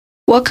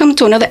Welcome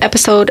to another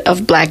episode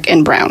of Black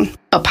and Brown,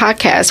 a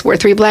podcast where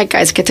three black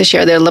guys get to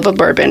share their love of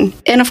bourbon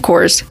and, of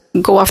course,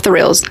 go off the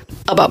rails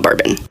about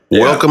bourbon. Yeah.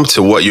 Welcome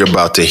to what you're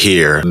about to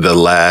hear, the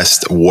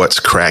last What's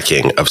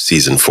Cracking of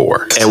Season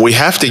 4. And we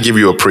have to give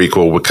you a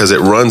prequel because it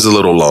runs a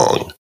little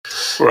long.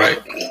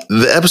 Right.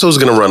 The episode's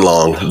going to run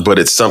long, but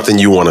it's something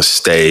you want to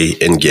stay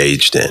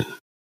engaged in.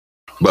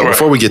 But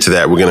before we get to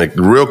that, we're going to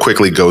real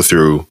quickly go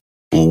through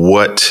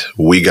what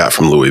we got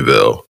from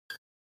Louisville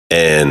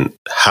and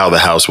how the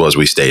house was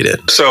we stayed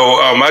in. So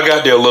I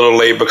got there a little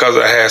late because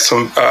I had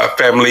some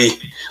family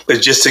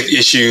logistic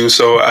issues,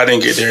 so I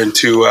didn't get there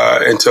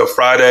until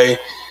Friday,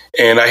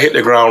 and I hit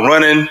the ground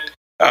running.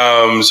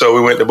 So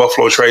we went to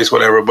Buffalo Trace,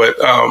 whatever. But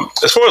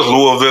as far as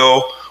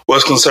Louisville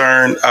was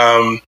concerned,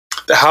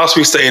 the house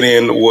we stayed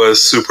in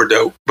was super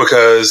dope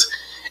because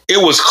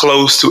it was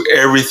close to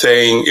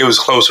everything. It was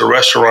close to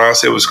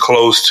restaurants. It was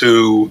close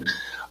to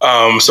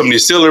some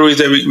distilleries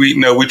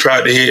that we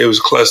tried to hit. It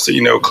was close to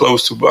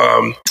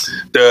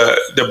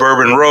the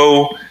Bourbon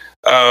Row.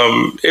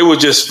 It was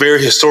just very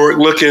historic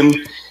looking,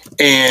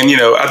 and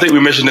I think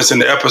we mentioned this in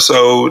the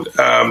episode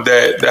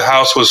that the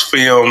house was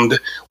filmed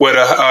with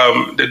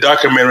the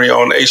documentary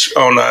on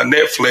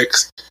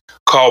Netflix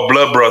called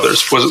Blood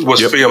Brothers was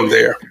filmed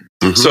there.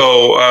 Mm-hmm.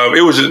 So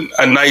it was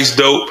a nice,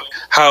 dope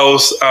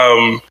house.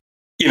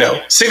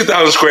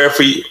 6,000 square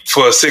feet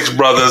for six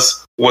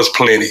brothers was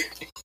plenty.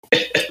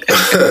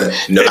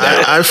 No,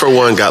 I for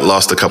one got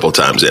lost a couple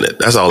times in it.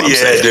 That's all I'm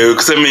saying. Yeah, dude.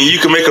 Because you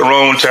can make a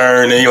wrong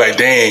turn and you're like,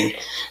 dang,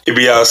 you'd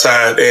be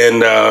outside.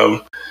 And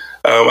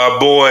our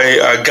boy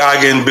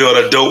Goggin built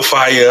a dope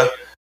fire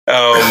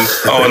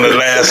on the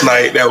last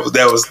night. That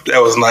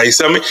was nice.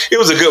 It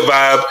was a good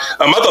vibe.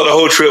 I thought the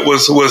whole trip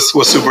was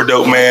super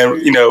dope, man.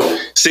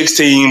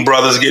 16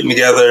 brothers getting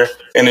together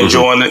and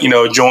enjoying,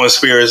 enjoying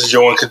spirits,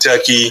 enjoying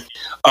Kentucky.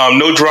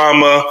 No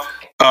drama.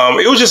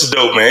 It was just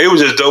dope, man. It was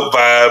just dope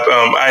vibe.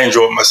 I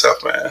enjoyed myself,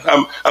 man.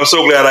 I'm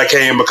so glad I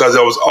came because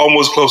I was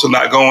almost close to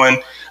not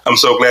going. I'm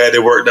so glad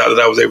it worked out that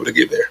I was able to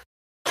get there.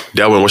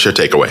 Delwin, what's your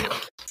takeaway?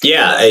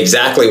 Yeah,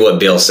 exactly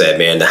what Bill said,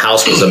 man. The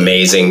house was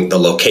amazing. The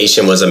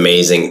location was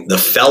amazing. The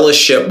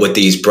fellowship with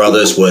these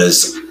brothers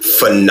was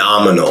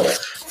phenomenal.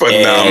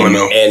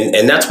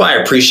 And that's why I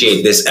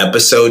appreciate this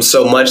episode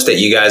so much that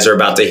you guys are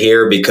about to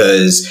hear,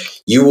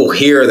 because you will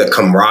hear the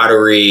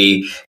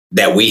camaraderie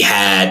that we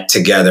had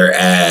together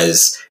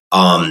as,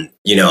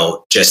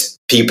 just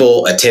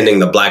people attending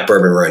the Black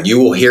Bourbon Run. You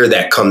will hear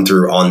that come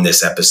through on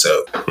this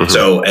episode. Mm-hmm.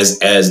 So as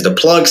the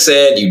plug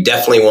said, you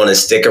definitely want to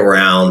stick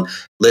around,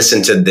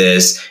 listen to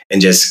this,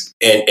 and just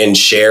and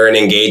share and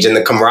engage in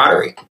the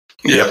camaraderie.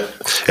 Yep.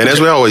 And as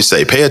we always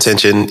say, pay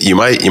attention. You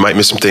might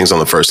miss some things on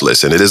the first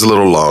listen. It is a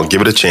little long.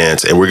 Give it a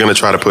chance. And we're going to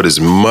try to put as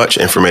much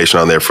information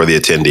on there for the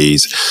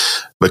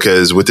attendees,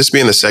 because with this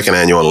being the second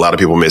annual and a lot of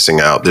people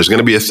missing out, there's going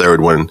to be a third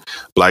one.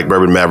 Black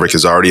Bourbon Maverick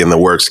is already in the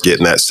works,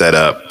 getting that set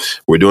up.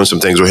 We're doing some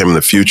things with him in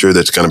the future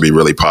that's going to be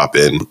really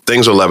popping.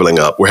 Things are leveling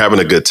up. We're having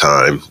a good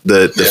time.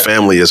 The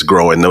family is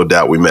growing. No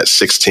doubt. We met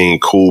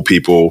 16 cool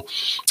people.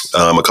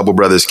 A couple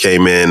brothers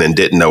came in and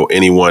didn't know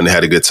anyone,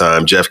 had a good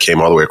time. Jeff came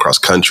all the way across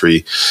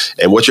country.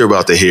 And what you're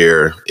about to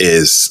hear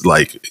is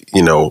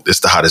it's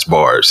the hottest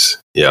bars.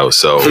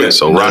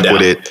 So rock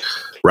with it,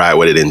 ride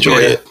with it, enjoy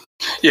it.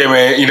 Yeah,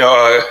 man.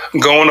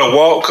 Going a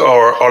walk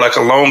or like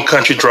a long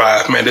country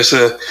drive, man. This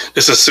is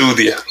soothe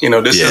you.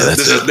 This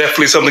is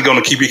definitely something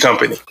going to keep you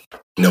company.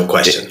 No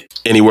question.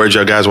 Any words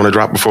y'all guys want to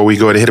drop before we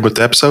go ahead and hit him with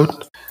the episode?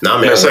 No,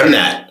 man.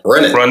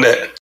 Run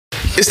that.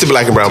 It's the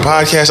Black and Brown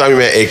Podcast. I'm your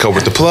man, A-Co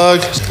with the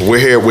plug. We're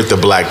here with the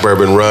Black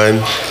Bourbon Run,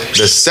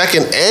 the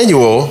second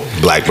annual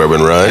Black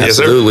Bourbon Run. Yes,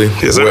 absolutely.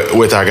 Yes, sir.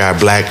 With our guy,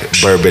 Black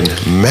Bourbon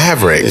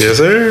Maverick. Yes,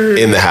 sir.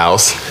 In the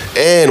house.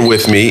 And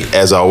with me,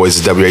 as always,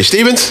 is W.H.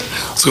 Stevens.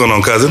 What's going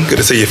on, cousin? Good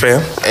to see you,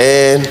 fam.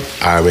 And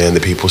our man, the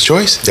People's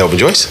Choice, Delvin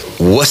Joyce.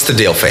 What's the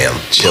deal, fam?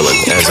 Chilling,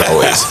 as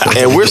always.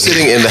 And we're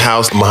sitting in the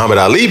house Muhammad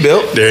Ali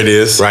built. There it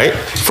is. Right?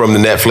 From the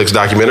Netflix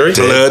documentary.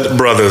 Blood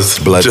Brothers.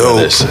 Blood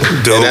Brothers.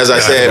 Dope and as I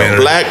said,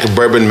 Black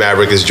Bourbon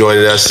Maverick is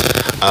joining us.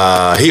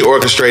 He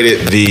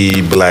orchestrated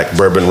the Black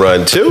Bourbon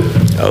Run too.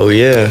 Oh,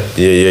 yeah.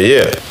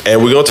 Yeah.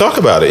 And we're going to talk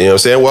about it. You know what I'm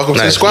saying? Welcome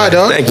to the squad,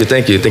 dog.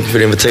 Thank you for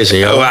the invitation,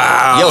 yo.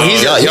 Wow.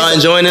 Yo, y'all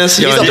enjoying this?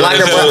 He's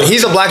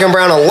a Black and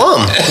Brown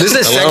alum. This is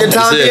his second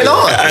time being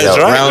on. That's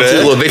right, round two,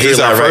 little victory He's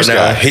our first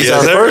guy. He's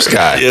our first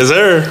guy. Yes,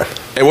 sir.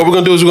 And what we're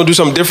going to do is we're going to do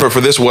something different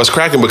for this What's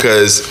Cracking,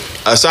 because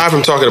aside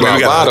from talking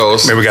about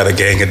bottles... we got a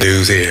gang of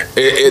dudes here.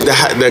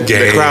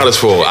 The crowd is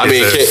full. I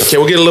mean,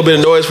 can we get a little bit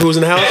of noise for who's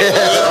in the house?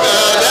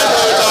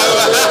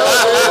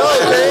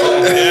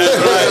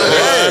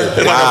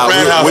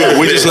 Wow,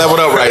 we just leveled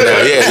up right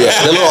now. Yeah.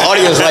 Yeah, the little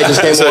audience light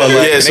just came on.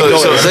 Like,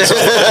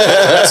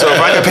 so if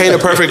I could paint a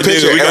perfect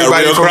picture,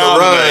 everybody from the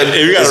run.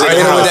 You got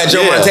to with that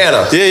Joe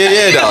Montana.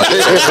 Yeah, dog.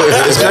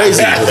 It's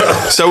crazy.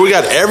 So we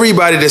got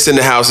everybody that's in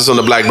the house that's on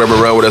the Black Bourbon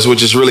Run with us,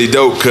 which is really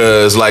dope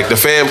because like the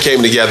fam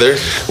came together.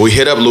 We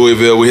hit up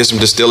Louisville. We hit some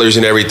distillers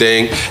and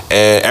everything,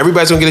 and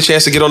everybody's gonna get a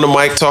chance to get on the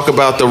mic, talk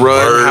about the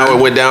run, how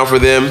it went down for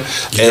them,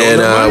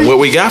 and what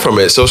we got from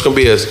it. So it's gonna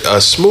be a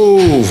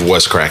smooth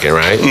what's cracking,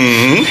 right?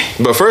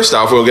 Mm-hmm. But first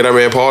off, we're gonna get our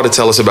man Paul to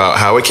tell us about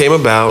how it came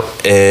about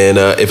and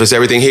if it's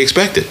everything he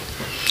expected.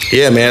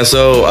 Yeah, man.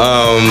 So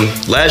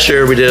last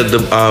year we did the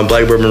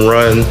Black Bourbon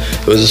Run.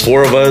 It was just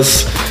 4 of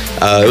us.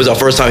 It was our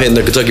first time hitting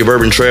the Kentucky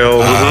Bourbon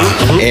Trail,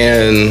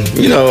 and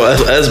you know,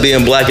 us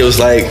being black, it was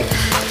like,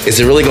 is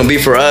it really gonna be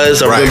for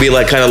us? Are we gonna be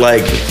like kind of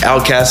like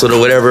outcasted or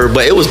whatever?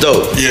 But it was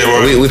dope.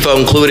 Yeah, we felt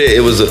included.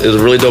 It was a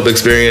really dope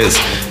experience.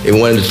 And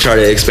we wanted to try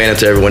to expand it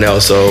to everyone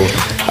else. So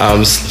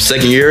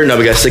second year, now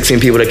we got 16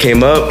 people that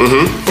came up,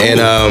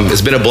 and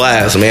it's been a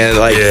blast, man.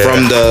 Like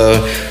from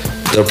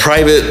the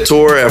private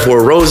tour at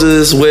Four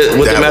Roses with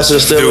the Master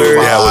Distiller.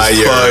 That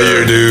was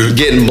fire, dude.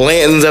 Getting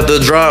Blanton's at the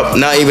drop,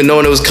 not even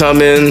knowing it was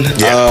coming.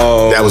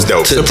 Yeah, that was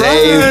dope.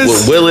 Today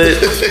with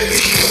Willett.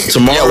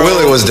 Tomorrow, yeah,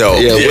 Willett was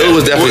dope. Yeah, Willett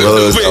was definitely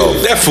dope.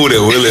 That food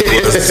at Willett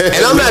was.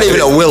 And I'm not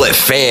even a Willett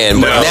fan,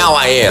 but now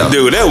I am.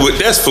 Dude,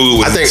 that's food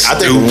was I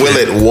think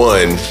Willett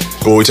won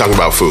when we talking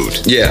about food.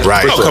 Yeah.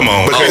 Right. Oh, come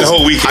on. Because the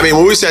whole weekend. I mean,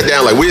 when we sat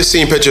down, like we had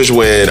seen pictures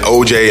when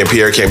OJ and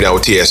Pierre came down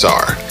with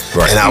TSR.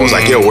 Right. And I was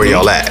like, yo, where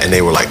y'all at? And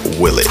they were like,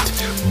 Willett.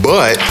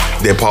 But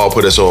then Paul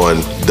put us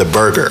on the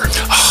burger.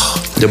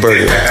 The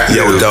burger.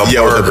 The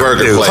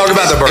burger place. Talk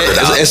about the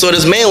burger. And so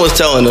this man was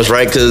telling us,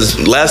 right, because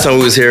last time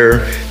we was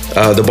here,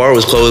 the bar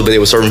was closed, but they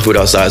were serving food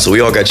outside. So we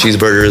all got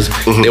cheeseburgers.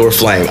 They were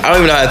flame. I don't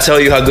even know how to tell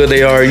you how good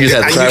they are. You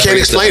just have to you can't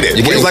explain it.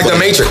 It's like the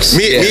Matrix.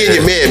 Me and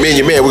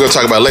your man, we're going to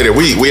talk about it later.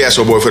 We asked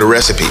our boy for the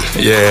recipe.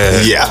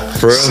 Yeah.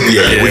 For real?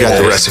 Yeah, we got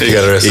the recipe.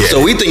 Yeah. So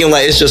we thinking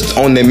like it's just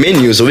on the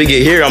menu. So we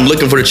get here, I'm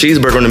looking for the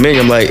cheeseburger on the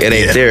menu. I'm like, it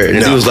ain't there. And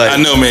the dude was like, I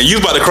know, man.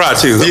 You was about to cry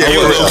too. Yeah, I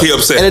was low-key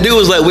upset. And the dude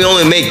was like, we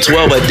only make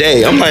 12 a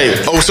day. I'm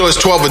like, oh, so it's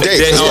 12 a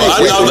day. I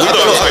thought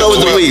it was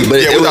a week, but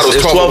it was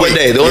 12 a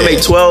day. They only make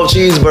 12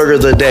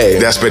 cheeseburgers a day.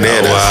 That's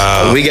bananas.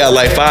 Oh, wow. We got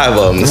like 5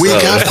 of them. We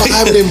got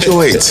 5 of them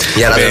joints.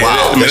 Yeah, that's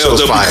wild. Man, that was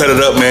dope. You cut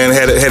it up, man.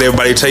 Had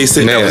everybody taste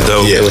it. That was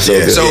dope. Yeah, it was so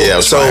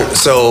good.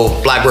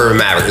 So Black Bourbon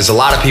Maverick. There's a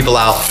lot of people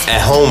out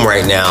at home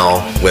right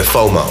now with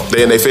FOMO.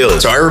 They feel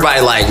it. So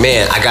everybody like,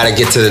 man, I got to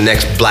get to the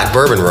next Black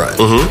Bourbon Run.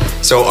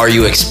 So are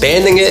you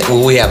expanding it?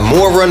 Will we have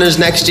more runners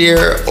next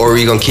year, or are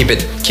you gonna keep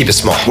it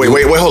small? Wait,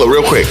 hold on,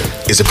 real quick.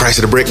 Is the price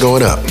of the brick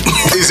going up?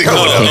 Is it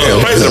going up? The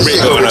price of the brick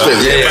going up.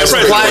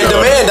 Supply and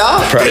demand,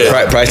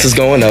 dog. Price is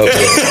going up.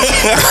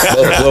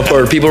 Well,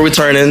 for people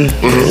returning,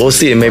 we'll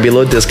see. Maybe a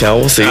little discount.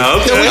 We'll see.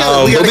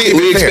 Okay.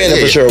 We expanded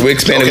for sure. We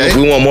expanded. Okay.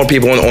 We want more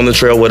people on the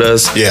trail with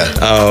us. Yeah.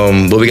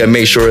 But we got to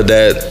make sure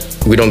that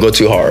we don't go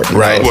too hard.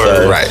 Right.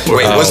 Right.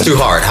 Wait, what's too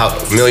hard? How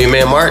Million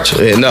Man March?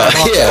 Yeah, no.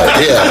 Yeah.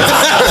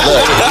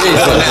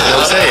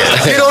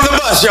 Look, get on the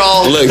bus,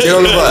 y'all. Look, get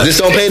on the bus. Just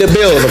don't pay the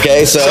bills,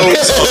 okay? So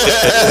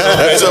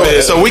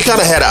we kind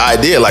of had an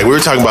idea. Like we were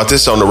talking about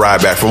this on the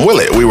ride back from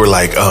Willett. We were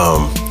like,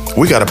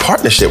 we got a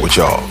partnership with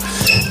y'all.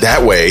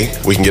 That way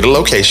we can get a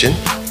location,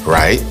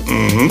 right?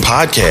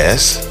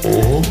 Podcast,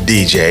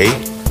 DJ,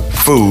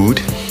 food,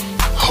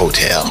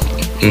 hotel.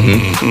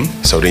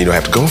 So then you don't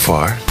have to go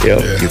far.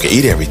 You can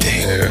eat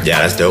everything. Yeah,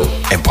 that's dope.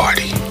 And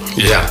party.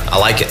 Yeah, I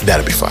like it.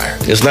 That'll be fire.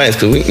 it's nice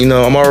because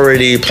I'm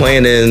already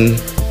planning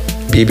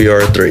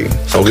BBR3.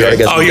 So we already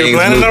got some you're things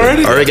planning moving.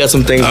 already? Already got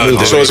some things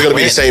moving. So it's going to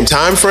be the same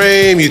time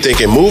frame? You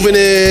thinking moving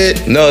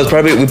it? No, we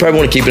probably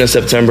want to keep it in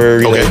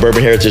September. You know,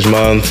 Bourbon Heritage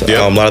Month.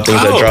 A lot of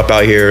things that drop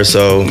out here,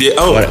 so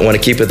want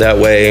to keep it that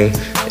way.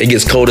 It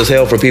gets cold as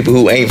hell for people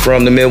who ain't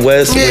from the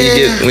Midwest when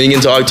you get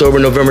into October,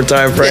 November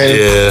time frame.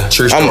 Yeah,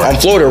 true story. I'm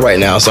Florida right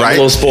now, so I'm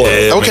a little spoiled.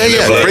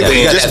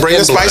 Bring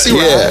a spicy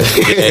ride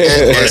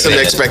and some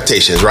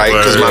expectations, right?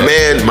 Because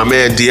my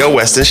man D.L.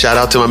 Weston, shout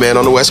out to my man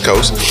on the West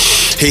Coast.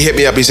 He hit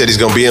me up. He said he's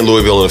going to be in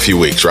Louisville in a few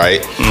weeks,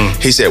 right?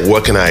 He said,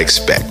 what can I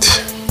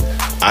expect?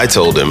 I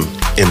told him,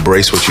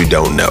 embrace what you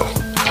don't know.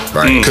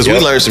 Right. Because we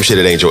learned some shit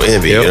at Angel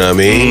Envy, you know what I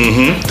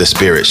mean? The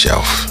Spirit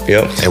Shelf.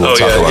 And we'll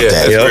talk about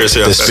that.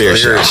 The Spirit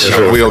Shelf.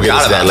 We're going to get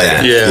into that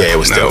later. Yeah, it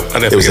was dope.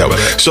 It was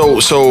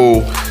dope.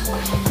 So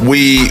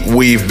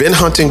we've been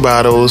hunting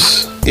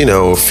bottles,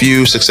 a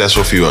few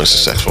successful, few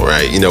unsuccessful,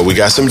 right? We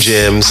got some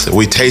gems.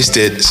 We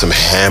tasted some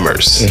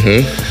hammers.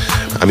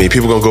 I mean,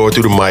 people gonna go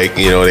through the mic,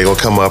 they gonna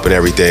come up and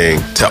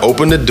everything. To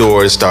open the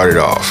door and start it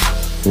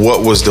off,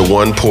 what was the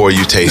one pour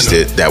you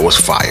tasted that was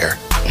fire?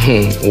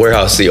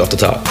 Warehouse C off the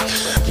top.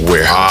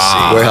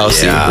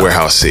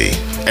 Warehouse C.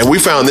 And we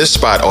found this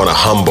spot on a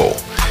Humble.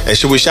 And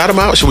should we shout them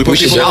out? Should we put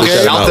people out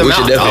there? We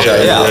should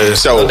definitely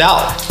shout them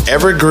out. So,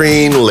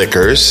 Evergreen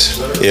Liquors,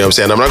 you know what I'm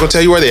saying? I'm not going to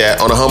tell you where they're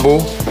at. On a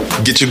Humble,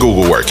 get your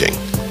Google working.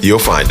 you'll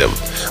find them.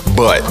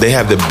 But they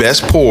have the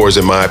best pours,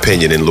 in my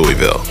opinion, in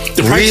Louisville.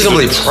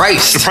 Reasonably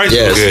priced. The prices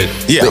were good.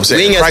 Yeah, I'm saying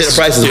we ain't got to the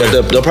prices,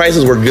 but the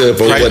prices were good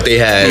for what they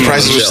had. The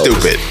prices were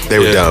stupid. They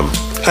were dumb.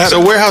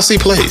 So Warehouse C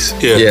plays.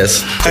 Yeah.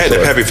 Yes. I had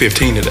the Pappy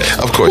 15 today.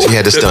 Of course, he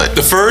had to stunt.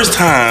 The first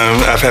time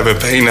I've having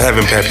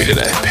Pappy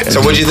today. So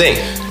what'd you think?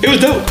 It was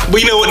dope.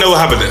 But you know what? No,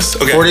 how about this?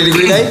 Okay.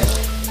 40-degree day?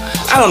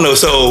 I don't know.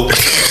 So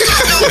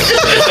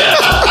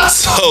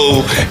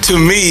to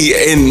me,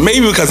 and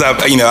maybe because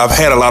I've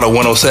had a lot of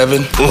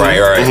 107. Right.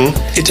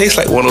 Mm-hmm. It tastes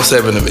like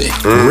 107 to me.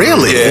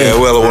 Really? Yeah,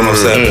 Weller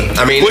 107.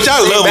 I mean, which I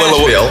love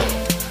Weller.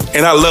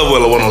 And I love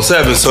Weller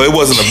 107, so it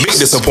wasn't a big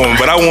disappointment,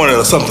 but I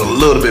wanted something a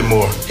little bit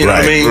more. You know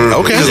what I mean?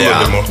 Okay. Just a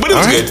little bit more. But it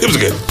was good. It was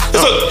good.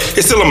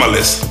 It's still on my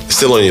list.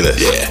 Still on your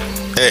list. Yeah.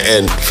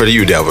 And for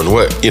you, Delvin,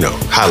 what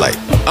highlight?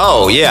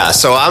 Oh yeah,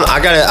 so I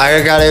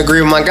gotta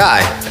agree with my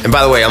guy. And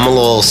by the way, I'm a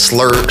little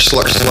slurred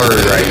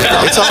right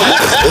now.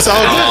 It's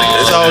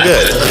all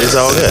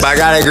good. But I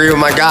gotta agree with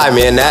my guy,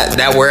 man.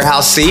 That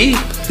Warehouse C,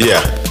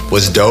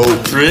 was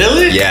dope.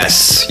 Really?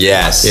 Yes.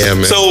 Yeah,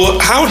 man. So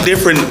how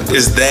different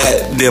is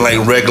that than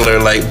like regular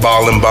like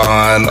Ball and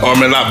Bond, or I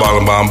mean not Ball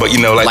and Bond, but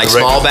like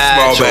small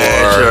batch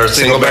or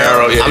single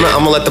barrel? Yeah, I'm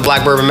gonna let the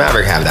Black Bourbon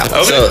Maverick have that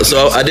one. Okay.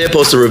 So I did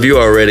post a review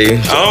already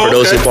for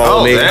those who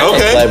follow me.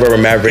 Okay. Black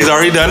Bourbon Maverick. He's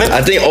already done it.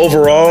 I think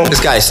overall, This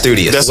guy's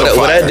studious.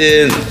 what I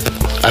did,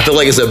 I feel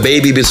like it's a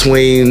baby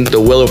between the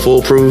Weller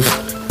Foolproof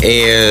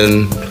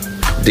and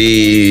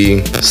the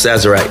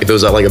Sazerac. If it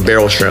was like a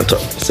barrel strength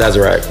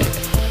Sazerac.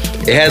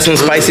 It had some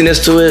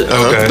spiciness to it,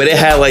 but it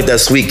had like that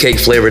sweet cake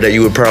flavor that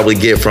you would probably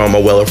get from a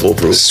Weller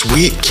Foolproof.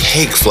 Sweet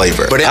cake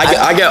flavor. But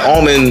I got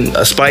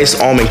a spiced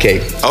almond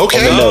cake. Okay.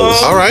 On the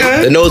nose. All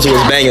right. The nose was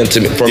banging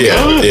to me for me.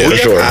 Yeah, for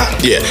sure.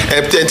 Yeah.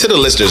 And to the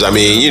listeners, I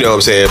mean, you know what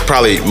I'm saying,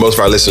 probably most of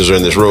our listeners are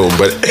in this room,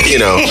 but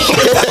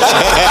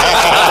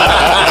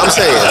I'm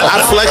saying,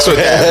 I flex with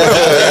that.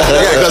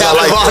 Because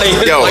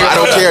I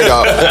don't care,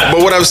 dog.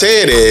 But what I'm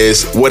saying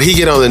is, what he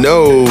get on the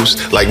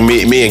nose, like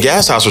me and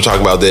Gas House were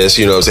talking about this,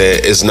 you know what I'm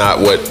saying, it's not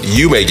what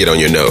you may get on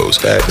your nose.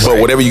 But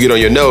whatever you get on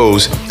your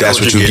nose, that's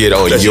what you get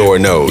on your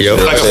nose. Yep. You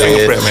know like a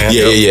fingerprint, man.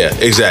 Yeah,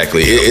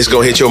 exactly. It's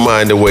going to hit your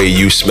mind the way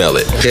you smell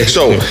it.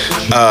 So,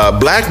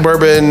 Black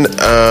Bourbon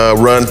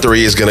Run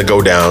 3 is going to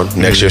go down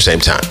next year, same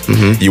time.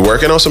 You're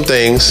working on some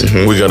things.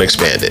 We're going to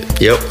expand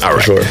it. Yep. All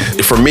right. For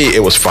sure. For me,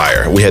 it was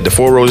fire. We had the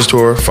Four Roses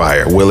tour,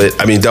 fire. Will it?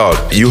 I mean,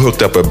 dog, you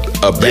hooked up a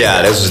band.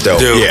 Yeah, this was dope.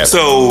 Dude, Yeah.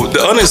 So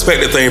the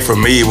unexpected thing for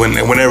me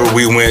whenever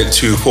we went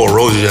to Four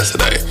Roses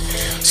yesterday.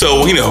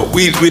 So we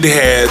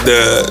had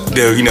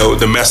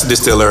the master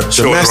distiller,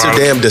 The master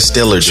damn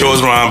distiller. Dude.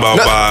 shows around by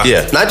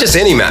Not just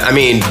any man. I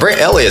mean, Brent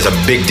Elliott is a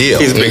big deal.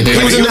 He's a big deal.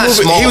 He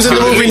was in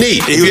the movie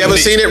Neat. If you haven't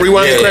seen it,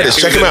 rewind the credits.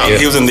 Check him out.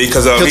 He was in Neat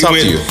because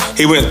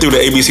he went through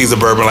the ABCs of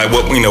bourbon, like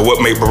what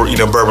made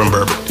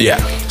bourbon. Yeah.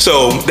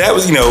 So that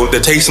was the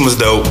tasting was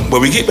dope.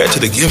 But we get back to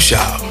the gift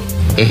shop.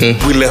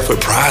 We left with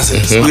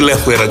prizes. We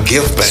left with a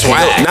gift bag.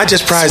 Swag. Not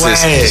just prizes,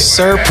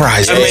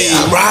 surprises. I mean,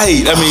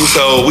 right. I mean,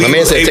 so we My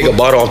man said take a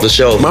bottle off the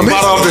shelf. bottle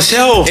off the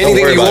shelf.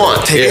 Anything you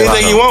want.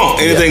 Anything you want.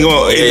 Anything you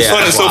want. It's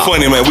funny. It's so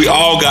funny, man. We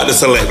all got to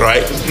select,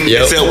 right?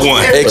 Yep. Except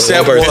one.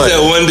 Except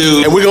one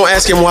dude. And we're going to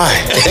ask him why.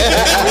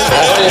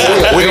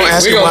 We're going to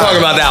ask him why. Talk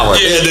about that one.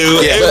 Yeah,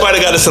 dude. Everybody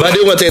got to But I select.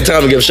 do want to take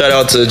time to give a shout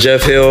out to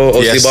Jeff Hill,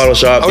 OC Yes. Bottle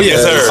Shop. Oh,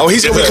 yes, sir. Oh,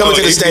 he's going to be coming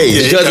to the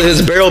stage. Because of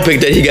his barrel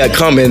pick that he got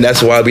coming,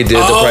 that's why we did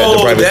the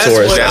private that's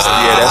tour. what-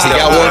 He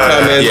got one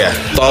coming. Yeah.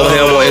 Follow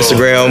him on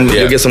Instagram.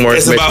 You'll get some more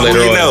It's information about who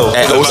later you on. know.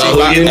 At It's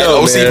about who you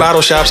know, OC man.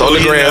 Bottle Shops on the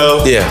Who you gram.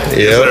 know.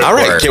 Yeah. All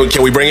right.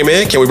 Can we bring him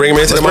in? Can we bring him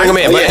into the Bring him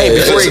in. But hey,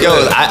 before he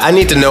goes, I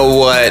need to know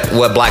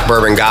what Black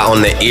Bourbon got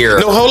on the ear.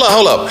 No, hold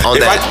up. On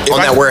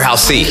that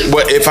Warehouse C.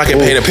 But if I can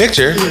paint a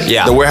picture,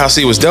 the Warehouse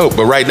C was dope.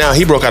 But right now,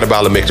 he broke out a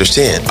bottle of Michter's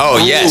 10. Oh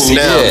yes, he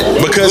Now,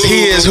 did. because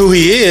he is who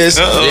he is,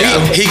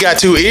 he got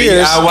 2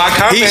 ears.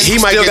 He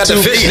might Still get got the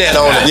 2 fishnet beats.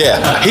 on it.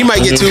 Yeah, he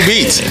might get 2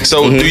 beats.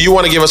 So, do you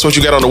want to give us what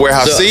you got on the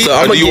Warehouse C? So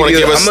I'm or do you want to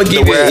give us I'm gonna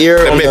give you an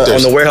ear on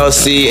Michter's? the Warehouse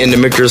C and the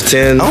Michter's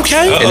 10.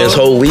 Okay. And this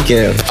whole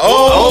weekend.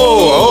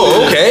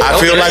 Okay. I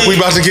feel like we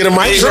about to get a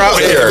mic drop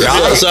here.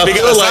 So I We got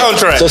feel a like,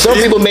 soundtrack. so some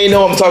people may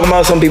know what I'm talking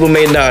about. Some people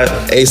may not.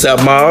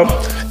 ASAP Mob.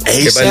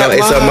 Everybody know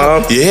ASAP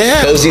Mob?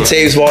 Yeah. Cozy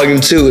Tapes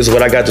Volume 2 is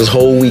what I got this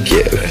whole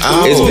weekend.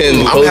 It's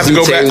been I'm gonna have to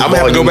go back. Tapes I'm gonna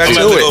have to go back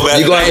Volume to 2. it.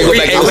 You're going to have to go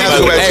back I'm gonna have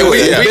to go back to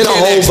it. It's been a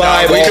whole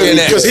vibe all weekend.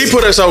 Because he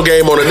put us on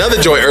game on another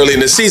joint early in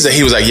the season.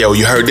 He was like, "Yo,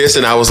 you heard this?"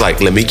 And I was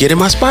like, "Let me get in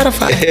my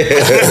Spotify."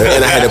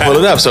 And I had to pull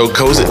it up. So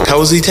Cozy Tapes.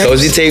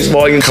 Cozy Tapes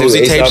Volume 2.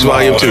 Cozy Tapes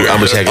Volume 2. I'm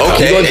gonna check it out.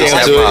 Okay. You're gonna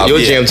jam to it. You'll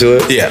jam to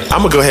it. Yeah,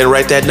 I'm gonna go ahead and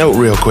write that note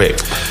real quick,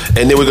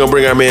 and then we're gonna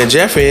bring our man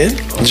Jeff in.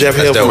 Jeff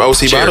Hill from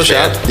OC Bottle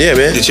Shop. Yeah,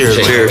 man.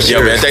 Cheers.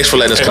 Yeah, man. Thanks for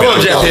letting us Come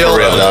on, Jeff Hill.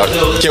 Real, dog.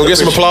 Can we get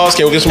some applause?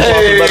 Can we get some applause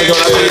for the brother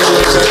going out there?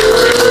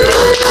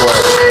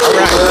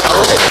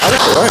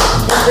 All right.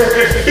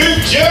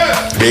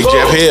 Big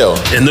Jeff Hill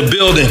in the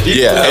building.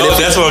 Yeah, and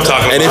that's what I'm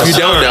talking about. And if you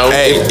don't know,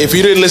 if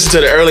you didn't listen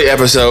to the early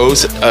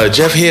episodes,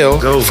 Jeff Hill,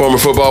 former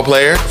football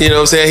player, you know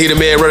what I'm saying? He the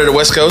man running the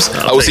West Coast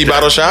OC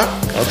Bottle Shop.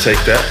 I'll take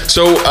that.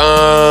 So,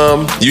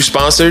 you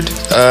sponsored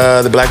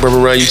the Black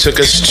Bourbon Run. You took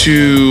us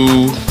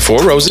to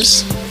Four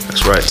Roses.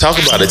 That's right. Talk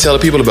about it. Tell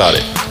the people about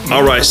it.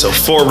 All right, so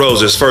Four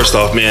Roses. First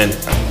off, man,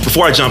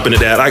 before I jump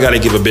into that, I got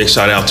to give a big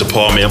shout out to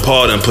Paul, man.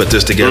 Paul done put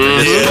this together. I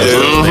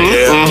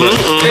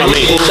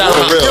mean, shout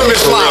out. Give him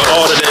his flowers.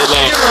 All the day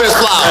long. Give him his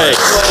flowers.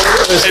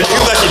 If you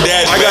let your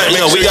dad,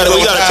 we got to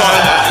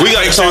talk. We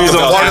got to talk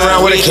about. Walking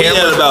around with a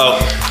camera. We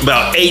had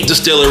about 8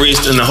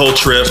 distilleries in the whole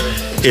trip.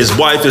 His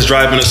wife is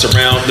driving us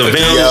around. The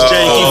van is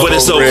janky, but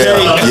it's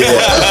okay. Yeah.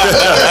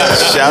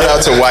 Shout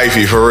out to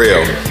wifey for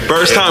real.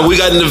 First time we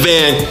got in the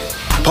van.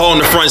 Paul in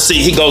the front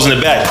seat, he goes in the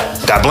back.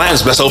 Got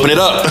blinds, let's open it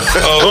up.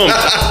 Boom.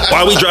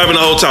 Why are we driving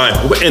the whole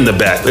time? We're in the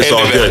back. It's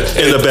all good.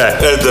 In the back.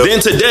 Then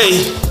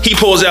today, he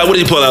pulls out, what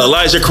did he pull out?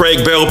 Elijah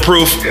Craig, Barrel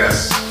Proof.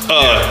 Yes.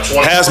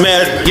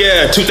 Hazmat,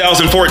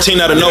 2014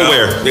 out of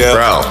nowhere. Yeah.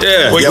 Bro.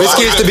 Yeah.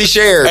 Whiskey's to be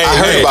shared. I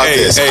heard about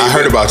this. I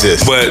heard about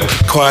this. But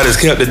Quiet has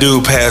kept the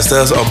dude passed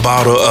us a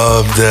bottle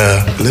of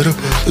the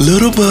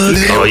Little Bud.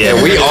 Oh, yeah.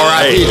 We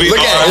R.I.P. Look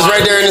at it. It's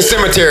right there in the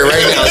cemetery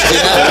right now.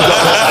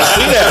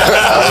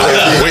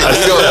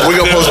 We're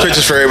going to post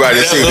pictures for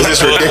everybody to see because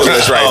it's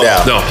ridiculous right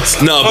now.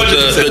 No, but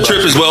the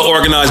trip is well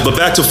organized. But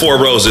back to Four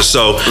Roses.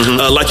 So,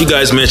 like you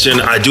guys mentioned,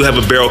 I do have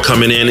a barrel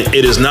coming in.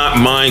 It is not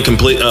mine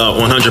complete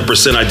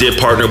 100%. I did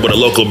partner with a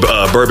local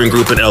bourbon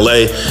group in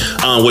LA,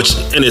 which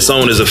in its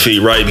own is a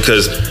feat, right?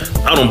 Because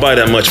I don't buy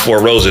that much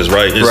Four Roses,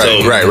 right? And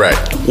right.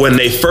 When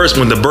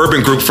the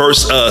bourbon group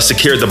first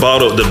secured the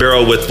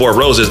barrel with Four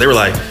Roses, they were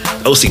like,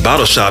 OC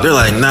Bottle Shop. They're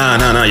like, nah,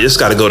 you just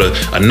got to go to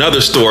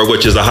another store,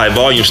 which is a high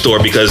volume store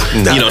because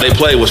they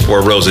play with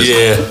Four Roses.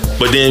 Yeah.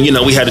 But then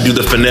we had to do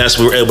the finesse.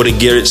 We were able to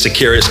get it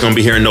secured. It's going to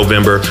be here in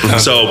November.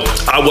 So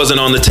I wasn't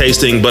on the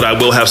tasting, but I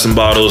will have some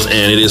bottles,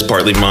 and it is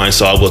partly mine.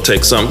 So I will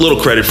take some little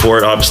credit for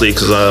it, obviously,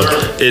 because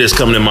it is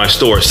coming in my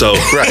store. So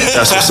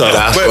that's what's up.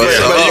 But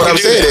what I'm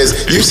saying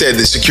is, you said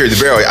to secure the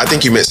barrel. I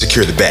think you meant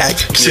secure the bag.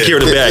 Secure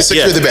the bag.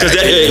 Secure the bag.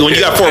 When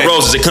you got Four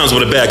Roses, it comes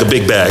with a bag, a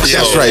big bag.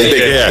 That's right.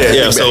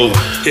 So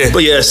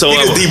he just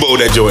Debo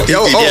that joint.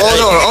 No.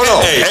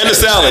 And the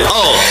salad.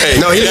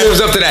 No, he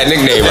lives up to that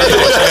nickname.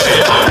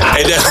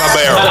 Hey, that's my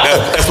barrel.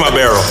 That's my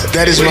barrel.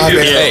 That is my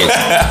barrel. Hey,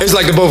 it's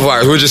like the both of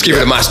ours. We'll just keep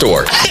it at my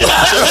store.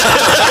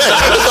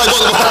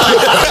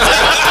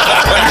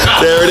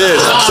 There it is.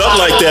 Something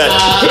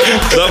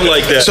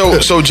like that.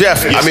 So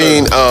Jeff, I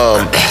mean,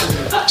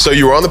 so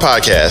you were on the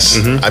podcast.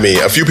 I mean,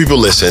 a few people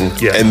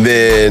listened, and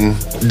then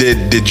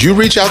did you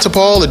reach out to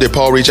Paul, or did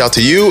Paul reach out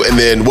to you? And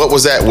then what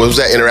was that? What was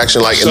that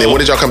interaction like? And then when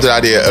did y'all come to the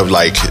idea of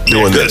like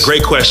doing this?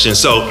 Great question.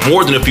 So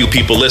more than a few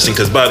people listened,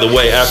 because by the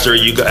way, after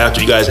you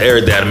guys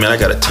aired that, I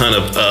got a ton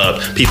of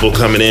people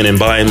coming in and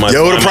buying my.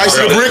 The price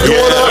of the brick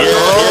going up.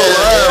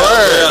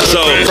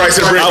 So price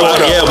of the brick going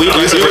up. We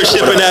were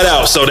shipping that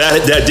out, so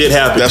that did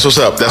happen. That's what's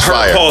up. That's I heard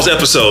fire. Paul's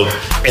episode,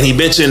 and he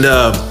mentioned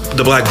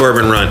the Black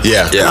Bourbon Run.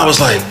 Yeah. And I was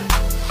like,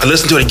 I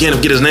listened to it again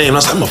and get his name. And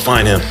I was like, I'm gonna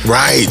find him.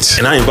 Right.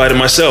 And I invited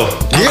myself.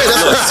 Yeah,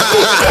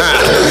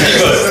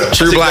 that's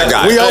true black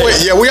guy. We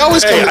always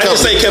come to I didn't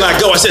say, can I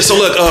go? I said, so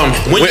look,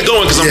 when you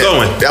going? Because I'm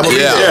going. I'll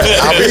be there.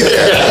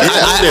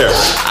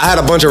 I had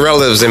a bunch of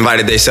relatives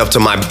invited themselves to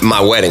my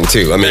wedding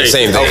too. I mean,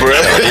 same thing. Oh, for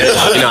real?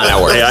 You know how that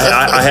works. Hey,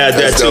 I had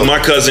that too. My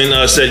cousin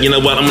said, you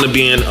know what? I'm gonna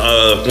be in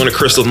one of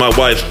Crystal's, my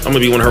wife. I'm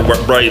gonna be one of her what's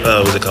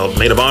it called?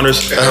 Maid of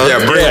honors.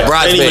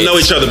 Bridesmaids. Didn't even know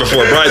each other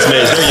before.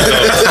 Bridesmaids. There you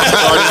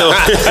go.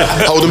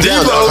 Hold them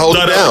down, dog. Hold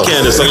them down.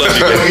 Candace, I love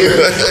you.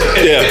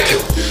 Yeah.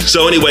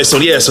 So anyway, so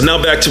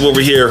now back to over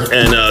here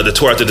and the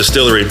tour at the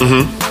distillery.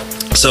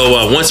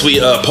 So once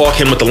Paul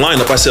came with the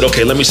lineup, I said,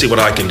 okay, let me see what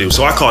I can do.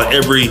 So I called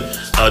every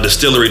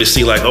distillery to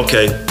see, like,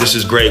 okay, this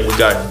is great. We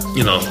got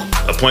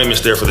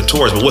appointments there for the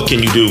tours, but what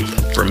can you do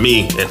for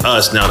me and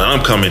us now that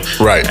I'm coming?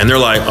 Right. And they're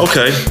like,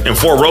 okay. And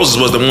Four Roses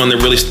was the one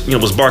that really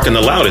was barking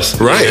the loudest.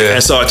 Right. Yeah.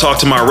 And so I talked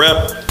to my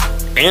rep,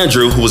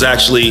 Andrew, who was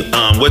actually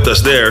with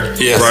us there,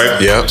 right?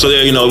 Yeah. So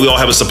there, we all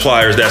have a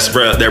supplier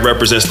that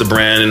represents the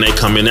brand, and they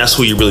come in. That's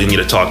who you really need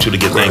to talk to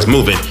get things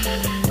moving.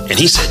 And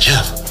he said,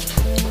 Jeff,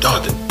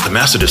 dog, the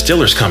master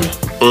distiller's coming.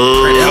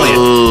 Fred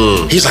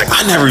Elliott. He's like,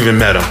 I never even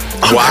met him.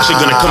 I'm actually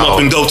going to come up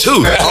and go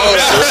too. Dang,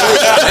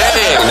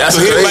 that's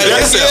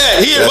crazy.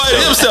 He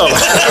invited himself.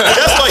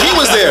 That's why he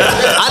was there.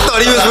 I thought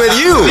he was with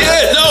you.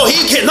 Yeah,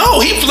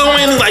 he flew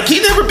in like he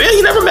never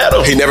met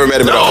him. He never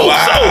met him at all.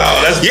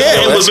 Wow.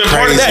 And was been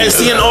part of that and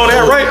seeing all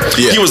that, right?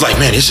 Yeah. He was like,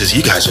 man, this is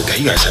you guys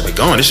have it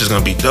going. This is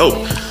gonna be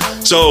dope.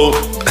 So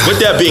with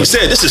that being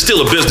said, this is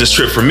still a business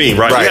trip for me,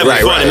 right? We're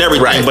having fun and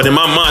everything, but in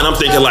my mind, I'm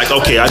thinking like,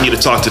 okay, I need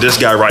to talk to this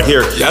guy right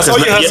here. That's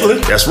why you're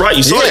hustling. That's right.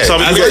 You saw it.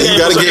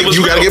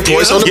 You gotta get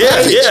points on the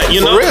package. Yeah,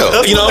 for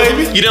real.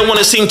 You didn't want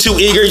to seem too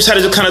eager. You just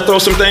had to kind of throw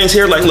some things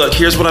here. Like, look,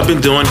 here's what I've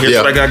been doing. Here's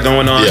what I got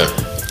going on. Yeah.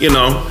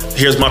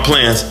 here's my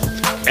plans.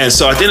 And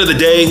so at the end of the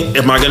day,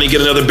 am I going to get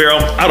another barrel?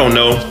 I don't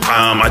know.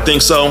 I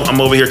think so.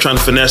 I'm over here trying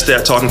to finesse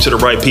that, talking to the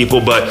right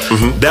people, but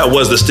that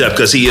was the step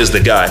because he is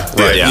the guy.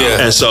 Right.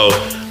 Yeah. And so,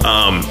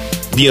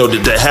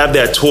 to have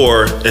that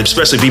tour, and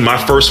especially be my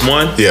first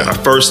one, my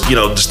first,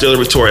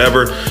 distillery tour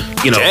ever,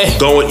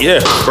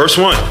 first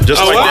one,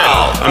 just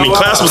that. I mean,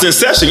 class was in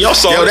session. Y'all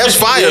saw it. That's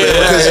fire, man.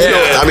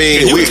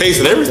 Because, we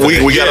tasted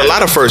everything. We got a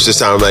lot of firsts this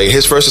time. Like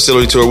his first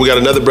distillery tour. We got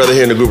another brother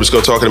here in the group that's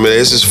going to talk in a minute.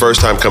 This is his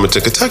first time coming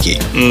to Kentucky,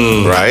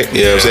 right?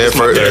 You know what I'm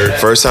saying?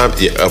 First time.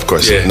 Yeah, of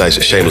course. Yeah.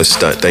 Nice, shameless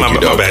stunt. Thank you,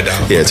 dog. My bad,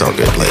 dog. Yeah, it's all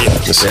good.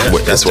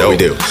 That's what we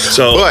do.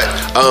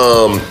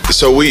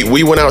 So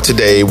we went out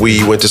today.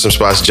 We went to some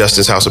spots.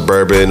 Justin's House of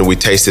Bourbon. We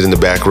tasted in the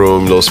back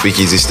room, little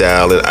speakeasy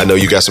style. And I know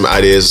you got some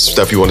ideas,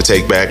 stuff you want to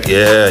take back.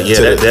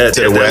 That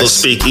little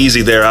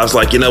speakeasy there. I was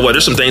like, you know what?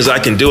 There's some things I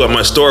can do at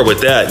my store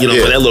with that. For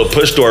that little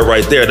push door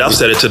right there, that'll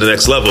set it to the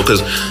next level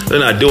because they're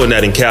not doing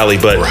that in Cali.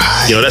 But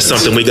that's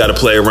something we got to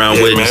play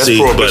around with and see.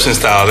 Prohibition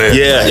style there.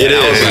 Yeah, it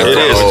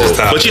is.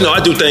 But I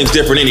do things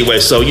different anyway.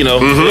 So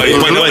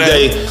one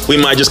day we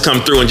might just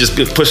come through and just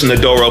be pushing the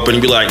door open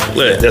and be like,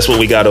 that's what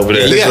we got over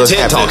there. You got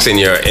TED Talks in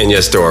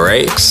your store,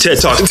 right? TED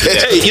Talks.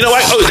 Hey, you know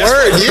what? Oh, that's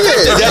right.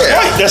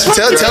 That's right.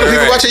 Tell the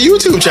people about your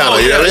YouTube channel.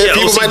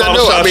 People might not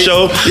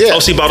know.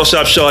 OC Bottle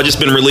Shop Show. I just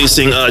been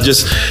releasing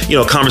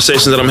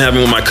conversations that I'm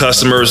having with my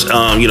customers.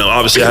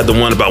 Obviously I had the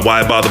one about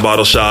why I bought the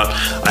bottle shop.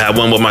 I had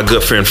one with my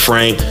good friend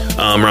Frank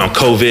around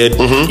COVID.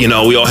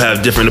 We all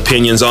have different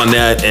opinions on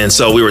that, and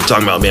so we were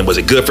talking about, man, was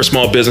it good for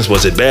small business?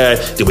 Was it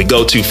bad? Did we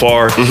go too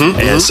far?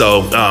 And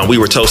so we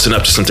were toasting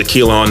up to some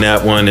tequila on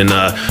that one, and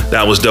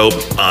that was dope.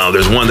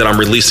 There's one that I'm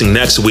releasing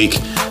next week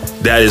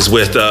that is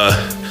with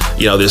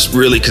this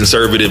really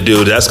conservative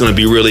dude. That's going to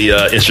be really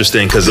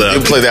interesting because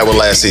you played that one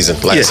last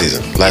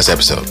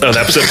episode.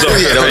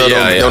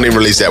 Don't even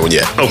release that one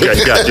yet.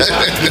 Okay, gotcha.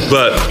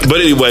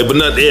 but anyway,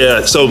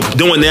 so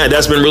doing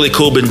that's been really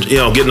cool. Been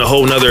getting a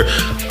whole nother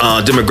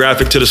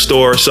demographic to the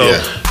store. So.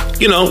 Yeah.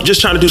 Just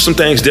trying to do some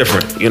things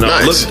different.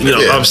 Nice.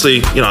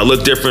 Obviously, I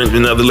look different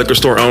than other liquor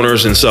store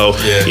owners, and so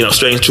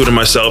staying true to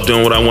myself,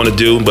 doing what I want to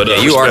do.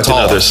 But you are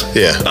tall. Others.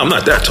 Yeah, I'm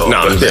not that tall.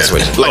 No, that's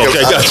what.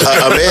 Okay, gotcha.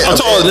 I'm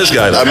taller than this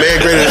guy. A man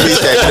greater than me.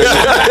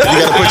 You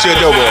got to put your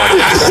adobo on.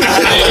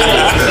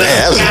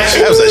 Man,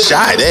 that was a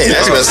shy day.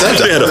 That's messed up,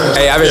 dog.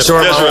 Hey, I've been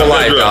short my whole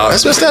life, dog.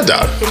 That's messed up,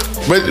 dog.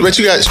 But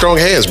you got strong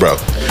hands, bro.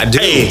 I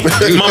do. Hey,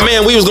 my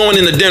man, we was going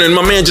into dinner, and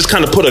my man just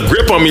kind of put a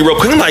grip on me real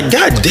quick. I'm like,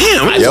 God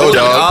damn. Yo,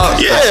 dog.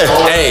 Yeah.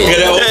 Hey,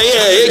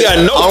 he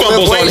got no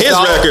fumbles on his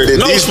record.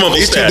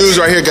 These two dudes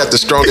right here got the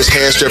strongest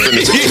hand strip in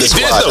the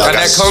squad.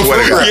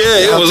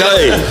 Yeah, it was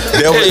like,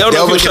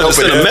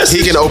 he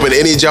can open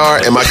any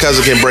jar, and my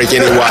cousin can break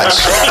any watch.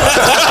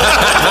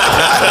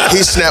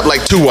 He snapped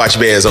like 2 watch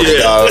bands on me,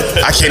 dog.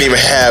 I can't even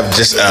have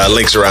just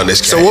links around this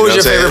guy. So what was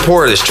your favorite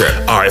pour of this trip?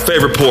 All right,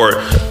 favorite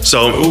pour.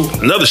 So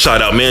another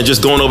shout out, man.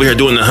 Just going over here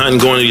doing the hunt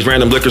and going to these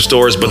random liquor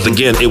stores. But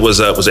again, it was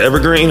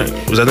Evergreen.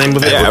 Was that the name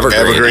of it? Yeah,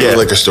 Evergreen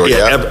liquor store.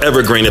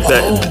 Evergreen. If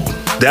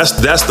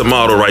that's the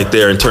model right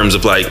there in terms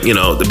of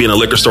being a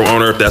liquor store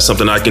owner. If that's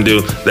something I can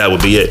do, that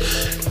would be it.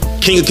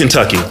 King of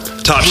Kentucky.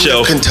 Top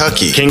shelf.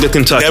 King of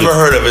Kentucky. Never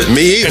heard of it.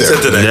 Me either.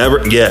 Never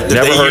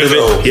heard of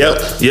it.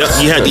 Yep.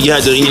 You had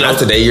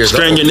to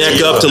strain your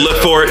neck up to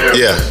look for it.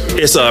 Yeah.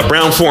 It's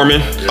Brown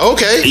Foreman.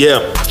 Okay.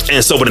 Yeah.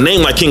 And so with a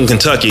name like King of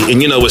Kentucky,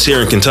 and it's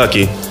here in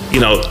Kentucky,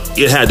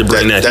 it had to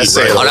bring that heat. That's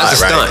a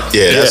stunt. Right?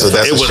 Yeah, that's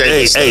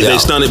a shame. They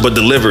stunted but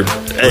delivered.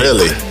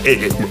 Really?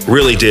 It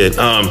really did.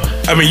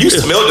 You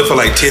smelled it for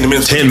like 10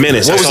 minutes. 10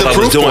 minutes. What was the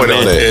proof point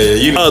on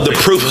it? The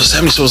proof was,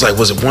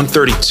 was it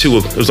 132?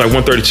 It was like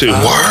 132.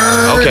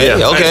 Word? Okay.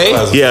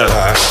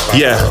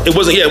 Yeah. It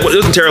wasn't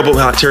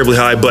terribly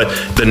high, but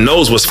the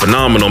nose was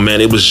phenomenal, man.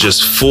 It was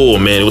just full,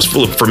 man. It was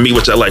full of, for me,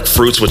 which I like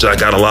fruits, which I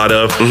got a lot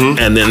of.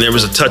 And then there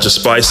was a touch of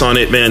spice on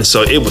it, man.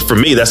 So it was, for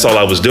me, that's all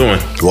I was doing.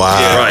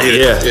 Wow.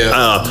 Yeah.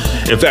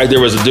 In fact, there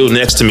was a dude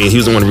next to me. He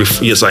was the one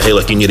he was like, hey,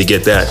 look, you need to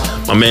get that.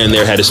 My man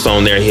there had his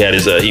phone there. He had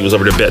his he was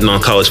over there betting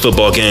on college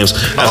football games.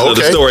 That's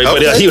another story.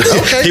 But he was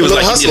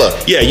like,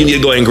 you need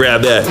to go ahead and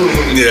grab that.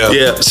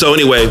 Yeah. So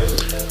anyway,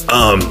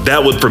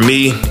 that would for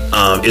me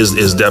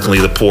is definitely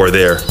the pour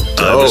there.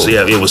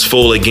 It was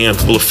full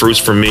of fruits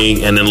for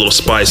me, and then a little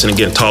spice, and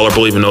again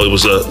tolerable, even though it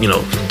was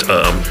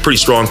pretty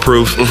strong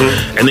proof.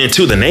 And then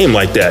too, the name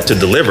like that to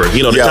deliver,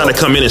 to kind of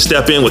come in and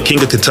step in with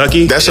King of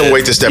Kentucky. That's some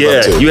weight to step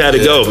up to. You had to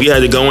go. You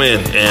had to go in,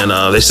 and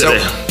they said.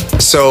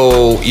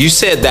 So you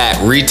said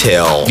that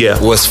retail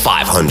was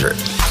 $500.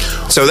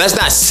 So that's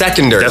not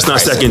secondary. That's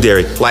not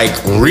secondary. Like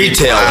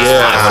retail is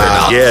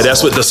 $500. Yeah,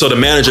 that's what. So the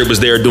manager was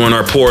there doing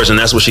our pours, and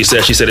that's what she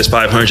said. She said it's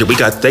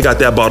 $500. They got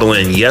that bottle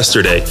in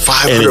yesterday.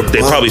 $500. They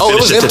probably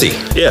finished it was empty.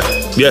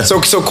 Yeah.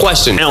 So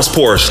question. Ounce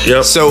pours.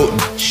 Yep. So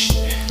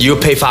you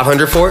would pay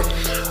 $500 for it?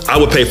 I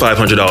would pay $500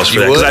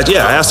 for that.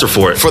 I asked her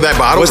for it. For that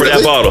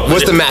bottle?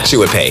 What's the max you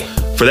would pay?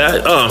 For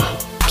that,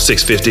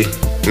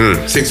 $650.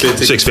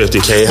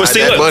 $650. Can't hide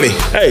that money.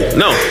 Hey,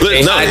 no. But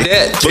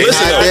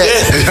listen, though.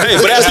 Hey,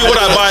 but ask me what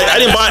I buy. I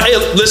didn't buy. Hey,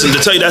 listen, to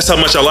tell you that's how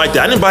much I like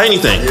that. I didn't buy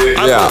anything.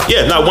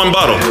 Not one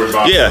bottle.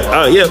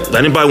 I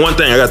didn't buy one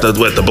thing. I got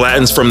the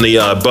Blanton's from the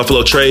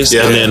Buffalo Trace,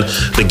 and then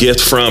the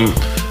gift from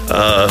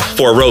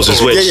Four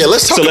Roses. Which,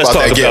 let's talk about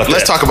that gift.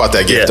 Let's talk about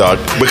that gift, dog.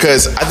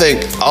 Because I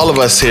think all of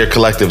us here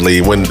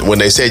collectively, when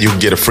they said you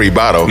could get a free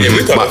bottle,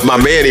 my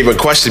man even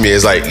questioned me.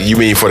 Is like, you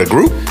mean for the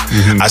group?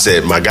 I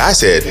said, my guy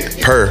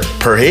said per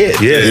head.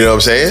 You know what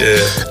I'm saying?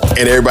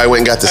 And everybody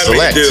went and got the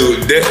select.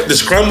 Dude, the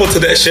scramble to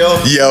that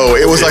shelf. Yo,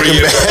 it was like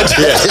a bad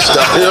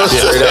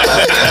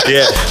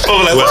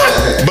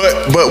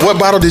But what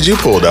bottle did you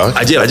pull, dog?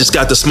 I did. I just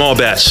got the small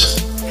batch.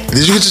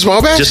 Did you get the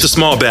small batch? Just the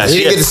small batch. You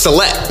didn't get the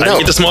select. I didn't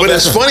get the small batch. But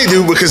it's funny,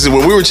 dude, because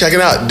when we were checking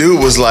out,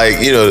 dude was like,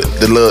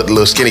 the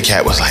little skinny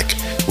cat was like,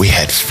 we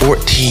had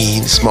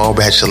 14 small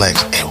batch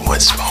selects and one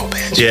small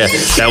batch. Yeah,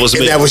 that was me.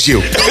 And that was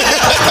you.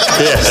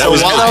 That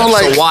was why?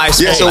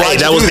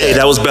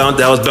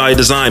 That was by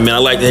design, man. I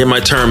like to hear my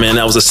term, man.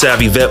 That was a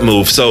savvy vet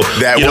move. So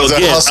that was a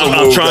hustle move.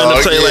 I'm trying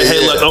to tell you, hey,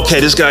 look, okay,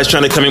 this guy's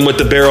trying to come in with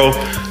the barrel.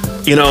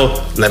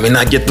 Let me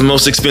not get the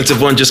most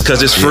expensive one just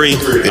because it's free.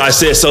 I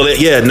said so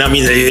that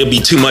it'd be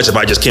too much if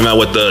I just came out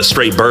with the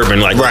straight bourbon.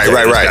 Like, right.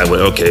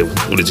 Okay,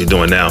 what is he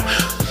doing now?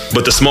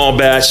 But the small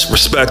batch,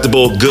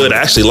 respectable, good. I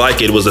actually like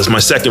it. That's my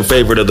second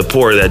favorite of the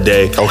pour that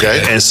day.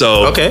 Okay. And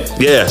so,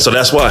 so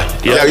that's why.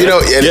 Yeah,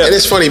 and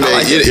it's funny,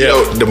 man.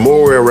 The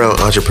more we're around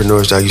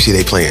entrepreneurs, dog, you see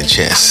they playing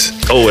chess.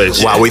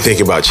 Always. While we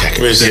thinking about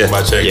checking. We're thinking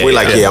about checking. We're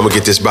like, I'm going to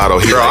get this bottle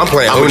here. Bro, I'm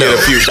playing I'm going to get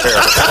a few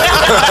barrels.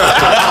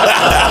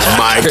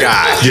 My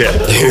God.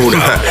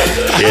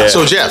 Yeah.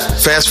 So,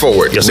 Jeff, fast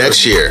forward.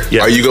 Next year,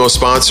 are you going to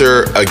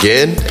sponsor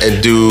again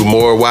and do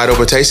more wide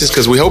open tastings?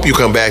 Because we hope you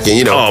come back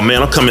and, Oh,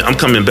 man, I'm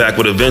coming back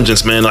with a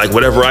vengeance, man. Like,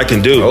 whatever I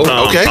can do.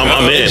 Okay.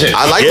 I'm in.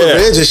 I like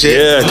revenge and shit.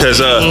 Yeah, because...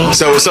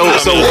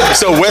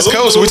 So West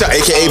Coast, we talk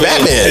AKA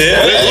Batman.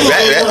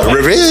 Batman.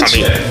 Revenge.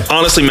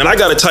 Honestly, man, I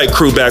got a tight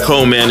crew back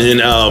home, man,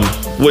 and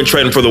wouldn't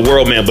trade them for the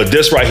world, man. But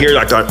this right here,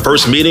 like our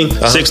first meeting,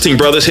 16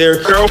 brothers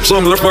here. Girl,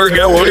 some of the first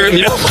guy over there,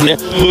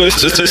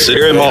 just to sit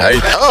here and all.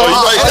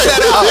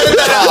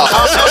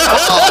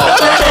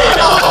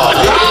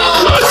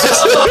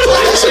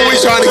 So we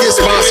trying to get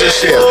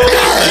sponsorship.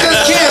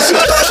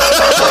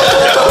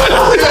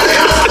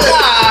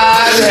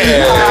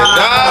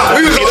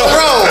 We was on the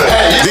road.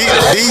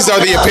 These are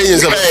the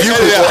opinions of a few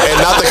people and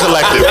not the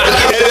collective.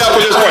 Head it up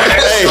for this one.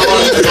 Hey.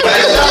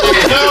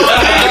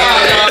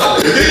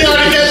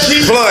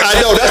 I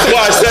know, that's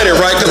why I said it,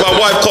 right? Because my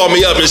wife called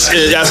me up and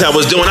asked how I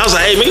was doing. I was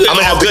like, hey, man,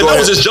 I'm good. I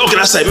was just joking.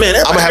 I said, man,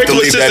 I'm gonna have to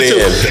leave that in.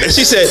 And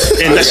she said,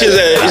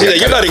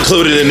 you're not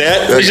included in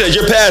that. She said,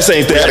 your past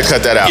ain't that. We gotta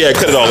cut that out. Yeah,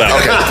 cut it all out.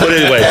 Okay. But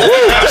anyway.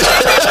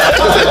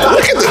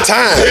 Look at the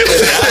time.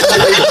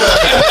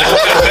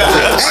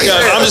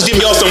 I'm just giving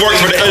y'all some work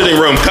for the editing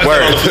room. Cut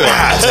that on the floor.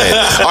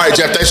 All right,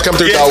 Jeff, thanks for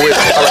coming through, dog. All right.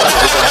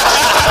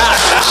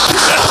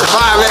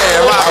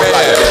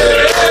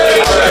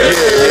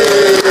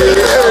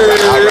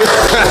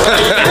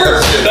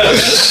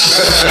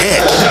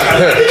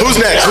 Who's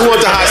next? Who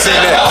wants the hot seat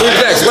next? Who's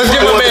next? Let's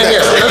get my man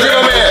here. Let's get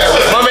my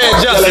man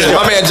Justin.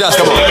 My man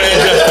Justin. Come on.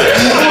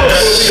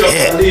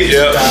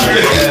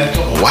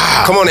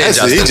 Wow. Come on in,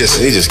 Justin.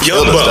 He just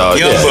killed us, dog.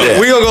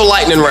 We're going to go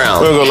lightning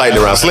round. We're going to go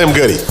lightning round. Slim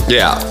Goody.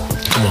 Yeah.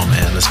 Come on, man.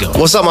 Let's go.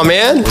 What's up, my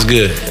man? What's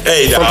good?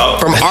 Hey, dog.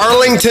 From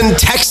Arlington,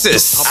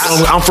 Texas.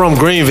 I'm from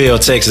Greenville,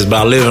 Texas, but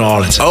I live in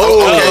Arlington.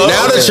 Oh, okay.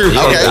 Now that you're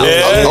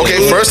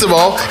okay. First of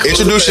all,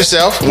 introduce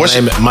yourself.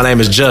 My name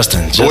is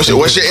Justin. What's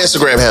your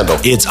Instagram handle?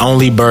 It's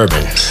only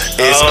bourbon.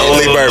 It's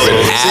only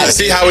bourbon.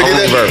 See how we did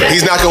that? Bourbon.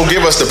 He's not gonna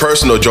give us the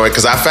personal joint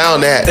because I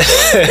found that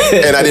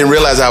and I didn't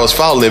realize I was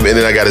following him, and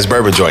then I got his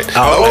bourbon joint.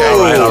 All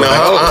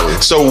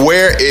right. So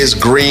where is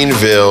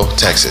Greenville,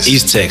 Texas?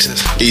 East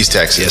Texas. East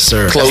Texas. Yes,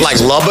 sir. Close, like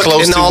Lubbock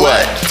close and to all what?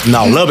 that.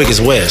 No, Lubbock is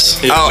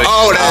west.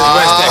 Oh, that's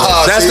West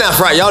Texas. That's not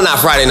Friday. Y'all not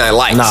Friday Night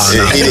Lights. No.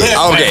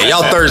 Okay,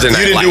 y'all Thursday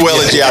Night You didn't do well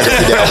in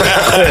geography down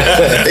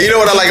there. You know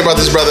what I like about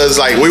this brother is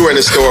like we were in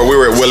the store, we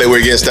were at Willie, we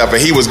were getting stuff,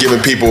 and he was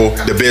giving people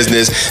the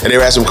business, and they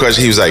were asking him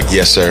questions. He was like,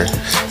 yes, sir.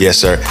 Yes,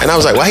 sir. And I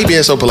was like, why he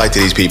being so polite to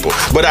these people?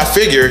 But I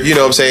figure, you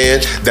know what I'm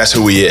saying, that's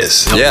who he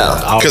is.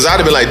 Yeah. Because I'd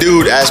have been like,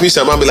 dude, ask me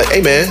something. I'd be like,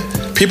 hey, man,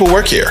 people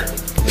work here.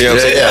 You know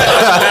what I'm saying? Yeah.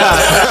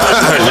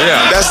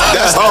 That's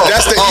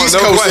the East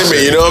Coast in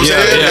me, you know what I'm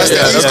saying? That's the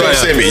East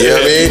Coast in me, you know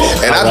what I mean?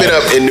 And I've been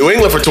up in New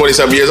England for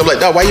 20-something years. I'm like,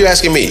 dog, why are you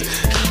asking me?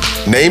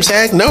 Name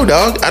tag? No,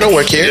 dog. I don't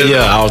work here.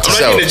 Yeah,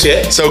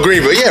 so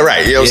Greenville, yeah,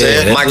 right. You know what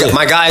I'm saying?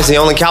 My guy is the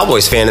only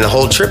Cowboys fan in the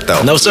whole trip,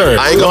 though. No, sir.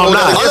 I ain't gonna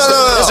lie. No.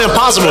 That's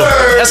impossible.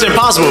 That's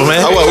impossible,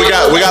 man. Oh, what? We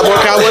got more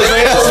Cowboys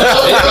fans?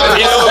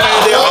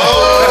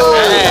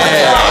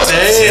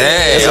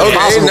 Hey,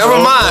 okay, never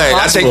mind.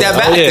 I take that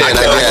back. I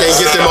can't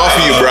get them off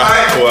of you, bro.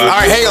 All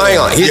right, hang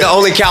on. He's the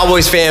only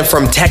Cowboys fan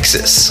from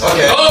Texas.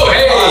 Okay. Oh,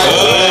 hey.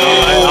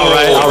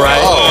 All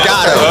right.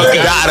 Got him.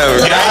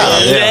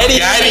 got him.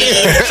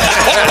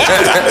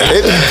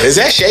 Is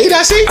that shade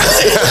I see?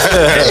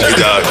 Hey,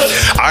 dog.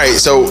 All right,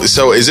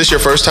 so is this your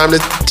first time to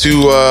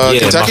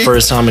Kentucky? My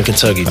first time in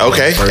Kentucky.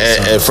 Okay,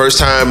 and first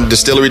time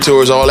distillery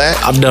tours, all that?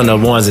 I've done the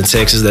ones in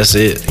Texas. That's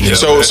it. You know?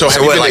 So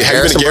have you been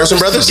to Garrison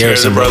Brothers?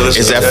 Garrison Brothers.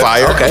 Is that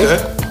fire? Okay.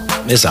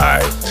 It's all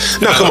right.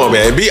 No, come on,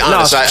 man. Be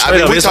honest.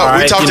 We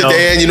talked to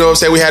Dan, you know what I'm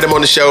saying? We had him on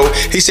the show.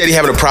 He said he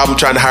having a problem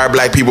trying to hire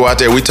black people out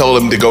there. We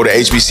told him to go to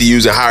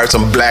HBCUs and hire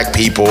some black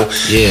people.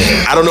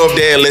 Yeah. I don't know if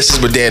Dan listens,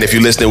 but Dan, if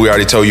you're listening, we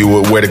already told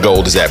you where the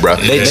gold is at, bro.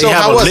 They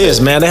have a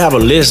list, man. They have a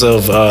list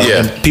of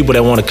people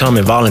that want to come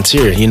and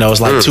volunteer. You know, it's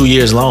like 2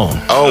 years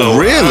long. Oh,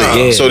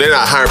 really? Yeah. So they're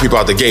not hiring people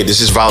out the gate.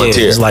 This is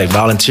volunteer. Yeah, it's like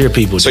volunteer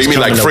people. So you mean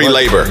like free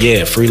labor?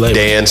 Yeah, free labor.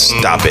 Dan,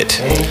 stop it.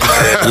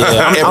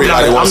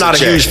 I'm not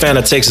a huge fan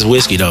of Texas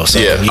whiskey, though. So,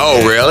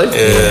 Oh, really?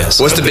 Yeah.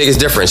 What's the biggest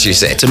difference, you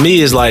say? To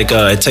me, it's like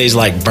it tastes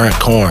like burnt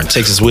corn.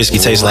 Texas whiskey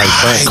tastes like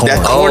burnt corn.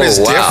 That corn is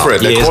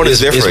different. That corn is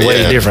different. It's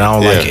way different. I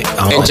don't like it.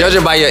 And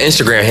judging by your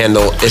Instagram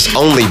handle, it's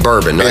only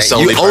bourbon, right?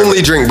 You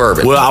only drink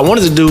bourbon. Well, I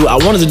wanted to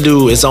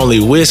do it's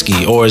only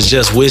whiskey or it's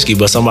just whiskey,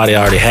 but somebody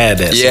already had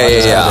that.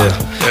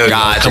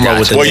 Gotcha.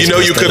 Well, you know,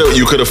 you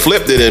could have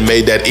flipped it and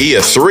made that E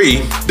a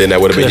 3. Then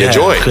that would have been your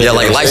joint. Yeah,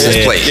 like license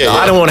plate. Yeah,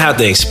 I don't want to have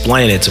to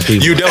explain it to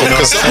people. You don't,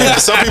 because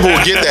some people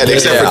will get that,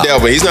 except for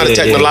Delvin. He's not a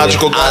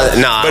technological guy,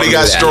 but he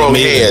got strong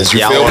hands. You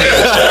feel me?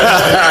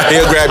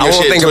 He'll grab your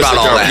shit. Think about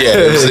all that.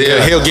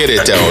 Yeah, he'll get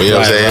it though. You know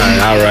what I'm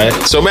saying? All right.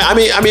 So man, I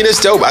mean,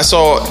 it's dope. I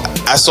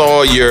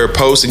saw your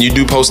post, and you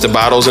do post the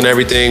bottles and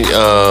everything.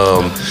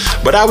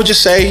 But I would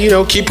just say,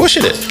 keep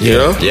pushing it. You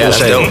know? Yeah, that's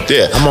dope.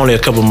 Yeah. I'm only a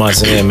couple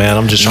months in, man.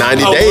 I'm just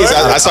 90 days.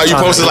 I saw you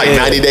posted like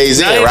 90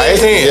 days in, right?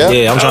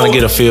 Yeah, I'm trying to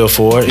get a feel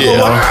for it.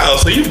 Wow,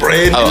 so you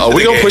brand new.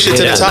 We gonna push it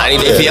to the top.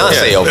 90-day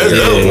fiance over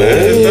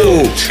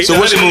here. So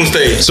honeymoon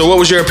stage. So what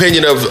was your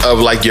opinion of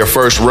like your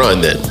first run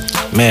then?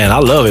 Man, I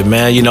love it,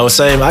 man.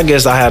 Same. I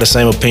guess I had the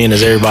same opinion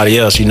as everybody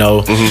else.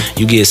 You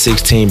get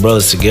 16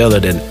 brothers together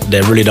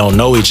that really don't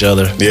know each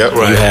other. Yeah,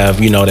 right. You have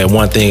that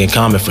one thing in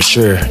common for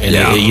sure, and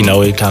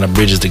it kind of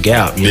bridges the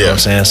gap. You know what I'm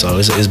saying? So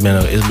it's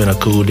been a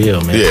cool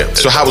deal, man. Yeah.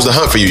 So how was the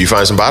hunt for you? You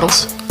find some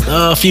bottles?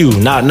 A few,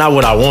 not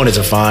what I wanted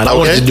to find. I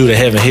wanted to do the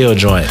Heaven Hill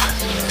joint.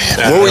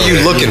 What were you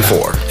looking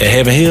for at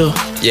Heaven Hill?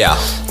 Yeah.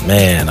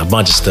 Man, a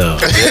bunch of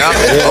stuff. Okay. So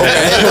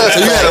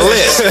you had a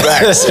list.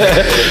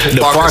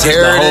 The whole Parker's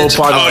Yeah.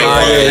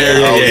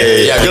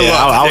 Good luck.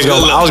 I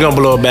was gonna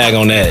blow a bag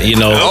on that.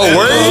 Oh,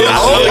 word?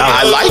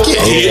 I like it.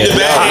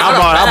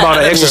 I bought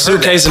an extra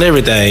suitcase and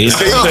everything.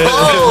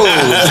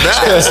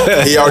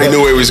 He already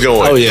knew where he was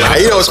going. Oh yeah.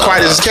 And, as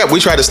quiet as it's kept, we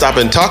tried to stop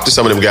and talk to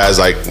some of them guys,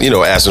 like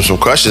ask them some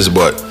questions,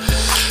 but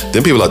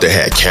them people out there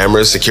had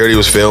cameras, security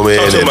was filming.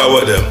 Talking about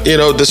what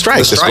though? The strike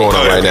that's going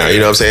on right now. You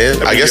know what I'm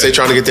saying? I guess they're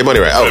trying to get their money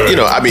right.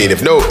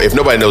 If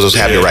nobody knows what's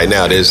happening right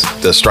now, there's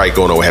the strike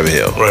going on with Heaven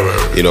Hill. Right.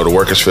 The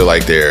workers feel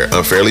like they're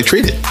unfairly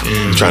treated,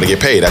 trying to get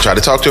paid. I tried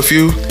to talk to a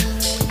few.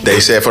 They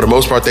said for the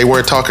most part they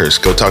weren't talkers.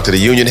 Go talk to the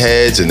union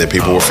heads, and then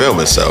people were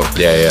filming. So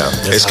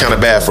it's kind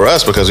of bad for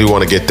us because we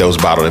want to get those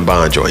bottled and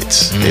bond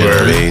joints. You know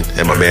what I mean?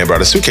 And my man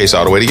brought a suitcase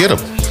all the way to get them.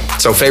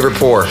 So favorite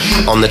pour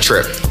on the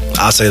trip?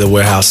 I'll say the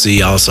Warehouse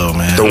C also,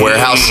 man. The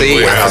Warehouse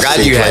C? I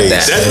forgot you had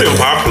that. That's been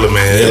popular,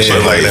 man.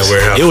 That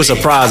Warehouse it was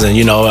surprising,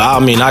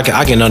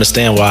 I can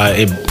understand why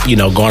it,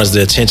 garners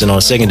the attention on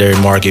the secondary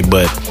market,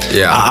 but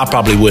I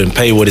probably wouldn't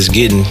pay what it's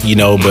getting, but,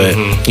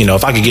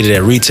 if I could get it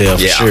at retail,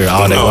 for sure,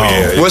 all day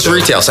long. What's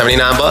retail,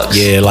 $79?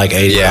 Yeah, like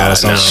 $80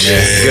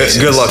 something.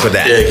 Good luck with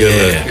that.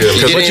 Yeah,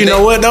 good luck. But you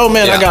know what, though,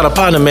 man? I got a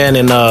partner, man,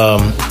 in PA.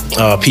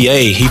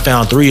 He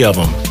found 3 of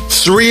them.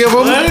 3 of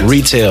them? What?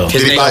 Retail.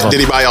 Did he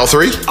buy all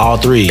 3? All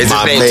 3. Is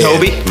his name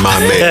Toby? My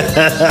man.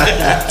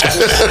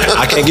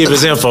 I can't give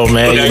his info,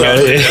 man.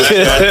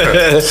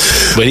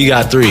 But he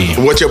got 3.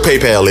 What your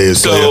PayPal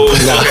is? So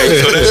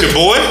that's your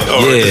boy?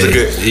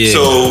 Yeah.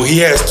 So he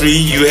has 3.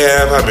 You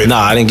have how many? Nah,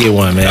 I didn't get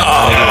one, man.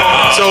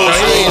 So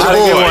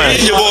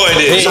your boy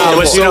did.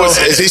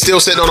 Is he still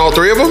sitting on all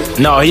 3 of them?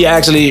 No, he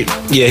actually,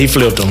 he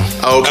flipped them.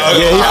 Okay.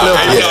 Yeah, he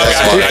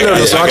flipped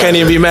them. So I can't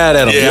even be mad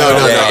at him.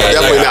 No,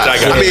 definitely not.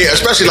 I mean,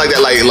 especially like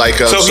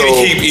that, so he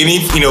didn't keep any,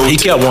 He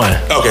kept one.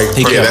 Okay.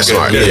 That's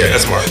smart. Yeah,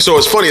 that's smart. So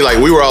it's funny, like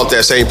we were out at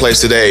that same place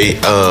today,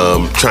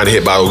 trying to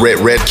hit by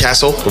Red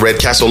Castle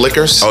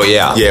Liquors. Oh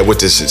yeah. Yeah, with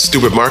this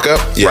stupid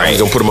markup. Yeah, right. I'm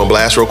gonna put them on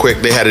blast real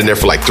quick. They had it in there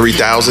for like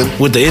 $3,000.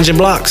 With the engine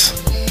blocks?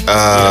 Was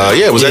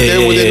that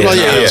there? Yeah.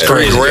 It was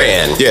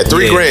 $3,000. Yeah,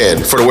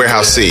 $3,000 for the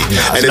Warehouse C.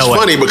 And it's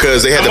funny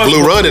because they had the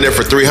Blue Run in there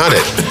for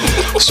 $300.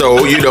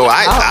 So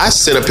I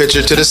sent a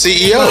picture to the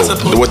CEO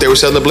what they were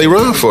selling the Blue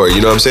Run for. You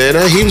know what I'm saying?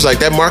 He was like,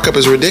 that markup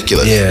is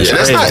ridiculous. Yeah, and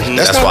that's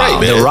not right,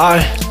 man. The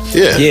rye.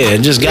 Yeah,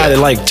 and just got it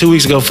like 2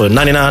 weeks ago for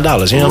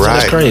 $99. You know what I'm saying?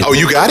 That's crazy. Oh,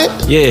 you got it?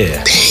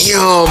 Yeah.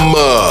 Damn.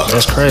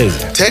 That's crazy.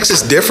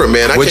 Texas different,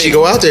 man. I can't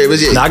go out there.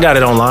 I got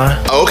it online.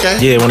 Oh, okay.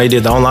 Yeah, when they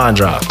did the online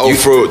drop. Oh,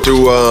 through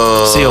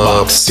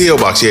Seal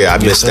Box. Yeah, I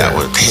missed that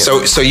one.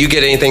 So you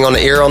get anything on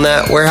the ear on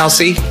that Warehouse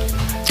C?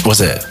 What's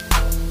that?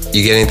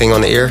 You get anything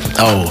on the ear?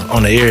 Oh,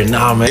 on the ear?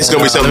 Nah, man. It's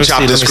gonna be something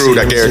chopped and screwed.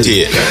 I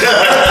guarantee it.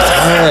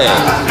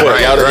 What,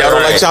 y'all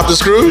don't like chopped and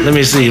screwed? Let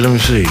me see. Let me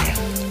see.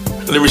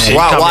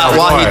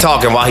 While he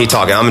talking,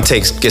 I'm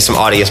gonna get some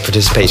audience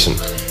participation.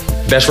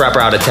 Best rapper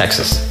out of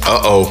Texas.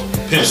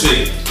 Pimp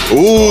C.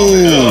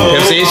 Ooh.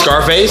 Pimp C,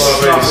 Scarface.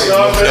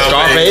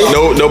 Scarface.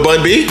 No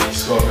Bun B. Bun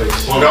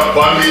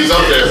B's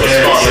up there for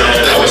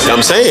Scarface.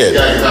 I'm saying.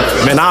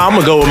 Man, I'm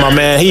gonna go with my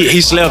man. He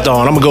slept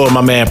on. I'm gonna go with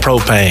my man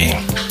Propane.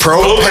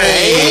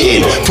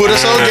 Propane. Put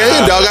us on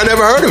game, dog. I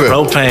never heard of him.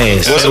 Propane.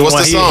 What's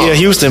the song? He a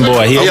Houston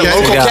boy. He a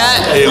local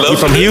cat? He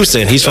from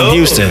Houston. He's from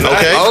Houston.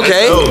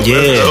 Okay.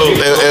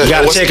 Yeah. You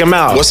gotta check him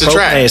out. What's the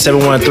Propane, track?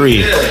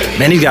 713.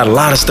 Man, he's got a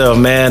lot of stuff,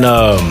 man.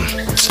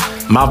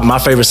 My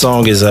favorite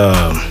song is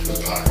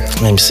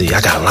let me see. I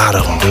got a lot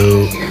of them,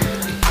 dude.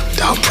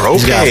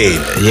 Propane.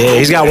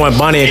 He's got one,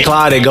 Bonnie and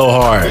Clyde, that go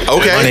hard.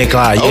 Okay. Bonnie and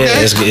Clyde,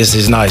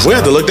 it's nice. We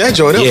have to look that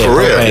joint up for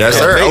real. Propane. Yes,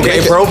 sir.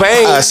 Okay,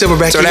 Propane.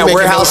 Silverback. So that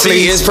warehouse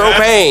seat is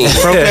Propane.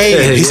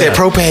 Propane. He said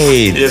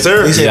Propane. Yes,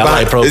 sir. He said I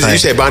like Propane. You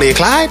said Bonnie and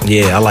Clyde?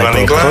 Yeah, I like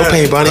Bonnie and Propane. Clyde.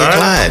 Propane, Bonnie and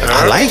Clyde.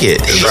 I like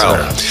it.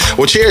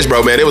 Well, cheers,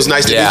 bro, man. It was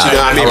nice to meet you.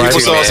 I mean,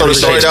 people saw us on the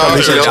story, dog.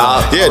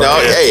 Yeah,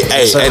 dog. Hey,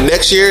 and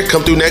next year,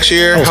 come through next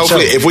year.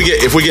 Hopefully, if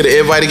we get an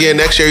invite again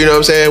next year, you know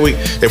what I'm saying?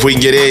 If we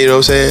can get in, you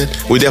know what I'm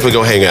saying? We definitely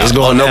gonna hang out. It's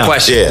going no down.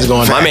 question. It's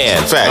going My down.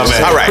 man. Facts.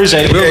 All right.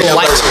 Appreciate it. We're gonna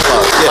light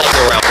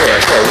around here.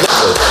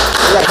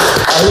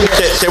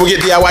 Can we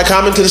get DIY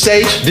Common to the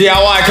stage?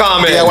 DIY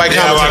comment. DIY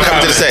Common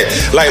coming to the stage.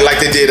 Like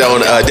they did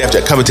on Def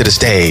Jam. Coming to the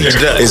stage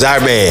is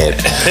our man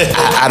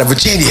out of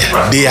Virginia.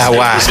 DIY.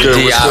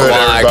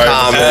 DIY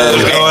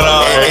comment. What's going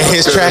on? And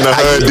his track,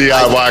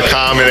 DIY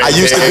Common. I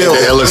used to build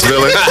it. Ellis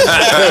Village.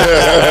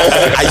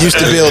 I used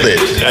to build it.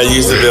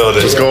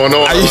 What's going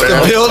on? I used to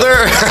build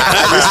her.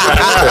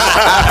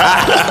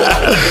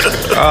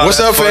 What's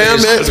up,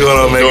 fam, man? What's going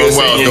on, man? Good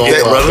seeing you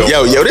again, brother.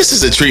 Yo, this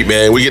is a treat,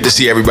 man. We get to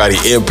see everybody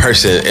in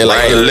person and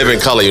like in living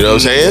color. You know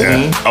what I'm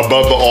saying? Yeah.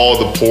 Above all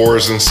the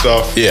pores and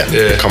stuff.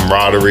 Yeah.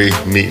 Camaraderie,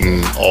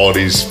 meeting all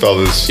these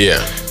fellas.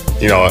 Yeah.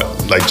 You know,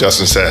 like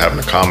Justin said, having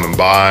a common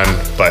bond,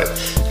 but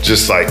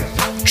just like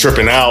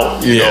tripping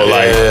out, you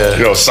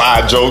know,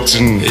 side jokes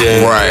and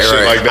shit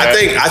like that.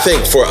 I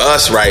think for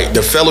us, right,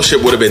 the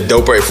fellowship would have been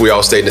doper if we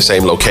all stayed in the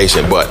same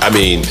location. But I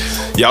mean,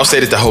 y'all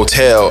stayed at the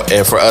hotel,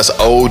 and for us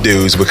old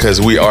dudes, because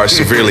we are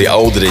severely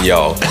older than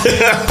y'all,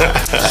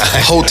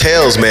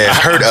 hotels, man,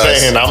 hurt us.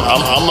 Saying,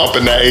 I'm up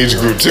in that age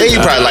group too. Yeah, you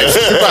probably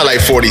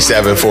like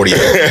 47, 48. You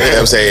know what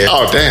I'm saying?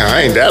 Oh damn,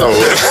 I ain't that old.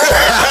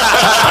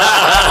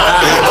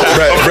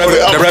 Brother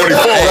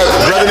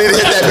need to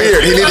hit that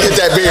beard. He need to hit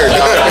that beard,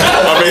 dog.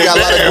 He got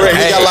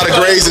a lot of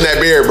grays in that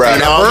beard, bro.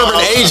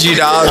 Bourbon age you,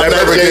 dog. That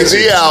Jay-Z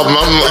album,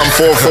 I'm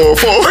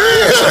 444.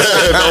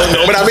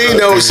 But I mean,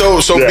 though, so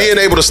being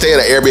able to stay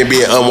at an Airbnb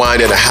and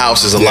unwind in a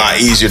house is a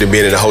lot easier than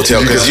being in a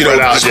hotel because you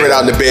spread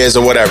out in the beds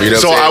or whatever. You know.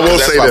 So I will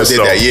say this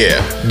though.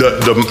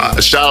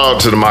 The shout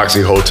out to the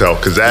Moxie Hotel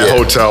because that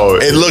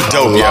hotel it looked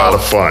dope. A lot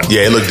of fun.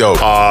 Yeah, it looked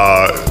dope.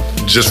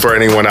 Just for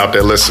anyone out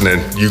there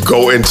listening, you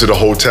go into the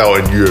hotel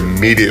and you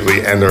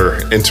immediately enter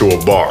into a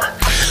bar.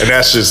 And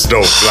that's just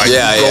dope. Like you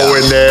go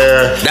in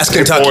there. That's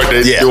Kentucky.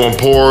 They're doing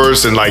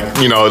pours and like,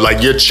 you know,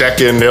 like you're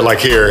checking, they're like,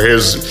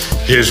 here's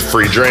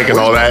free drink and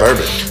all that.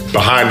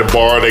 Behind the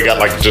bar, they got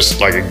like just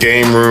like a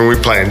game room. We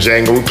playing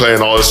Jenga, we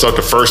playing all this stuff.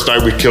 The first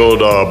night we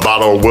killed a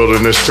bottle of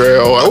Wilderness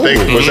Trail. I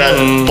think was that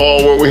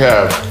Paul what we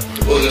have?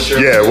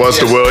 Yeah, it was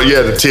the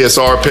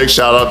TSR pick.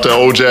 Shout out to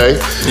OJ.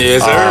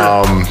 Yes,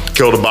 sir.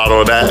 Killed a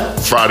bottle of that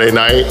Friday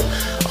night.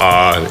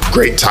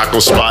 Great taco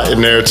spot in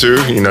there too.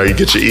 You know, you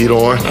get your eat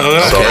on. So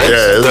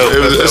yeah,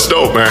 it's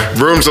dope, man.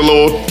 Room's a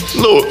little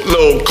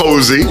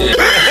cozy.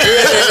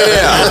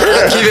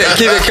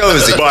 Keep it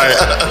cozy. But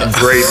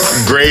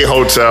great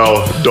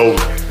hotel, dope.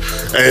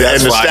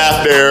 And the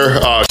staff there,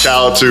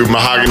 shout out to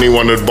Mahogany,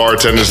 one of the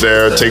bartenders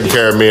there, taking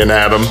care of me and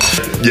Adam.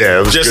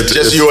 Yeah, it was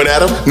just you and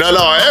Adam? No,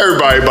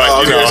 everybody.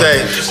 But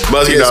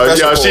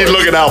she's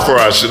looking out for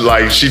us.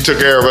 Like she took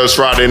care of us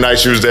Friday night.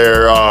 She was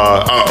there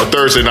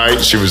Thursday night.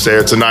 She was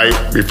there tonight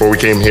before we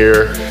came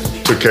here.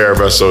 Took care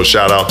of us. So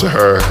shout out to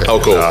her. Oh,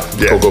 cool.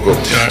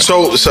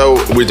 Cool. So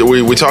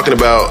we talking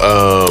about.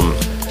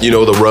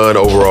 The run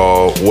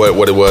overall,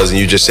 what it was, and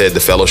you just said the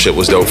fellowship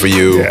was dope for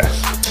you.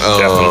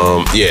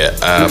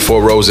 Yeah,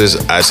 Four Roses,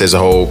 I say as a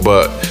whole,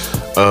 but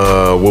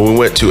when we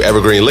went to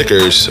Evergreen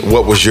Liquors,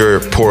 what was your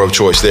pour of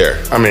choice there?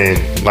 I mean,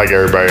 like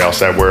everybody else,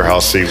 that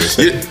warehouse seat was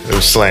it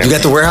was slammed. You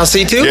got the warehouse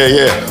seat too?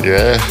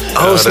 Yeah.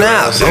 Oh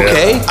snap!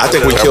 Okay. I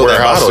think we killed that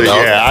bottle, dog.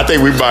 Yeah, I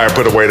think we might have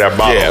put away that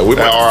bottle. Yeah, we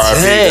might.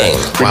 Dang.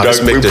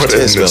 We put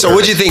it in. So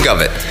what'd you think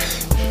of it?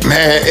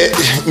 Man,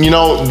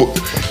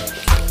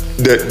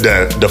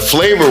 the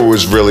flavor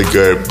was really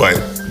good, but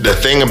the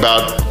thing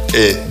about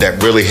it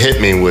that really hit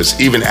me was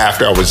even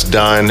after I was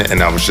done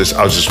and I was just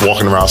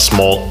walking around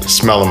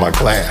smelling my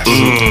glass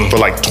for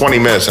like 20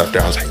 minutes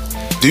after. I was like,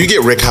 do you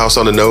get Rick House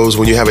on the nose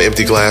when you have an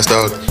empty glass,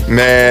 dog?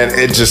 Man,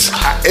 it just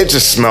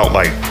smelled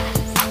like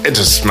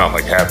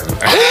heaven.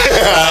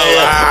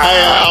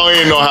 I don't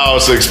even know how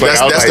else to explain.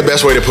 That's the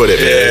best way to put it.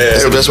 Man.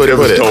 That's the best way to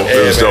put it.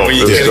 It was dope. When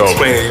you can't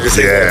explain it, you just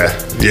say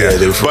Yeah.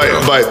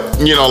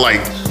 But you know,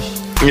 like,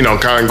 you know,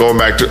 kind of going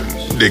back to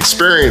the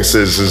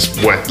experiences is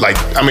what, like,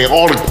 I mean,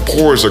 all the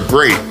pours are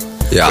great.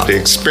 Yeah. But the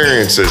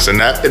experiences and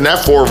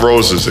that Four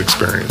Roses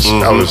experience,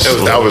 that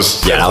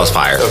was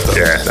fire.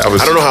 Yeah, that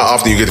was. I don't know how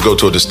often you get to go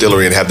to a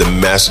distillery and have the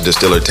master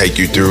distiller take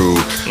you through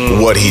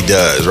what he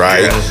does,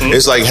 right? Yeah.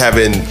 It's like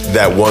having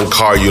that one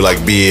car you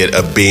like, be it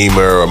a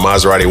Beamer or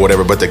Maserati or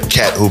whatever, but the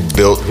cat who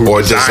built or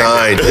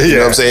designed, you know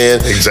what I'm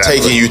saying? Exactly.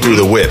 Taking you through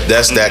the whip.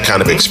 That's that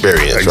kind of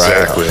experience,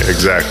 exactly, right?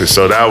 Exactly.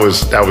 So that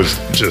was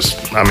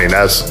just, I mean,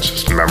 that's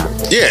just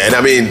memorable. Yeah, and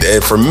I mean,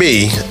 for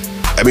me,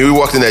 we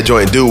walked in that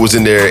joint, dude was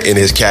in there in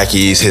his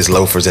khakis, his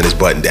loafers, and his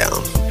button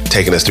down,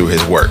 taking us through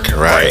his work,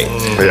 right?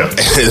 Yeah.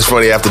 And it's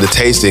funny, after the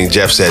tasting,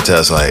 Jeff said to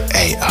us, like,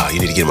 hey, you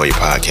need to get him on your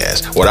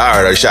podcast. What I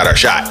already shot our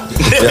shot.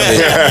 You know what I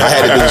mean? I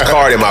had to do this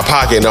card in my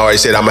pocket and already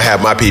said, I'm going to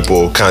have my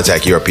people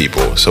contact your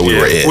people. So we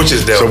were in. Which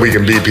is dope. So we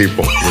can be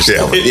people.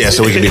 Yeah,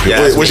 so we can be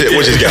people. Which is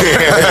dope.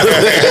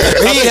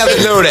 He didn't have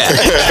to know that.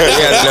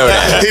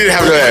 He didn't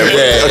have to know that.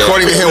 Yeah.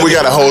 According to him, we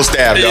got a whole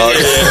staff, dog.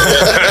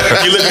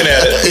 You're looking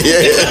at it.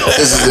 Yeah.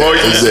 This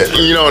is it.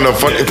 You know, and the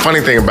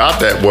funny thing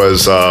about that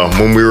was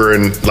when we were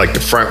in like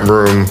the front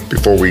room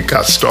before we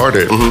got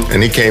started,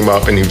 and he came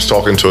up and he was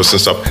talking to us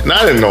and stuff. And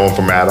I didn't know him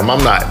from Adam.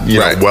 I'm not, you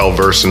know, well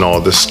versed in all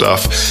this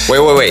stuff.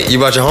 Wait. You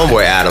brought your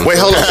homeboy Adam. Wait,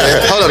 hold on,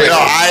 man. Hold on, man.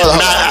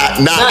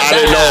 No, I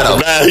didn't know him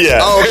from Adam. Yeah.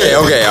 Oh,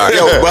 okay, all right.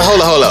 Yo, but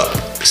hold up.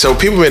 So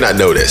people may not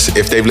know this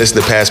if they've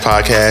listened to past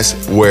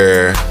podcasts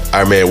where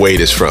our man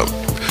Wade is from.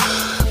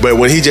 But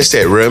when he just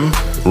said room.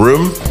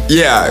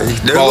 Yeah,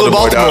 there's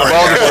Baltimore.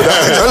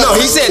 No,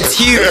 he said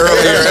Q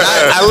earlier.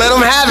 And I let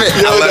him have it.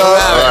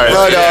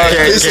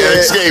 He said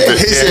escape it.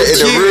 He said in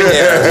the room.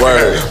 Yeah.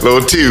 Word.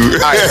 Little two.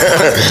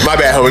 My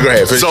bad, homie. Go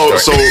ahead. So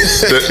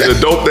the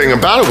dope thing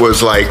about it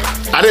was, like,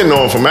 I didn't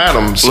know him from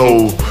Adam.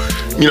 So,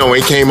 you know,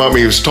 when he came up,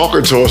 he was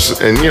talking to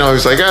us, and, you know,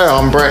 he's like, "Yeah,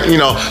 I'm Brent." You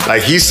know,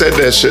 like, he said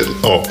that shit.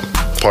 Oh.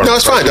 No,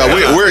 it's fine, dog.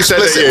 We're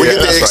explicit. We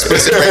get the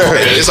explicit.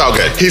 It's all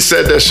good. He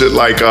said that shit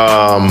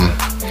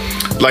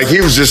like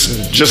he was just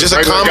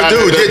a common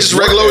dude, just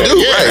regular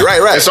dude. Yeah. Right.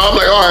 And so I'm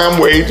like, all right,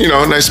 I'm Wade, you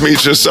know, nice to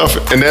meet you and stuff.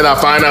 And then I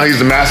find out he's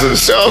the master of the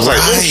cell. I was like,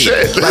 oh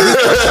shit.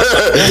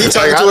 He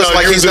talking to us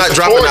like he's not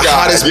dropping the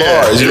hottest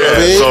bars. You know what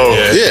I mean? So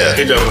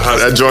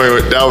that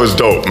joint, that was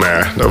dope,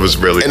 man. That was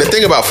really. And the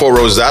thing about Four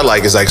Roses I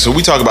like is, like, so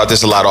we talk about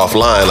this a lot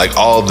offline, like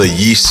all the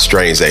yeast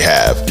strains they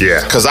have.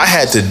 Yeah. Because I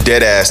had to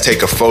dead ass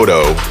take a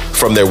photo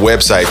from their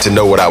website to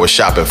know what I was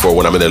shopping for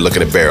when I'm in there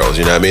looking at barrels.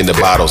 You know what I mean? The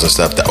bottles and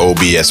stuff, the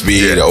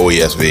OBSV, the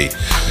OESV.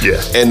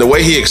 Yeah. And the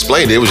way he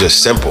explained it, it was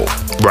just simple.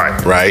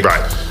 Right.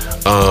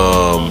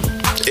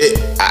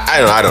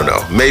 I don't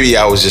know. Maybe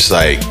I was just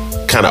like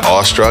kind of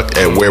awestruck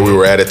at where we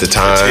were at the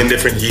time. 10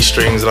 different yeast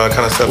strings and all that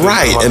kind of stuff.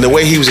 Right. And the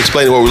way he was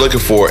explaining what we're looking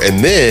for,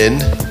 and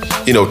then,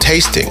 you know,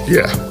 tasting.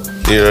 Yeah.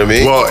 You know what I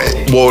mean?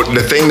 Well,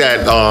 the thing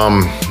that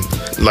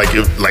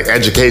like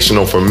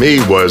educational for me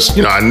was,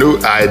 you know,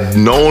 I'd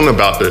known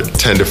about the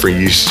 10 different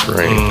yeast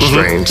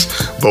strains,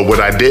 but what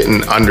I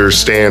didn't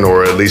understand,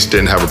 or at least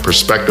didn't have a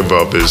perspective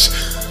of, is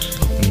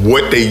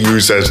what they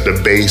use as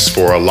the base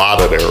for a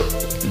lot of their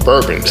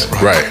bourbons.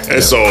 Right.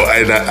 And so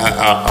I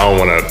don't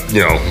want to,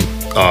 you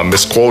know,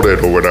 misquote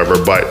it or whatever,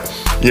 but,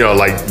 you know,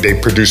 like, they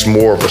produce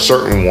more of a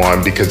certain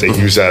one because they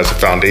use that as a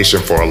foundation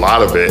for a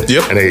lot of it.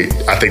 Yep. And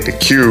I think the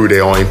Q,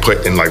 they only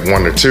put in like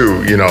 1 or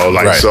 2, you know,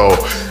 like, so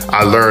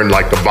I learned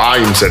like the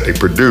volumes that they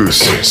produce.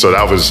 So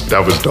that was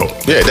dope.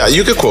 Yeah,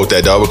 you could quote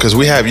that, dog, because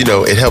we have, you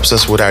know, it helps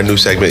us with our new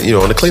segment, you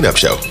know, on the cleanup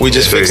show. We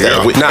just fixed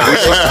that. Speaking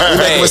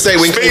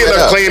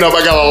of cleanup,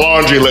 I got a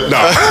laundry list. No.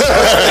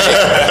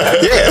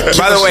 Yeah.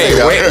 By the way,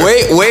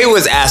 Wade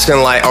was asking,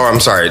 like, I'm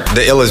sorry,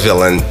 the illest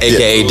villain,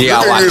 aka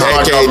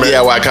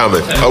DIY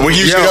Common. We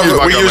use the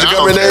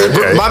government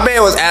name. My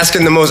man was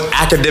asking the most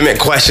academic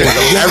questions of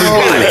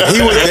everybody.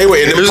 They were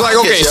in the. It was like,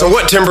 okay, so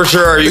what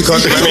temperature are you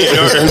cooking?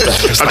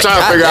 I'm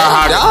trying to figure out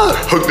how I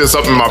can hook this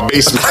up in my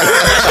basement.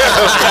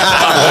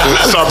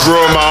 Start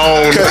brewing my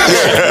own.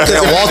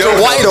 Walter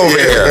White over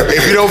here.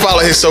 If you don't follow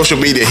his social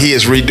media, he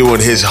is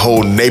redoing his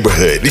whole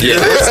neighborhood.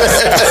 Yeah.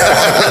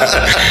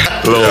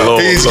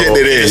 He's getting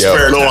it in, yo.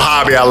 Little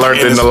hobby I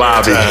learned in the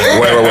lobby.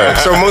 Wait.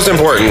 So most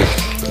important,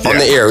 on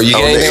the air. You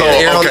get anything on the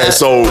air on that?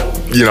 So,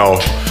 you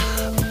know,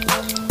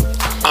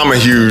 I'm a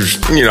huge,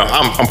 you know,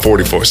 I'm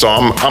 44, so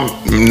I'm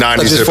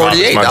 96.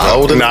 48, don't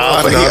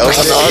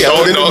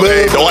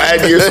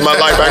add years to my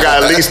life. I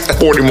got at least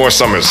 40 more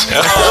summers.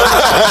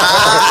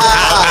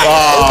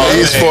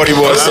 He's 40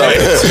 more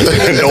summers.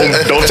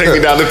 Don't take me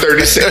down to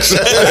 36.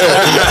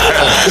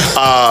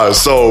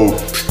 So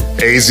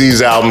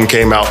AZ's album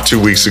came out 2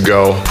 weeks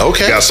ago.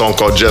 Okay. Got a song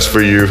called Just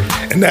For You,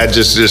 and that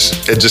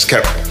just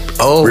kept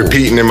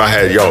repeating in my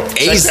head. Yo,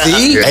 AZ?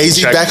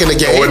 AZ back in the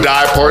game. Do or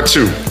Die Part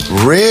 2.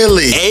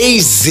 Really?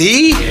 AZ?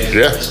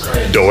 Yeah.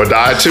 Do or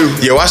Die 2.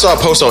 Yo, I saw a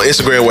post on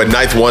Instagram where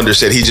Ninth Wonder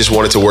said he just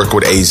wanted to work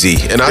with AZ.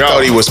 And I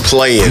thought he was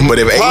playing. But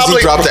if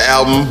AZ dropped the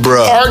album,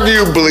 bruh.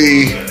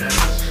 Arguably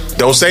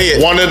Don't say it.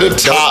 One of the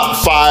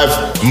top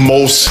 5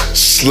 most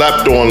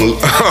slept on New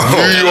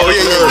York.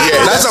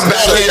 That's a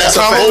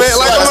compliment.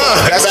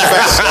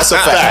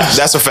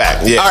 That's a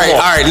fact. Yeah. All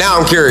right. Now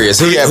I'm curious.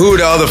 Who are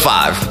the other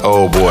 5?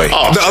 Oh boy.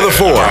 The other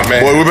 4.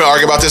 Man. Boy, we've been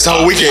arguing about this the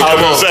whole weekend. I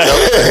was gonna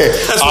say.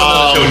 That's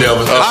not another show,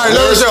 Delvin. All right,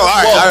 another show. All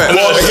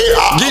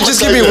right.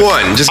 Just give me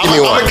one. Just give me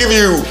one. I'm gonna give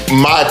you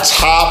my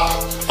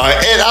top.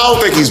 And I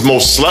don't think he's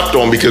most slept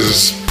on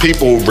because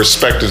people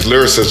respect his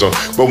lyricism.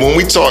 But when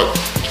we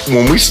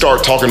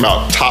start talking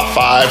about top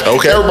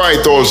 5, everybody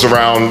throws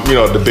around,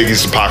 the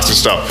Biggies, the Pacs and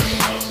stuff.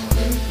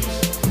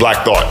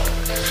 Black Thought.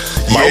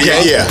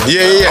 Yeah.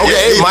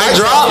 Okay, mic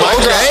drop.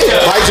 Okay,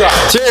 mic drop.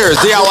 Cheers,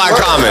 DIY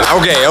comment.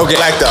 Okay.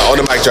 Black Thought on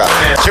the mic drop.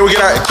 Can we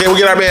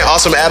get our man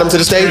Awesome Adam to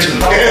the stage?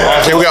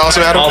 Can we get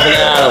Awesome Adam?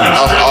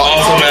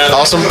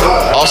 Awesome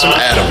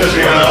Adam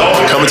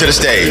coming to the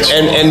stage.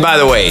 And by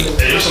the way,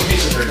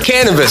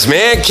 cannabis,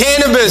 man.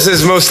 Cannabis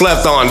is most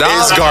slept on, dog.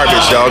 It's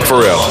garbage, dog,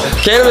 for real.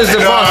 Cannabis is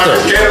a monster.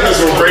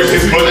 Cannabis will break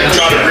his foot and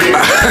try to read.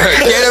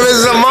 Cannabis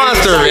is a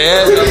monster,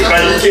 man.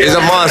 It's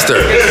a monster.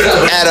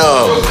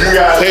 Adam.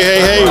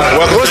 Hey.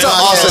 What's up,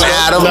 Awesome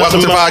Adam?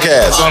 Welcome to the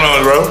podcast. What's going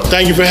on, bro?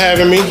 Thank you for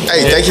having me.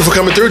 Hey, thank you for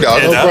coming through,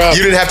 dog. No problem.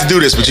 You didn't have to do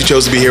this, but you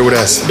chose to be here with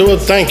us. Well,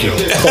 thank you.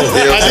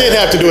 I did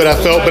have to do it, I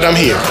felt, but I'm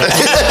here.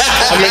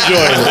 I'm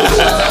enjoying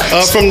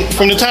it.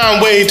 From the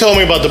time Wade told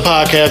me about the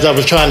podcast, I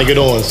was trying to get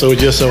on, so it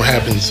just so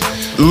happens.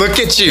 Look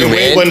at you, man.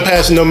 Wade wasn't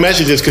passing no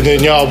messages because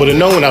then y'all would have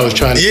known I was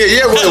trying to.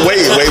 Yeah.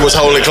 Wade was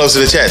holding it close to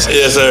the chest.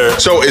 Yes, sir.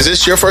 So, is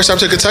this your first time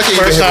to Kentucky?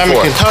 First time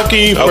in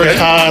Kentucky. First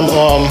time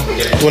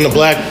when the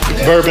Black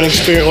Bourbon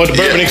Experience or the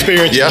Bourbon Experience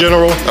in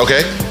general.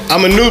 Okay.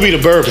 I'm a newbie to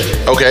bourbon.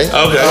 Okay.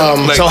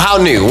 So how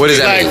new? What does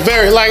that mean?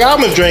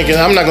 I'm drinking.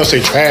 I'm not gonna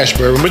say trash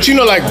bourbon, but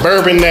like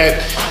bourbon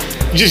that.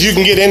 Just you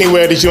can get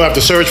anywhere that you don't have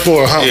to search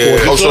for or hunt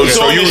for.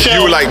 So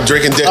you were like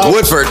drinking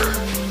Woodford.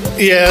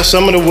 Yeah,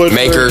 some of the Woodford.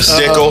 Makers.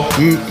 Dickel.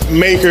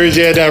 Makers,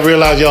 yeah, then I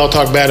realized y'all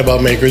talk bad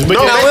about Makers. But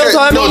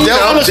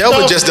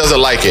Delvin just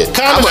doesn't like it.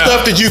 Kind of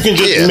stuff that you can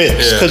just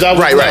mix.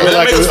 Right.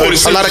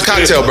 A lot of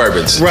cocktail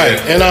bourbons. Right.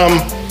 And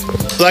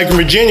like in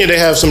Virginia, they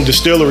have some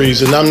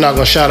distilleries, and I'm not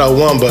gonna shout out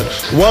one, but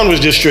one was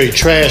just straight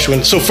trash.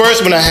 So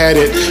first when I had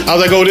it, I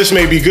was like, oh, this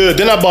may be good.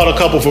 Then I bought a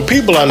couple for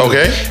people I knew.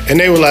 Okay. And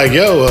they were like,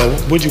 yo,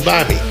 would you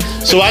buy me?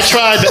 So I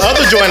tried the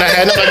other joint I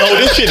had, and I'm like, oh,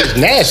 this shit is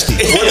nasty.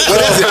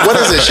 What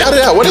is it? Shout it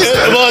out. What is it?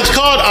 Well, it's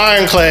called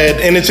Ironclad,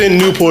 and it's in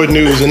Newport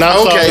News. And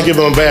I'm sorry to give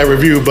them a bad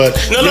review, but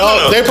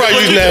they're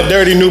probably using that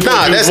dirty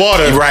Newport News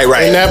water. Right.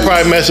 And that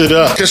probably messed it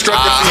up.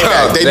 Constructive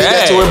feedback. They need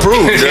that to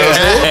improve. You know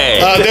what I'm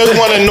saying? There's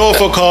one in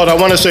Norfolk called, I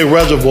want to say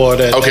Reservoir.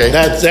 That's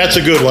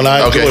a good one.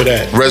 I enjoy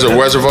that.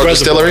 Reservoir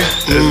Distillery?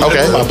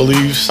 Okay. I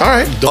believe. All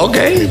right.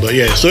 Okay. But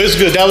yeah, so it's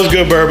good. That was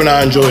good bourbon.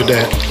 I enjoyed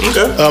that.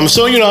 Okay.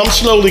 So, I'm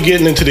slowly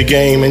getting into the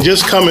game and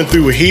just coming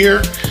through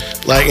here,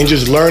 and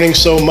just learning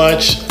so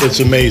much, it's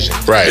amazing.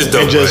 Right. It's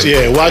dope, and just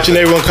watching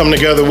everyone come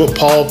together, what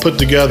Paul put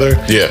together.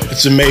 Yeah.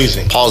 It's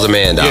amazing. Paul's a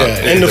man, dog.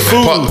 Yeah. And the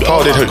food.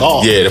 Paul did.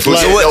 Yeah, the food.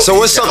 So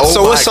what's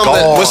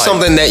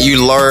something that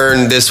you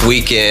learned this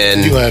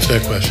weekend? You asked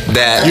that question.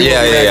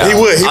 Yeah. He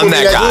would. I'm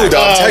that guy.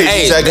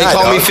 They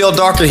call me Phil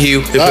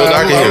Darkerhue. Phil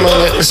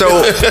Darkerhue.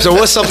 So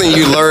what's something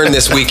you learned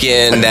this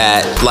weekend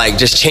that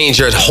just changed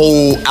your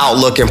whole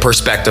outlook and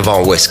perspective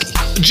on whiskey?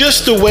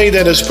 Just the way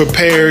that it's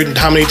prepared,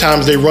 how many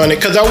times they run it.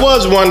 Because I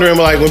was wondering,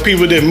 when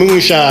people did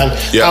moonshine,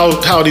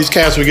 how these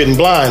cats were getting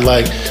blind.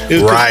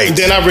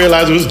 Then I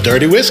realized it was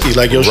dirty whiskey.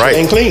 Your shit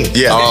ain't clean.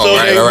 Yeah.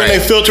 When they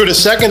filter the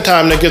second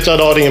time, that gets out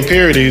all the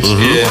impurities.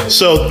 Mm-hmm. Yeah.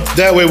 So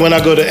that way, when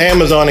I go to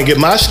Amazon and get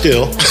my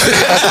still, Amazon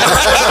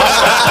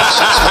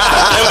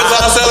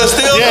selling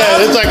still?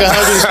 Yeah, it's like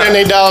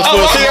 $178 for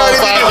a small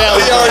 5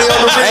 gallon.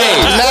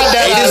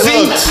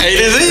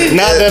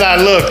 Not that I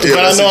looked,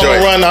 but I know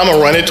I'm gonna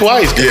run it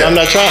twice. I'm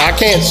not trying. I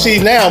can't see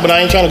now, but I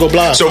ain't trying to go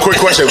blind. So, quick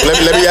question.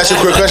 Let me ask you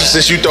a quick question.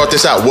 Since you thought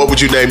this out, what would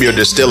you name your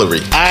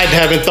distillery? I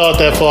haven't thought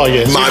that far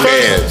yet.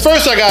 Man.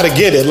 First, I gotta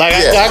get it. I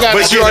got.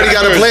 But you already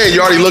got a plan. You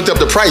already looked up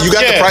the price. You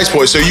got the price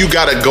point, so you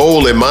got a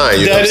goal in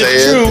mind. You know what I'm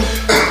saying? True.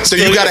 So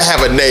you got to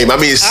have a name. I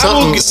mean,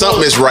 something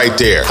is right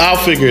there.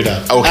 I'll figure it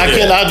out.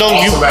 Okay. That's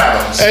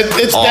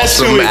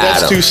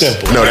too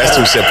simple. No, that's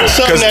too simple.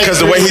 Because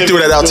the way he threw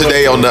that out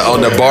today on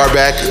the bar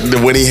back,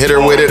 when he hit her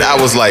with it, I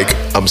was like,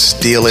 I'm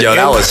stealing. Yo,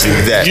 that was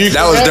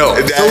dope.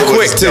 So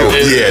quick too.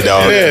 Yeah,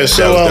 dog. Yeah,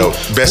 so that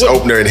was dope. Best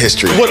opener in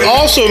history. What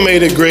also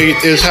made it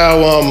great is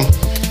how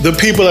the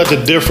people at the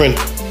different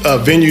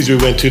venues we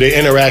went to, they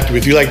interacted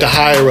with you, like the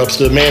higher ups,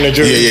 the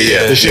managers,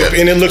 the ship,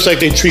 and it looks like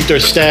they treat their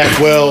staff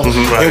well.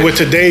 Mm-hmm, right. And with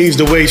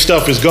the way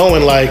stuff is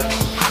going,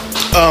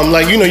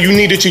 like, you know, you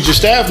need to treat your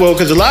staff well,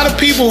 because a lot of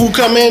people who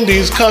come in,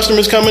 these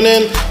customers coming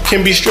in,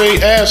 can be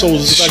straight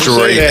assholes.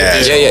 Straight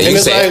assholes. Yeah, and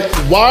it's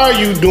like, why are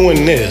you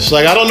doing this?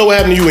 Like, I don't know what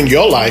happened to you in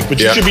your life, but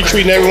you should be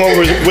treating everyone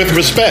with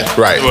respect.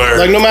 Right.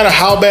 Like, no matter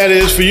how bad it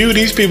is for you,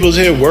 these people's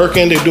here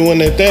working, they're doing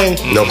their thing.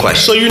 No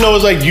question. So, you know,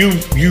 it's like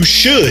you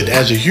should,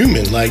 as a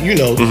human, like, you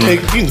know,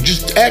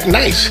 just act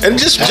nice. And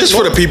just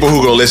for the people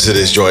who gonna listen to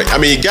this joint, I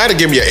mean, you gotta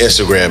give me your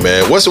Instagram,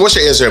 man. What's your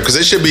Instagram? Because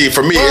it should be,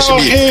 for me, it should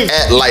be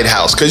at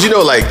Lighthouse. Because, you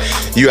know, like,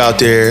 you out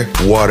there,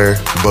 water,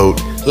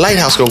 boat,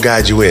 Lighthouse gonna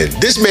guide you in.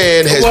 This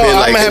man has been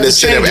like in the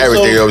center of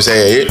everything. You know what I'm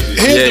saying?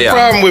 Here's the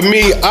problem with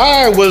me.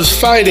 I was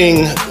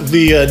fighting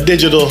the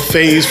digital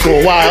phase for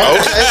a while.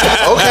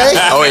 Okay.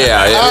 Oh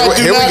yeah. I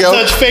do not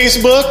touch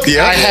Facebook.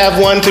 Yeah. I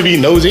have one to be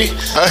nosy.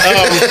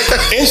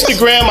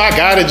 Instagram, I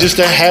got it just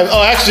to have.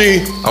 Oh,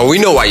 actually. Oh, we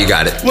know why you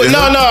got it. Well,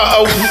 no.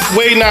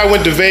 Wade and I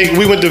went to Vegas.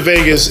 We went to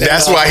Vegas.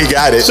 That's why he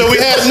got it. So we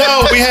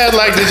had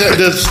like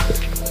this.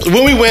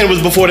 When we went, it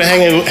was before the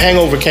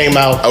Hangover came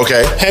out.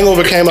 Okay.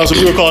 Hangover came out, so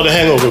we were called the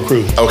Hangover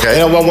Crew. Okay.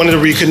 And I wanted to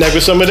reconnect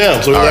with some of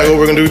them. So we were like,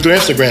 we're going to do it through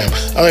Instagram.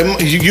 I'm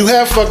like, you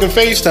have fucking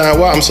FaceTime.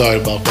 Well, I'm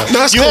sorry about that.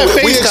 No, you have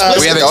FaceTime.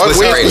 We have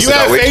explicit. You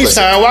have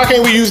FaceTime. Why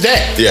can't we use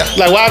that? Yeah.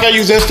 Like, why I got to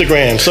use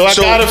Instagram? So I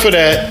got it for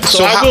that.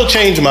 So I will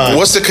change mine.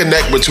 What's the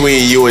connect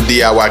between you and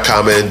DIY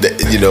Common,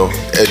 you know,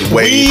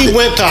 we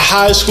went to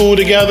high school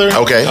together.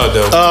 Okay.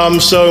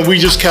 So we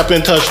just kept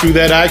in touch through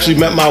that. I actually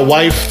met my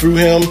wife through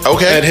him.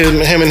 Okay. At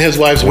him and his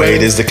wife's wedding.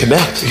 Wade is the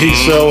connect.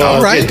 All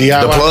right.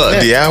 DIY. The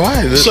plug.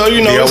 DIY. So,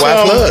 you know,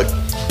 DIY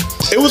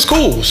plug. It was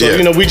cool. So,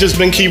 you know, we just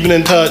been keeping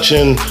in touch,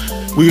 and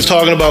we was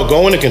talking about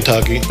going to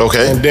Kentucky.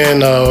 Okay. And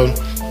then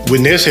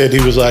when this hit,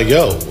 he was like,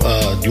 yo,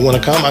 do you want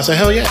to come? I said,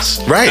 hell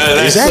yes. Right.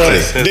 Exactly.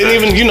 So, didn't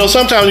even, you know,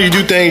 sometimes you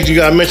do things, you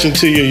got to mention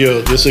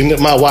to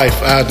my wife.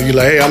 You're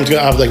like, hey, I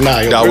was like,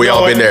 nah. No, we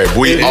all been there.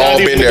 We all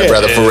been there,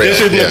 brother, for real. This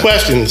isn't a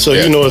question. So,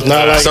 you know, it's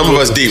not like. Some of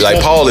us deep.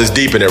 Like, Paul is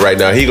deep in it right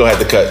now. He going to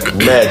have to cut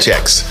mad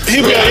checks.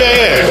 He'll be like,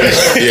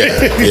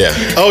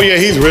 yeah. Oh, yeah,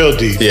 he's real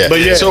deep. Yeah.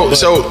 But yeah.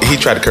 So he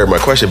tried to curve my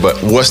question,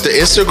 but what's the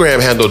Instagram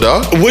handle,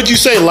 dog? Would you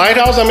say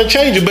Lighthouse? I'm going to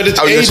change it, but it's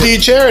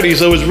AD Charity,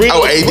 so it's real.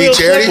 Oh, AD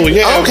Charity? Simple.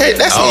 Yeah. Okay,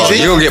 that's easy.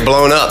 You're going to get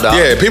blown up, dog.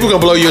 Yeah, people going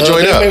to blow your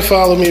joint up. They may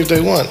follow me if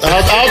they want.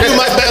 I'll do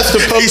my best to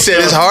post. He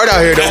said it's hard out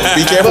here. Don't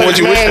be careful what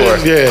you wish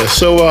for. Yeah.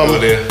 So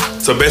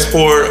So best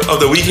pour of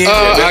the weekend?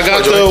 I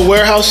got the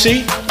Warehouse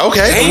C.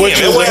 Okay.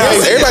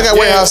 Everybody got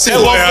Warehouse C.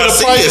 Well, for the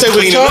price they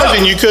were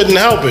charging, you couldn't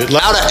help it.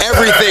 Out of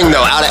everything,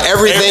 though,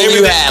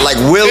 you had,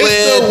 like Willett.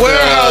 It's the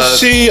Warehouse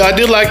C. I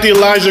did like the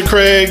Elijah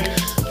Craig,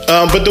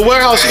 but the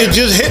Warehouse, it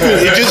just hit me.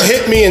 It just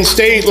hit me and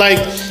stayed like.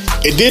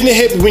 It didn't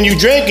hit when you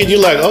drank it.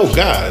 You're like, oh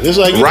god, it's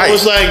like, you know,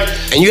 it's like,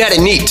 and you had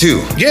it neat too.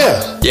 Yeah.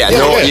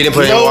 No, you didn't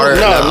put any water.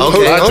 No,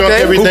 I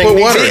drank everything. Who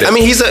put water in it? I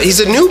mean, he's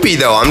a newbie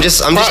though. I'm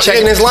just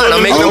checking his line.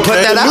 I'm making him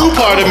put that out. The new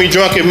part of me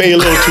drunk it made a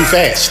little too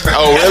fast.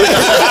 Oh really?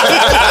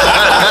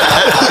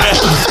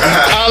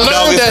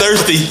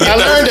 I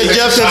learned at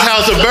Jefferson's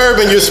House of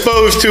Bourbon, you're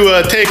supposed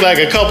to take like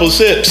a couple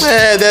sips.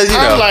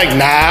 I'm like,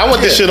 nah, I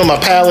want this shit on my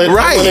palate.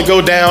 Right. I want it to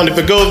go down. If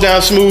it goes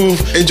down smooth,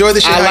 enjoy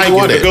the shit. I like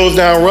it. If it goes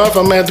down rough,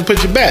 I'm gonna have to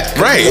put you back.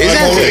 Right,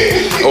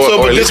 exactly.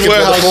 But this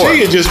Warehouse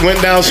C, it just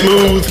went down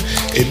smooth.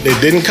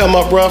 It didn't come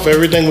up rough.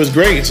 Everything was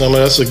great. So I mean,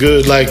 that's a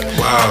good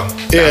wow.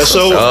 Yeah.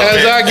 So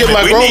as I get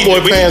my grown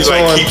boy pants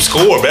on, keep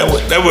score.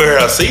 That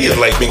Warehouse C is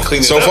like been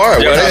cleaning so far.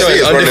 Warehouse C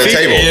is running the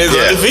table.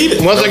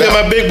 Undefeated. Once I get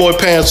my big boy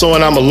pants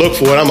on, I'm gonna look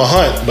for it. I'm a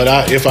hunt.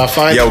 But if I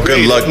find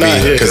good luck, B.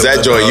 Because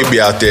that joint, you be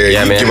out there,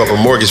 you give up a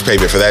mortgage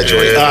payment for that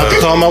joint. I have to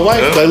call my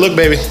wife. Like, look,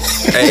 baby.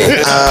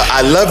 Hey,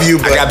 I love you,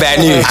 but I got bad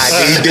news. I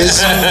need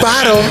this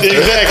bottle.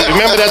 Exactly.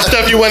 Remember that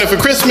stuff you wanted for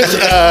Christmas?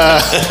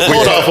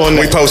 Hold off on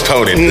that. We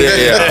postponed it.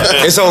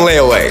 Yeah. It's on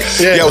layaway.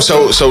 Yeah. Yo,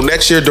 so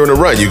next year during the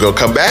run, you gonna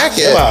come back?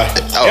 Am I?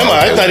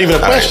 It's not even a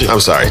question. Right.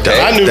 I'm sorry.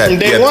 I knew from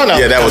day one.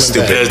 Yeah, that was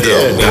stupid.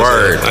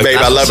 Word. Babe,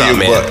 I love you,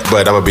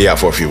 but I'm gonna be out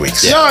for a few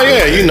weeks.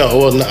 Yeah, you know.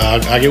 Well,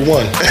 I get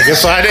one. I get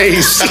 5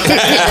 days.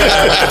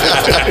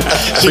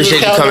 Appreciate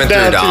you coming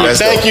through, dog.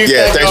 Thank you.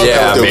 Yeah, thanks for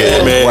coming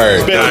through, man.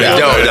 Word.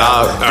 Dope,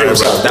 dog.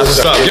 That's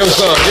what's up. Give him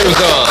some.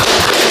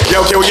 Yo,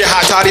 can we get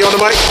Hot Toddy on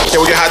the mic?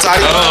 Can we get Hot Toddy?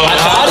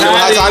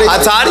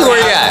 Hot Toddy, where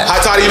you at?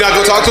 Hot Toddy, you not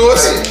gonna talk to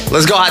us?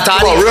 Let's go, Hot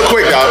Toddy. Come on, real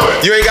quick, dog.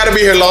 You ain't gotta be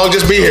here long,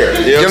 just be here.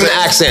 You know Give him the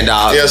accent,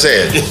 dog. You know what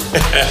I'm saying?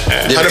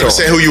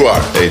 100% who you are.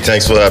 Hey,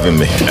 thanks for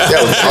having me. There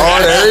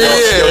he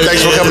is. Yo,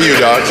 thanks for coming to you,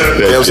 dog.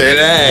 You know what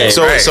I'm saying?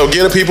 So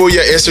give the people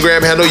your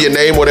Instagram handle, your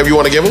name, whatever you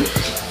want to give them.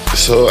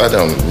 So I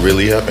don't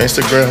really have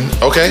Instagram.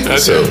 Okay.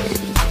 So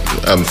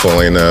I'm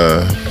following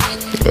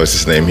what's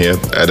his name here?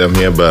 Adam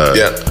here, but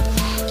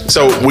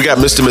So we got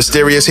Mr.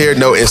 Mysterious here,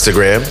 no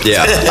Instagram.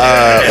 Yeah.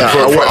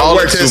 For all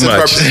intents and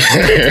purposes,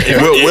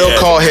 we'll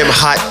call him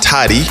Hot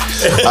Toddy.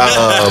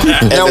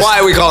 Now, why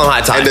are we calling him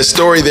Hot Toddy? And the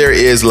story there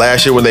is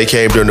last year when they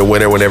came during the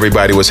winter, when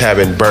everybody was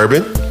having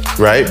bourbon,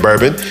 right?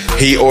 Bourbon.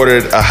 He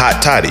ordered a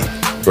Hot Toddy.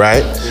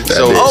 right?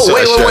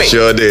 Wait.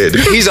 Sure did.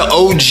 He's an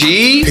OG?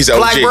 He's an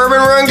Black OG. Bourbon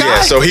Run guy?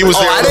 Yeah, so he was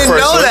there I on the didn't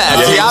first know one.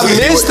 that. Yeah, I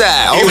missed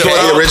that. He was one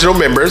of the original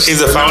members.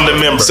 He's a founding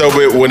member. So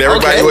when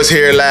everybody was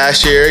here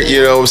last year,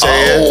 you know what I'm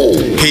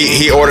saying?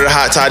 He ordered a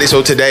hot toddy.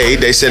 So today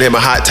they sent him a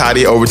hot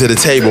toddy over to the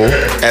table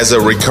as a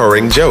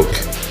recurring joke.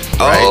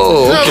 Right?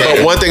 Oh, okay.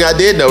 But one thing I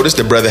did notice,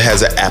 the brother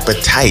has an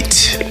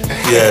appetite.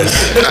 Yes.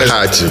 I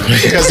had to.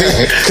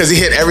 Because he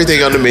hit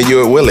everything on the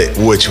menu at Willet,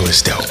 which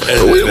was dope.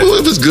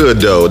 It was good,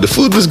 though. The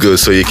food was good,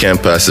 so you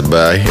can't pass it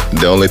by.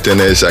 The only thing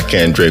is I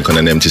can't drink on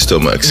an empty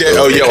stomach.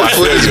 So the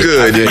food is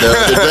good, you know.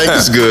 The drink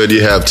is good,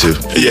 you have to.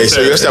 Yeah, so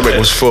your stomach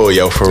was full,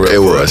 yo, for real. It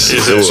was.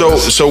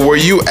 So were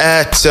you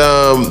at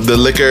the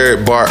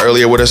liquor bar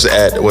earlier with us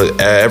at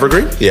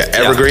Evergreen? Yeah,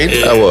 Evergreen?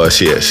 I was,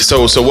 yes.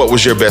 So what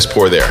was your best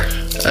pour there?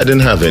 I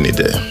didn't have any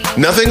there.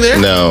 Nothing there?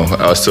 No,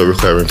 I was still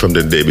recovering from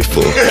the day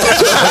before.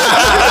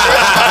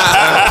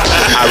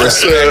 I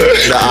respect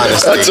the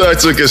honesty. So I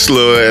took it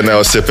slow and I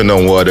was sipping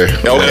on water.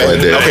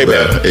 Okay,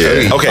 man.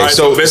 Yeah. Okay, right,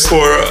 so best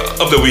pour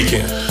of the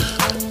weekend.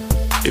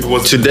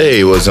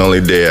 Today was the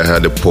only day I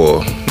had to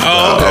pour. It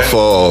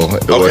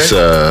was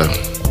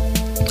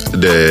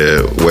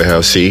the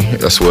Warehouse C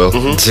as well.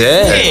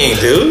 Dang,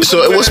 dude. So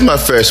it was my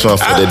first one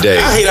for the day.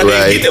 I hate I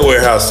didn't get the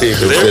Warehouse C. It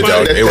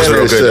was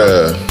real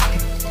good.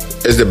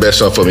 It's the best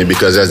one for me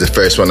because that's the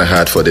first one I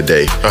had for the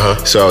day.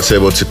 So I was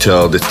able to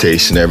tell the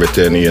taste and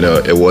everything. You know,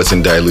 it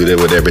wasn't diluted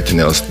with everything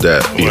else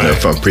that you know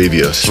from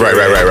previous. Right.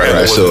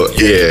 So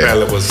the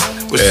palate was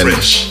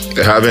fresh.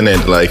 Having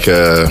it like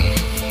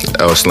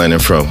I was learning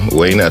from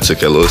Wayne, I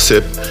took a little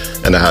sip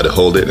and I had to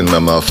hold it in my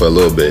mouth for a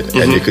little bit,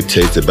 and you could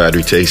taste the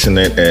battery taste in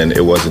it, and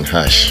it wasn't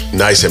harsh.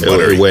 Nice and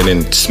buttery. It went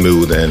in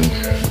smooth, and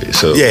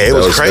so it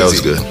was crazy. That was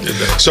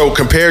good. So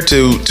compared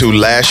to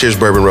last year's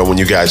Bourbon Run when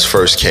you guys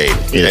first came,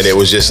 and it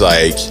was just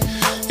like,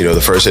 you know, the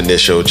first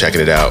initial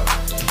checking it out.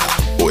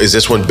 Is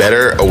this one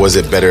better, or was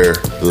it better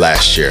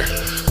last year?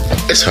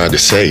 It's hard to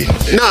say.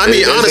 No, I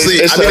mean, honestly,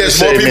 there's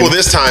more people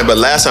this time, but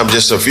last time,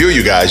 just a few of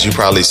you guys, you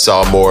probably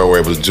saw more and were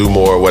able to do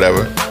more or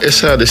whatever.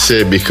 It's hard to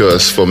say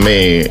because for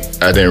me,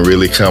 I didn't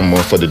really come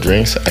more for the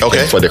drinks. I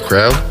came for the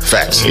crowd.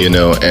 Facts. You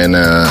know, and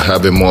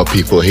having more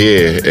people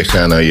here, it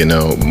kind of, you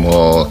know,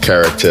 more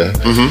character.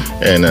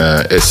 And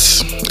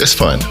it's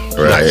fun,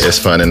 right? Nice. It's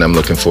fun, and I'm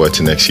looking forward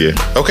to next year.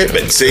 Okay,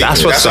 but see,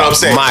 that's what I'm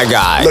saying. My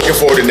guy. Looking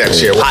forward to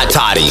next year. Hot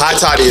toddy. Hot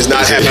toddy is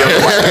not happy on the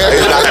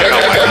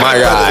mic. My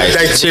guy.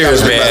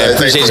 Cheers, man.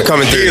 Appreciate you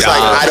coming through. He's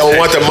like, I don't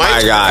want the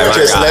mic.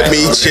 Just let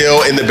me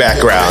chill in the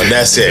background.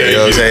 That's it. You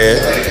know what I'm saying?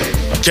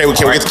 Can we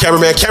get the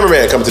cameraman?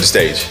 Cameraman, come to the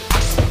stage.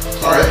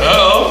 All right.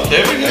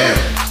 There we go.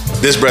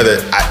 This brother,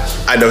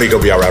 I know he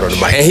gonna be all right on the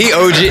mic. And he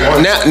OG.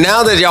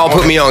 Now that y'all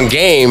put me on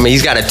game,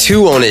 he's got a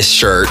 2 on his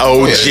shirt.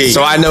 OG.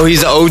 So I know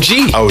he's an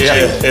OG. OG.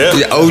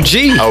 Yeah.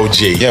 OG.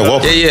 OG. Yeah,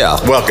 welcome. Yeah.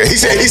 Welcome. He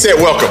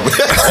said welcome.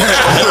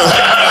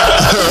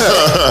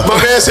 My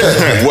man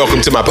said,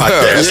 welcome to my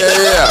podcast.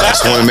 Yeah. I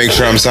just want to make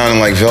sure I'm sounding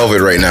like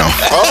Velvet right now.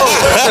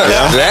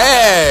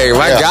 Dang,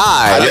 my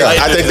guy.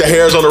 I think the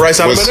hair's on the right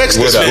side of my neck.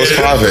 What's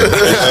popping?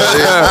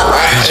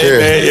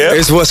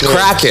 It's what's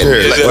cracking.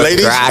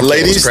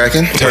 Ladies,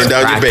 turn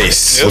down your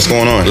bass. What's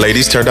going on?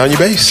 Ladies, turn down your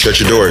bass. Shut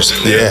your doors.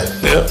 Yeah.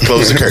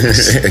 Close the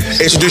curtains.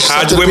 Introduce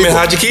yourself to the women, people.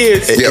 hide your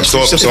kids. Yeah,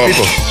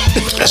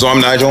 so I'm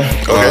Nigel,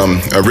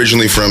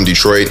 originally from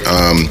Detroit.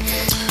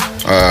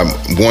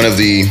 One of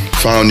the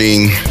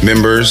founding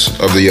members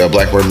of the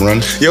Black Bourbon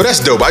Run. Yo, that's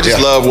dope. I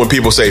just love when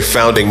people say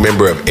founding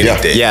member of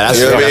anything. Yeah, that's,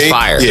 that's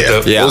fire.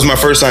 Yeah. It was my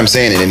first time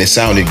saying it, and it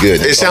sounded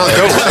good. It sounds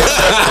dope.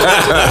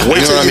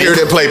 Wait till you hear it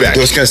in playback.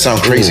 It's gonna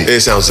sound crazy.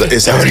 It sounds dope.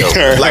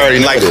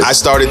 Like I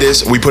started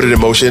this, we put it in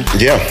motion.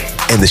 Yeah.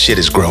 And the shit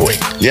is growing.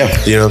 Yeah.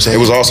 You know what I'm saying?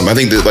 It was awesome. I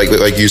think that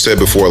like you said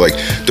before, like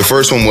the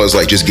first one was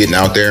like just getting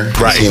out there,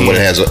 right, seeing what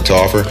it has to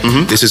offer.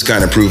 This is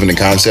kind of proving the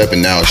concept,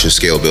 and now it's just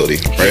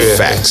scalability, right? Yeah.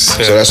 Facts.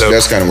 So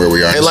that's kind of where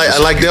we are. And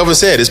like Delvin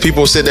said, there's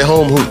people sitting at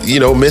home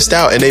who missed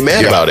out and they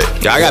mad about it.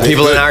 I got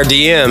people in our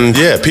DM.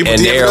 Yeah, people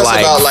and they're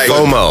like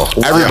FOMO.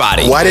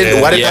 Everybody. Why did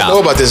I know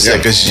about this?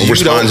 Because you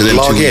respond to them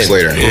 2 weeks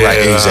later. Right.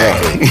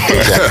 Exactly.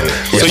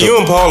 So you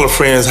and Paul are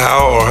friends.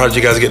 How did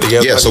you guys get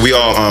together? Yeah. So we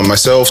all,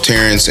 myself,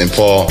 Terrence, and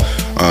Paul,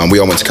 we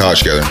all went to college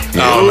together.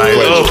 Oh,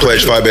 nice.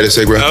 Pledged Phi Beta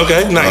Sigma.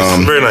 Okay,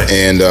 nice. Very nice.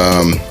 And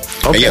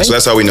yeah, so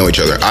that's how we know each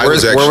other.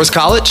 Where was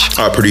college?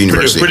 Purdue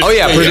University. Oh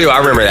yeah, Purdue. I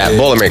remember that.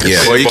 Boilermakers.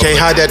 Yeah. Well, you can't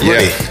hide that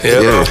money.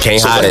 Yeah.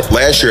 Can't hide it.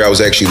 Last year, I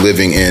was actually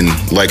living in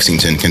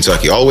Lexington,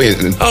 Kentucky, all the way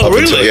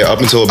up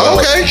until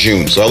about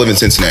June. So I live in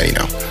Cincinnati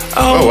now.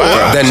 Oh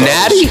wow. The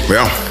Natty?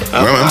 Yeah.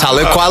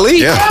 Talib Kweli?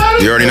 Yeah.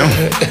 You already know.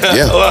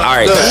 Yeah. All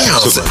right.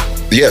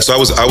 So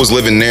I was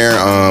living there,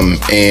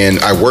 and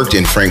I worked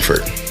in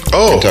Frankfurt.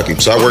 Kentucky.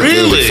 So I work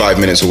literally 5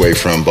 minutes away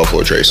from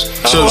Buffalo Trace.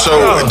 So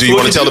do you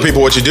want to tell the people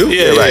what you do?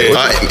 Yeah,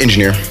 right.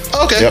 Engineer.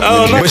 Okay. Yep,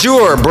 nice. But you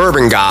were a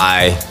bourbon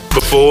guy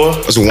before.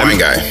 I was a wine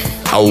guy.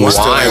 A wine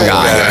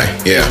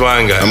guy. Yeah.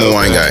 Wine guy. I'm a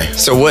wine guy.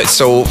 So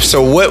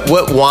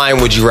what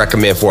wine would you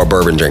recommend for a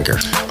bourbon drinker?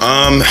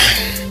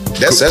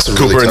 That's a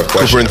really tough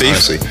question, Cooper and Thief.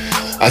 Honestly.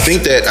 I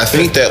think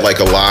that like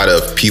a lot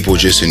of people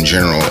just in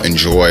general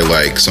enjoy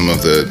like some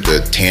of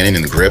the tannin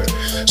and the grip.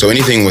 So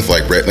anything with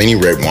like any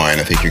red wine,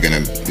 I think you're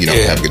gonna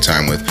have a good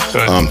time with.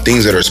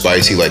 Things that are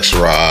spicy like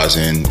Syrahs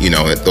and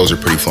those are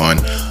pretty fun.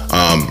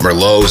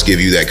 Merlots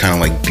give you that kind of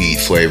like beet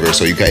flavor.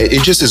 So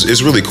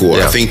it's really cool.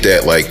 Yeah. I think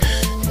that like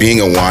being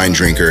a wine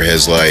drinker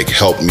has like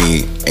helped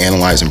me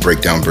analyze and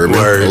break down bourbon.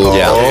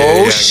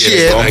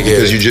 Shit!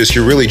 Because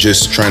you're really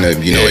just trying to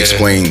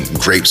explain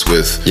grapes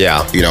with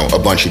a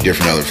bunch of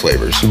different other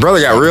flavors. Your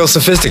brother got real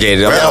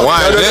sophisticated on that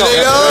wine.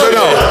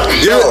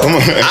 No.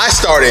 I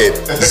started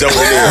zoning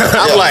in.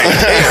 I'm like,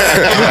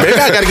 maybe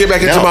I got to get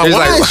back into my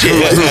wine shit.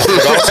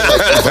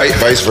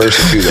 Vice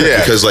versa too, though,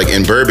 because like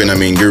in bourbon, I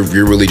mean, you're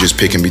really just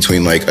picking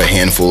between like a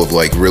handful of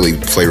like really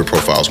flavor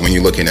profiles. When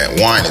you're looking at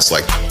wine, it's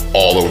like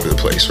all over the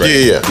place, right?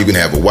 Yeah. You can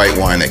have a white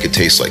wine that could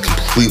taste like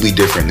completely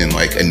different than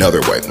like another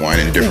white wine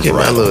in a different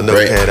variety,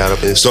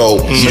 right?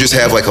 So you just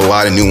have like a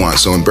lot of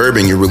nuance. So in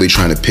bourbon, you're really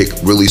trying to pick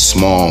really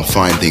small,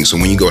 fine things. So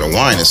when you go to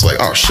wine, it's like,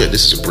 oh shit,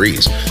 this is a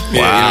breeze. Wow. You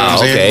know what I'm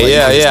saying?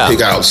 Like, you can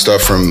pick out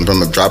stuff from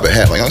a drop of a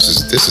hat. Like, oh,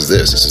 this is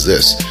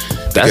this.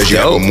 Because you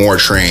have a more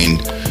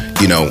trained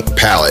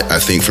palate, I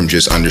think, from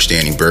just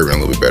understanding bourbon a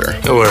little bit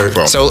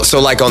better. So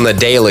like on the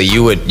daily,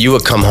 you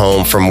would come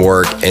home from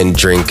work and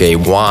drink a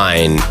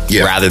wine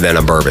rather than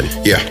a bourbon.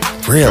 Yeah.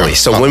 Really?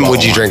 So when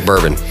would you drink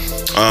bourbon?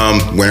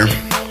 Winter.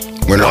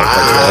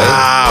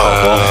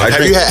 Wow.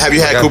 Have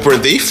you had Cooper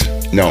and Thief?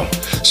 No.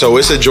 So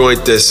it's a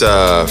joint that's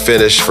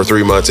finished for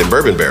 3 months in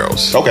bourbon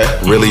barrels. Okay.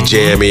 Really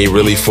jammy,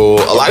 really full.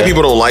 A lot of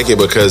people don't like it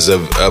because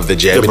of the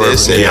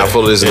jamminess and how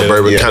full it is in the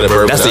bourbon kind of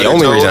bourbon. That's the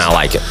only reason I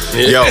like it.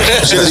 Yo,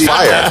 shit is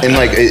fire. And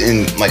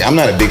like I'm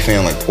not a big fan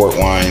of like port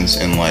wines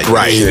and like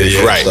right.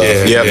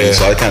 Yep.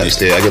 So I kind of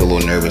I get a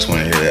little nervous when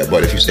I hear that.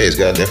 But if you say it's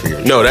got,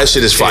 definitely. No, that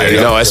shit is fire.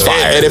 No, it's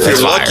fire. And if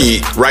you're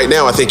lucky, right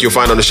now I think you'll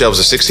find on the shelves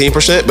a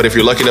 16%. But if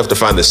you're lucky enough to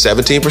find the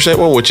 17%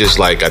 one, which is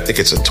like I think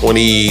it's a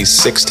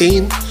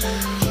 2016.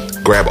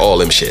 Grab all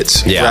them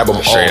shits. Yeah, grab them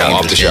all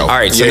off the shelf. All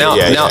right, so now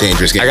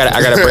dangerous game. I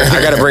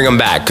gotta bring him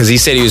back because he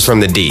said he was from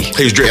the D.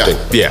 He's drifting.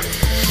 Yeah.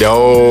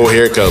 Yo,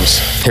 here it comes.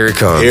 Here it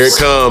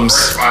comes.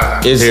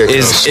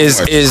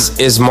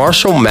 Is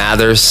Marshall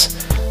Mathers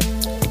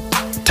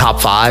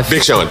top 5?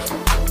 Big Sean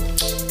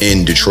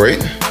in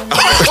Detroit.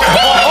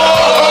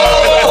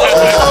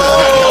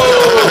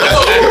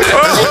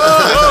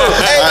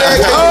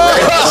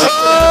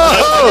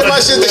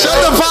 Shut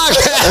the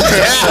podcast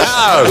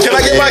down. Can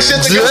I get my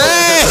shit together?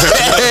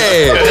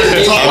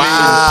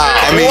 Wow.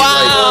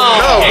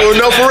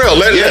 No, for real.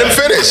 Let him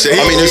finish. I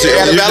mean, there's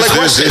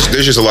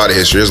just a lot of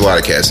history. There's a lot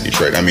of cats in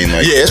Detroit. I mean,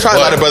 like, it's probably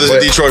a lot of brothers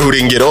in Detroit who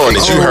didn't get on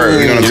that you heard.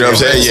 You know what I'm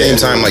saying? At the same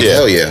time, like,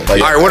 hell yeah. All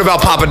right, what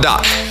about Papa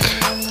Doc?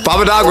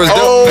 Papa Doc was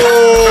dope.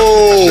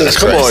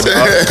 Come on,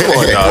 dog.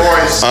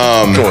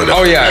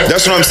 Oh yeah,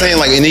 that's what I'm saying.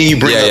 Like, and then you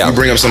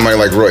bring up somebody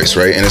like Royce,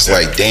 right? And it's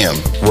like, damn,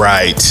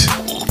 right.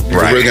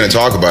 We're really gonna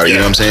talk about it. You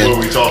know what I'm saying? What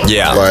we talking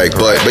about? Like,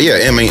 but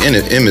yeah, I mean,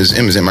 M is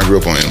in. I grew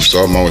up on him,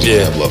 so I'm always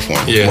gonna have love for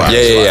him.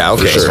 Yeah.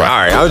 Okay, sure. All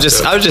right. I was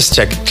just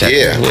checking.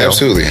 Yeah,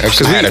 absolutely.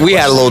 Because we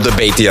had a little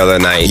debate the other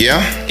night.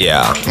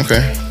 Yeah.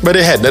 Okay. But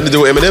it had nothing to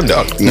do with Eminem,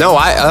 dog. No,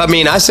 I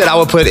mean, I said I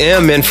would put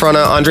M in front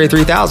of Andre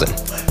 3000.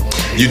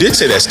 You did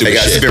say that stupid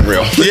shit. It's been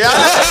real. Yeah. I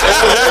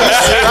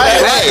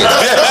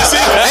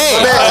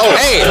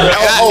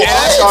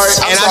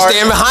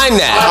stand behind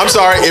that. I'm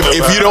sorry.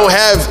 If you don't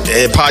have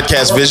a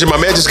podcast vision, my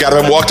man just got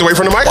up and walked away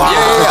from the microphone.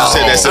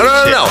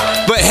 No.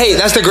 But hey,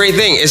 that's the great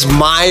thing. It's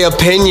my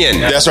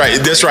opinion. That's right.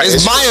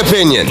 It's my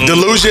opinion.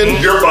 Delusion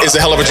is a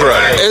hell of a drug.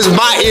 It's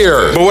my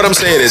ear. But what I'm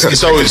saying is,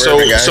 so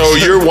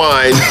your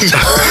wine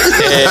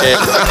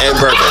and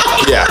bourbon.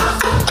 Yeah.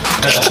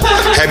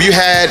 Have you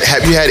had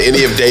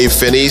any of Dave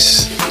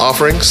Finney's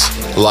offerings,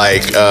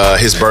 like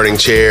his burning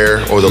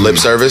chair or the lip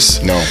service?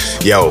 No.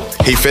 Yo,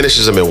 he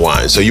finishes them in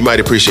wine, so you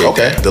might appreciate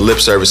that. The lip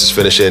service is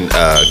finished in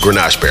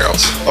Grenache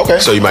barrels. Okay.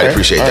 So you might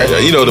appreciate that.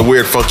 Right. You know the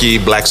weird, funky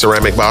black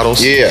ceramic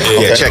bottles. Yeah.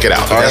 Yeah. Check it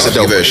out. That's a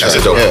dope.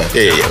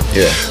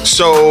 Yeah.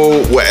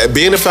 So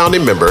being a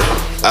founding member,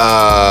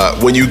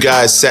 when you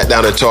guys sat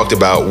down and talked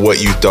about what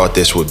you thought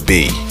this would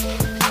be,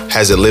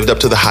 has it lived up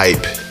to the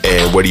hype,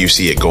 and where do you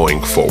see it going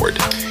forward?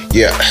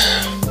 Yeah.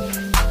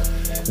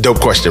 Dope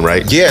question,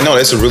 right? Yeah, no,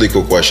 that's a really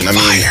cool question. I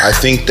mean, I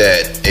think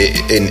that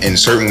in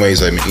certain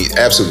ways, I mean,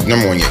 absolutely,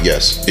 number one,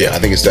 yes. Yeah, I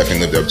think it's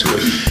definitely lived up to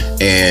it.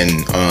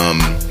 And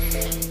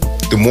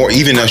the more,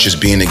 even us just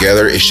being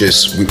together, it's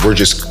just, we're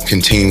just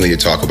continually to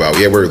talk about,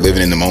 we're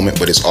living in the moment,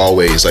 but it's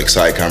always like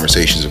side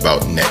conversations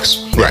about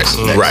next. Right.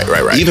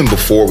 Even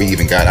before we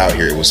even got out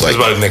here, it was like,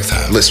 about next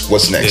time.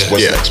 What's next?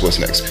 What's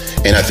next?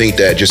 And I think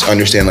that just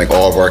understand like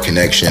all of our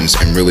connections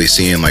and really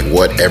seeing like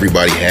what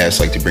everybody has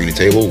like to bring to the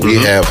table, we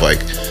have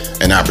like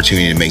an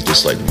opportunity to make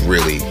this like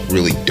really,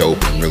 really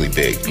dope and really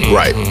big.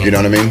 Right. You know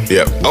what I mean?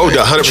 Yeah. Oh,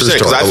 100%.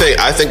 Because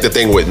I think the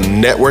thing with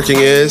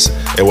networking is,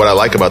 and what I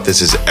like about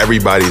this is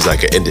everybody's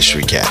like an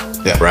industry cat.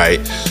 Yeah. Right.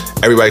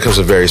 everybody comes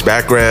from various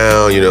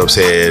background, you know what I'm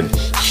saying?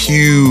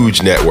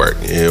 Huge network,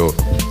 you know.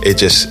 It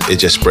just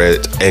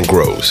spreads and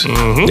grows.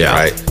 Mm-hmm. Yeah.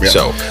 Right. Yeah.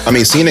 So I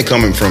mean, seeing it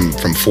coming from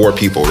 4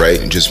 people, right,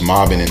 and just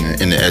mobbing in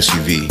the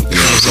SUV, you know what I'm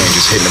saying,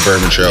 just hitting the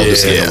Bourbon Trail,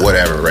 just hitting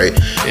whatever, right,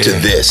 to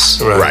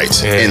this,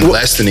 right, in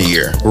less than a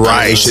year,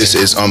 right.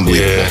 It's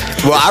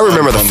unbelievable. Well, I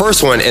remember the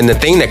first one, and the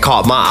thing that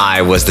caught my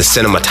eye was the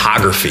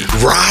cinematography.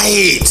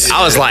 Right.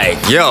 I was like,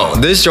 yo,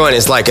 this joint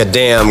is like a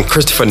damn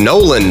Christopher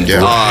Nolan movie.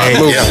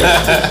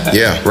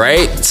 Yeah.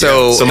 Right.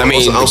 So I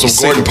mean, on some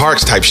Gordon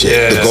Parks type shit.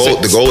 Yeah.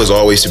 The goal is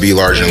always to be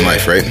larger than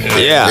life, right?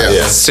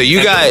 Yeah. So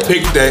you got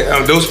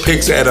those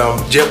pics at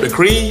Jeff the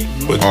Creed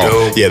was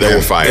dope. Yeah, they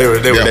were fire.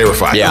 They were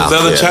fire. Yeah.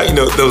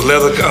 Those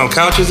leather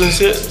couches and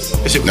shit.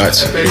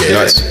 Nuts.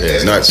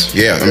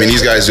 Yeah, I mean,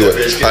 these guys do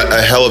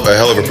a hell of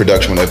a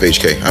production with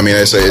FHK. I mean,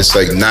 it's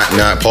like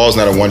not Paul's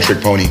not a one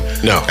trick pony.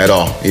 No, at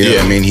all. You know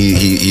what I mean?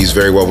 He's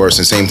very well versed.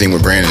 And same thing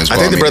with Brandon as well.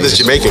 I think the brother's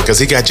Jamaican because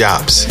he got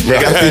jobs. He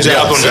got a few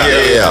jobs.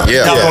 Yeah.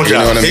 You know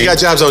what I mean? He got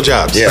jobs on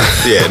jobs.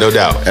 Yeah, no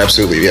doubt.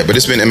 Absolutely. Yeah, but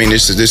it's been. I mean,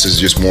 this is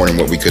just more than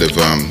what we could have.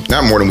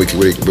 Not more than what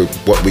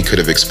we could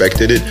have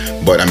expected it.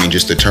 But I mean,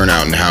 just the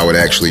turnout and how it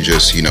actually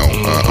just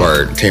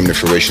came to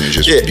fruition is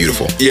just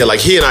beautiful. Yeah, like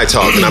he and I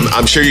talked, and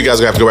I'm sure you guys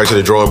are gonna have to go back to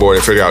the drawing board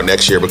and figure out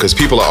next year because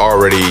people are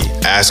already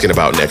asking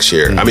about next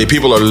year. Mm-hmm. I mean,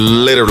 people are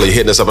literally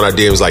hitting us up on our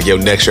DMs like, yo,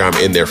 next year I'm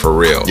in there for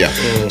real. Yeah.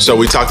 Mm-hmm. So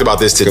we talked about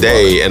this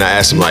today, and I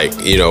asked him like,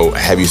 you know,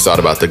 have you thought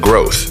about the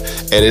growth?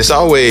 And it's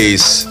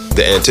always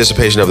the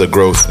anticipation of the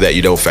growth that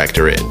you don't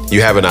factor in.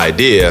 You have an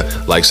idea,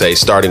 like say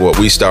starting what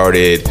we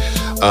started,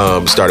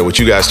 starting what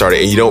you guys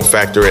started, and you don't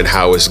factor in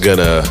how it's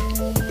gonna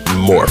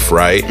morph,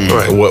 right?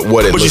 Right.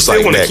 What it but looks like next. But you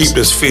still want to keep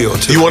this feel,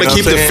 too. You want to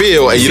keep the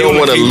feel, and you don't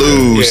want to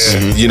lose,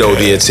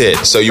 the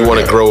intent. So you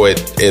want to grow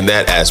it in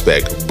that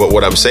aspect. But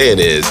what I'm saying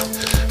is,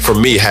 for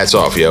me, hats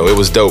off, yo. It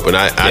was dope, and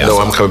I know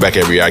I'm coming back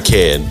every year I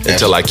can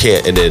until I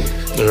can't, and then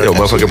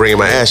motherfucker bringing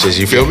my ashes.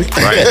 You feel me?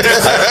 Right.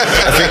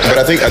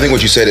 I think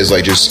what you said is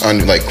like just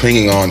like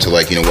clinging on to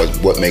like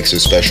what makes it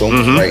special,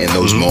 right? In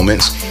those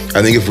moments,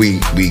 I think if we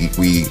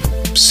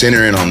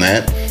center in on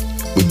that.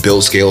 We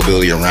build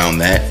scalability around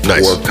that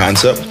core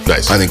concept.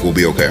 Nice. I think we'll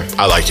be okay.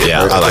 I like it.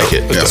 Yeah, I like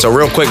it. Yeah. So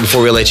real quick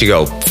before we let you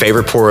go,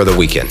 favorite pour of the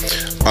weekend?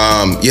 So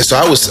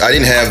I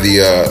didn't have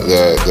the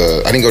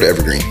I didn't go to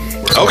Evergreen.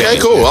 Okay,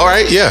 cool. All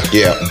right, yeah.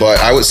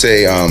 But I would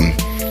say and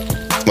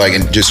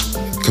just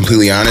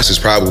completely honest, is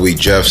probably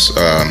Jeff's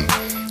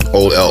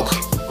Old Elk.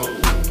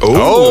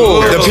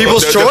 Oh, the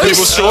People's Choice? The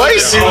People's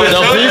Choice? The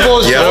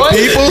People's Choice? The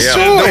People's Choice.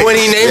 The one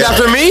he named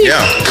after me?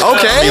 Yeah.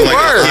 Okay,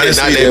 word. He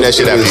did not name that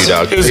shit after you,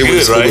 dog. It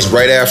was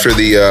right after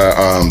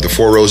the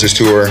Four Roses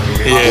tour.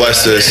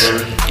 Blessed us.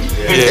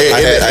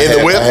 In the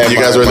whip? You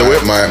guys were in the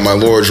whip? My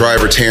Lord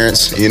driver,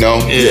 Terrence, he's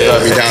going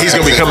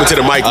to be coming to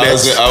the mic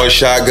next. I was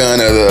shotgun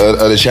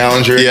of the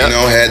Challenger,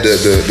 had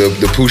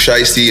the Pooh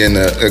Shiesty and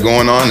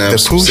going on. And I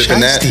was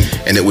sipping that,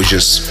 and it was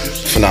just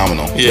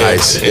phenomenal. Yeah.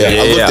 Nice. Yeah.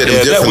 I looked at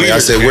him differently.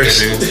 I said, what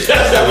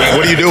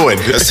are you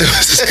doing? I said,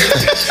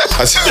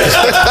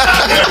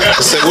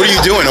 what are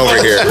you doing over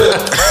here?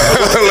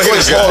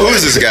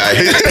 Who's this guy?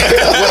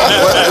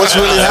 What's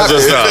really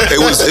happening?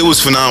 It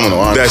was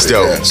phenomenal, honestly. That's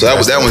dope. Yeah. So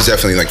that one's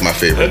definitely like my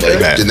favorite.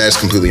 And that's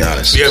completely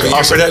honest. You have a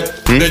year for that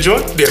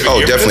joint?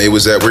 Oh, definitely. It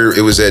was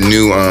that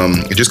new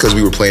just because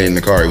we were playing it in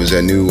the car. It was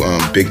that new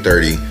Big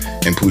 30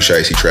 and Pooh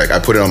Shiesty track. I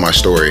put it on my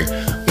story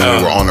when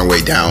we were on our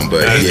way down,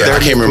 but I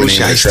can't remember the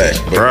name of the track.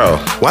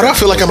 Bro, why do I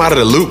feel like I'm out of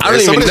the loop? I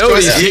don't even know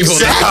these people.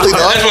 Exactly.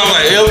 That's why I'm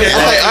like, okay.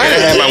 I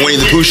had my Winnie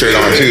the Pooh shirt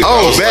on too.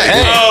 Oh,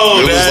 man.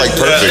 It was like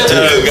perfect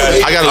too.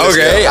 I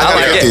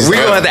like it.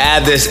 We're gonna have to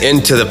add this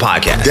into the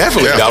podcast.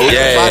 Definitely.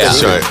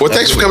 Yeah. Well,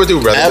 thanks for coming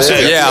through, brother.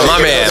 Absolutely. Yeah, my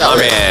man.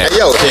 Hey,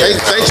 yo,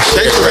 thanks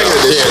for bringing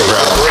this shit,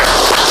 bro.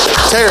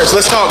 Terrence,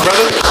 let's talk,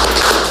 brother.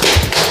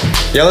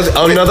 Yeah,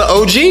 another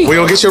OG. We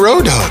gonna get your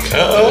road dog.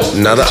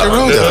 Another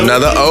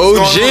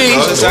OG.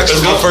 It's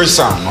actually my first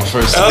time.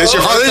 This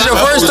your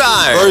first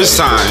time. First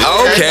time.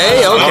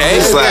 Okay.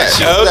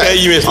 Okay,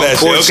 you missed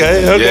last year.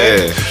 Okay.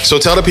 Yeah. So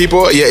tell the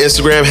people your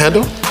Instagram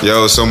handle.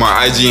 Yo, so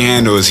my IG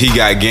handle is He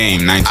Got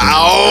Game 19.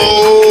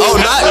 Oh,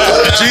 not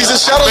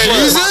Jesus Shuttles.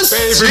 Jesus.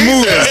 Favorite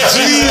movie.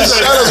 Jesus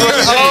Shuttles.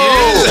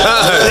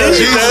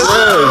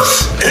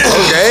 Jesus.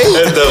 Okay.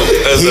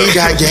 He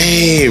Got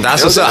Game.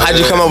 That's what's up. How'd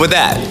you come up with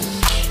that?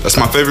 That's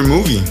my favorite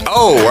movie.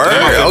 Oh, word.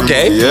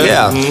 Okay. Movie,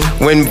 yeah.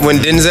 Mm-hmm. When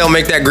Denzel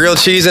make that grilled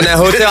cheese in that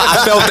hotel, I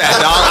felt that,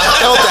 dog. I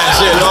felt that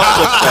shit, dog.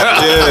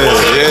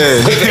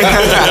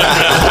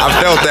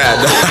 I felt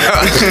that.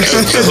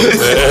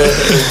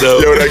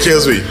 Yo, that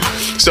kills me.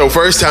 So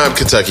first time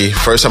Kentucky,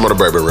 first time on a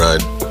bourbon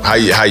run.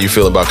 How you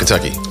feel about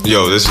Kentucky?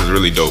 Yo, this is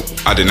really dope.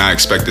 I did not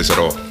expect this at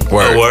all.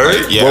 Word.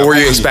 Like, What were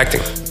you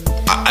expecting?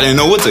 I didn't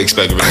know what to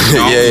expect. But,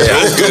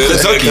 Yeah. It's good.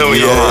 Kentucky,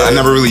 I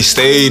never really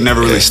stayed,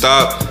 never really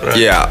stopped. Right.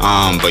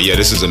 Yeah. But yeah,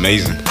 this is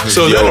amazing.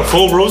 So is that a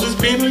Four Roses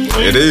bean?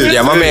 It is.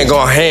 Yeah, my man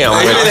going ham.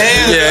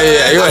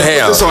 Yeah, he went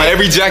ham. It's on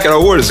every jacket I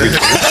wore this week.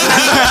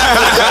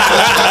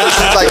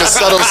 It's like a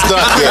subtle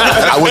stunt.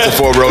 Yeah. I went to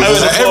Four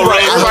Roses.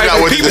 Everybody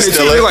peeping it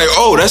too. They're like,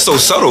 oh, that's so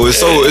subtle.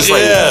 It's like,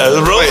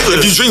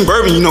 if you drink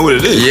bourbon, you know what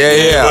it is.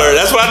 Yeah.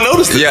 That's why I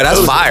noticed it. Yeah,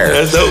 that's fire.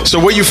 That's dope. So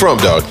where you from,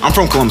 dog? I'm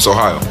from Columbus,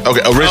 Ohio.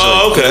 Okay, originally.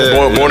 Oh, okay.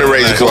 Born and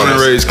raised in Columbus.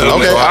 Born and raised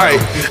Columbus. Okay, all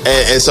right.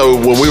 And so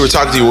when we were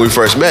talking to you when we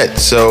first met,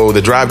 so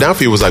the drive down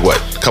for you was like what?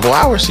 A couple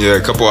hours? Yeah,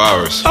 a couple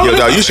hours. Yo,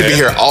 dog, you should be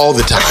here all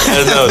the time.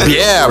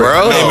 Yeah,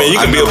 bro. Hey, man, you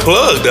can be a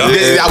plug, dog.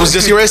 I was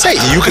just going to say,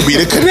 you could be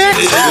the connect.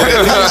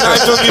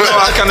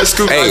 I kind of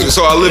scoop.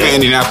 So I live in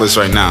Indianapolis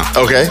right now.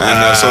 Okay.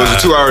 And so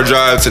it's a 2-hour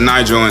drive to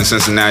Nigel in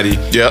Cincinnati.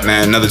 Yep.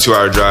 And another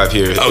 2-hour drive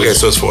here. Okay,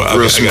 so it's 4 hours.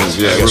 Real smooth.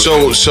 Yeah.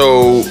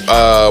 So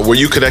were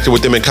you connected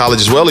with them in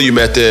college as well, or you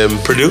met them?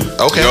 Purdue.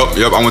 Okay.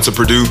 Yep. I went to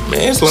Purdue.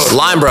 Man, it's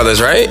Line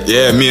Brothers, right?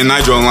 Yeah, me and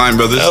Nigel and Line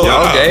Brothers. Oh,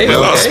 wow. Okay.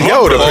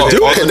 Yo, the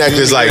Purdue Connect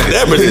is like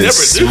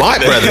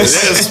smart brothers.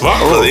 Smart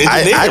brothers.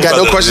 I got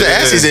no question to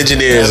ask these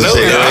engineers. You know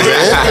what I'm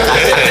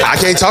saying? I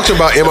can't talk to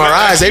them about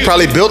MRIs. They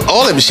probably built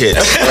all them shit.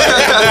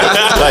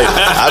 Like,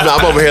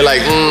 I'm over here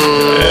like,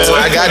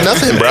 I got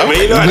nothing, bro.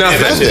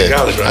 Nothing.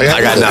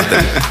 I got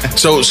nothing.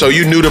 So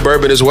you new to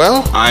bourbon as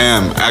well? I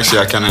am. Actually,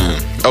 I kind of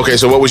am. Okay,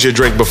 so what was your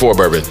drink before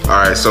bourbon?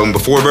 All right, so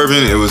before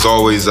bourbon, it was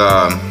always...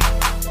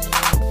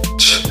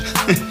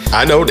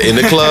 I know, in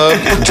the club,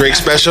 drink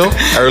special,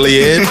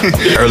 early in,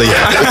 early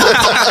out.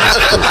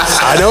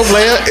 I know,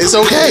 player. It's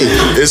okay.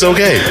 It's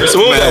okay.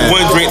 So what was that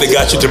one drink that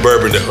got you to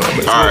bourbon, though?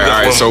 All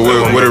right. So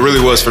what it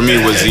really was for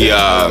me was the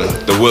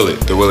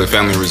Willet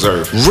Family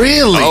Reserve.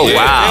 Really? Oh,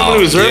 wow.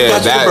 Family Reserve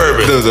got you to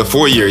bourbon. The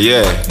 4-year,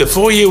 yeah. The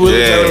 4-year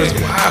Willet.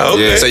 Wow.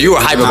 Okay. Yeah. So you were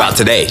hype about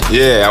today.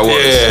 Yeah, I was.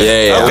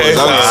 Yeah. Okay.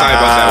 I was excited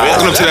about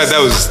that. Up to that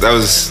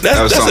was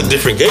that's a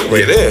different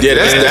gateway there. Yeah,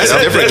 that's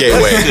a different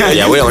gateway.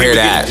 Yeah, we don't hear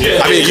that.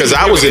 I mean, because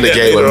I was in the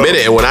game a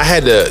minute, and when I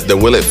had the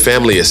Willett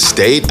family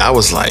estate, I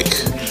was like,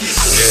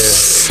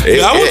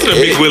 I wasn't a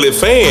big Willett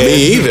fan.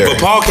 Me either. But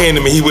Paul came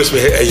to me, he whispered,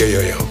 hey,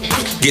 yo.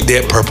 Get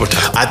that purple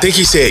top. I think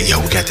he said, "Yo,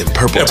 we got that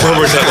purple top."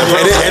 Purple top.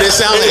 And it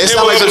sounded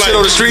like some shit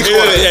on the street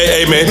corner.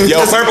 Hey, man.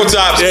 Yo, purple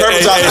tops. Purple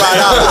tops, $5.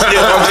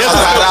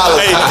 $5.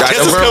 Hey,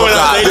 Tesla's coming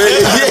out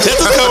today.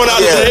 Tesla's coming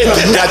out today.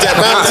 Got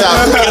that mountain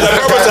top. Got that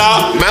purple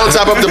top. Mountain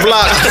top up the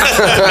block.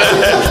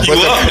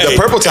 The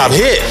purple top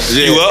hit.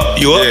 You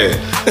up? Yeah.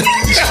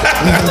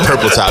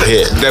 Purple top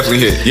hit.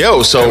 Definitely hit.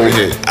 Yo, so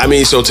I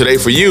mean, so today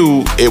for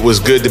you, it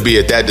was good to be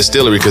at that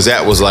distillery because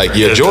that was like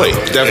your joint.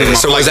 Definitely.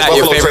 So was that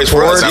your favorite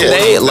pour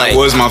today? That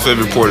was my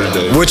favorite pour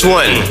today. Which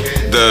one?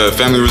 The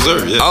Family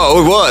Reserve. Yeah.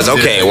 Oh, it was.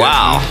 Okay,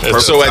 wow.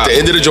 So at the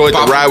end of the joint,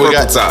 the ride we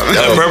got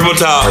purple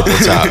top.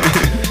 Purple top.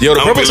 Yo, the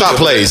purple top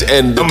plays,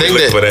 and the thing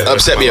that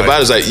upset me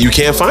about it is like you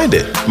can't find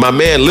it. My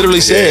man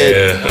literally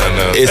said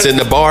it's in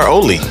the bar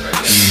only.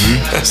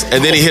 Mm-hmm.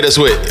 And then he hit us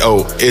with,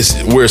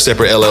 we're a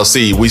separate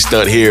LLC. We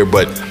stunt here,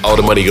 but all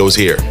the money goes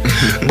here.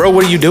 Bro,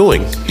 what are you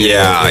doing?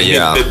 Yeah.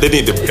 They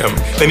need to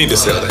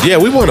sell that. Yeah,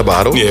 we want a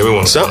bottle. Yeah, we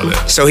want something.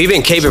 So he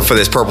been caping for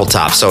this purple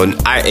top. So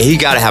he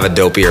got to have a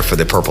dope ear for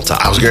the purple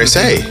top. I was gonna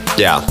say.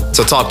 Yeah.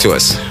 So talk to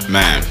us,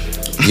 man.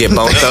 You get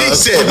Bone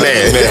Thugs? He said,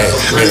 man.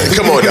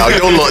 Come on, dog.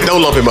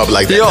 Don't lump him up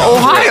like that. Yo,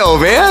 Ohio,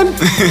 man.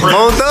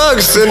 Bone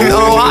Thugs in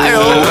Ohio.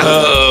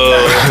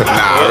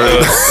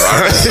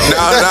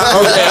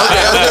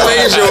 Okay.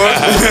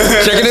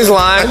 Checking his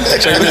line.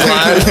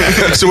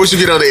 So what you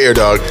get on the air,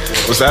 dog?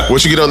 What's that?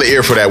 What you get on the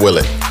air for that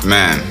Willett?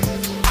 Man,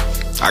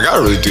 I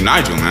gotta really do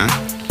Nigel, man.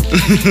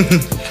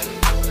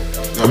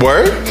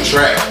 Word?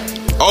 Track.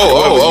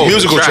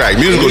 Musical track.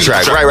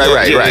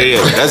 Right.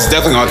 Yeah. That's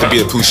definitely gonna have to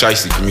be a Pooh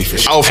Shiesty for me for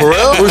sure. Oh, for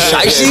real? Pooh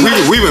Shiesty?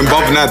 We've been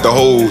bumping that the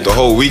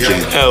whole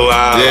weekend. Oh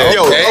wow. Yeah.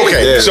 Yo,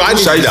 okay. Yeah. So I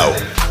need to know.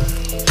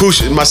 Pooh,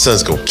 my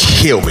son's gonna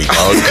kill me,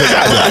 dog.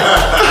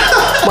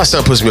 My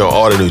son puts me on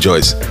all the new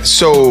joints.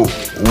 So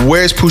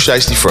where's Pooh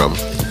Shiesty from?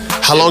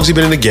 How long's he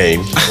been in the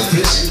game?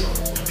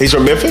 He's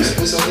from Memphis?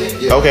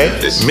 Okay.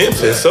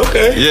 Memphis,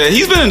 okay. Yeah,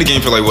 he's been in the game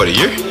for like what, a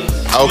year?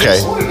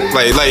 Okay.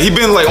 Like he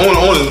been like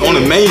on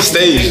the main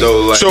stage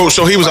though. Like,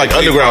 so he was like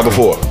underground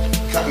before.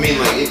 I mean,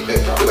 like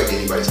probably like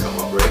anybody's come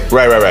up,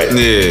 right? Right.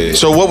 Yeah.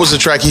 So what was the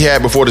track he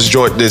had before this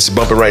joint that's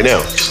bumping right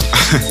now?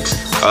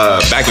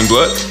 Back in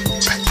Blood.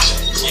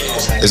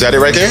 Is that it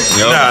right there?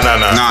 No. Nah.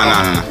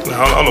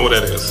 I don't know what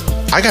that is.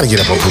 I gotta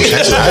get up on Pooh. I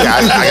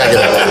gotta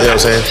get up. You know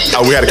what I'm saying?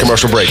 Oh, we had a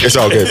commercial break. It's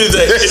all good.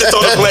 It's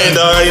on the plane,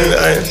 dog.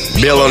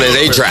 Bill on his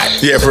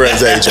A-track. Yeah, for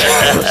his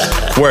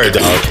A-track. Word,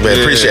 dog. Man,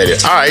 appreciate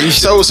it. All right,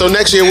 so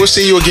next year we'll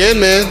see you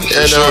again, man.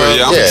 And, sure,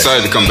 I'm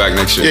excited to come back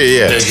next year.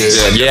 Yeah,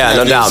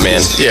 no doubt,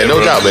 man. Yeah, no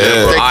doubt,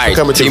 man. All right,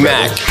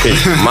 T-Mac,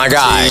 my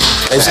guy.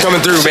 Thanks for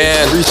coming through,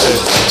 man.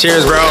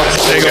 Cheers, bro.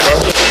 There you go, bro.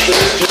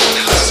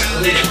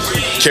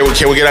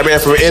 Can we get our man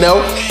from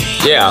NO?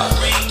 Yeah.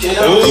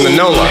 From the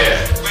NOLA.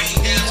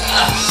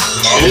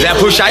 Is that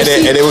Pooh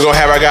Shiesty? And then we're gonna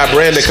have our guy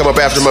Brandon come up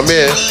after my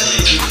man.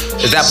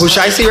 Is that Pooh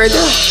Shiesty right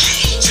there?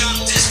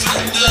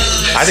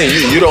 I think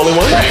you the only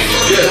one.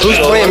 Who's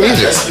playing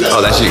music?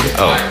 Oh, that's you.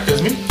 Oh,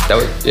 it's me. That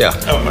was, yeah.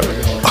 Oh my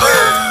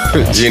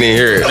God. You didn't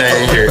hear it. I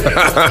didn't hear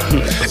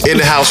it. In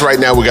the house right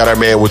now, we got our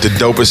man with the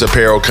dopest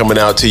apparel coming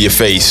out to your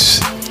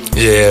face.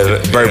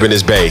 Yeah, Bourbon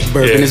is Bay.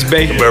 Bourbon is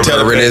Bay.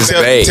 Bourbon is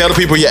Bay. Tell the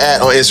people you're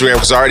at on Instagram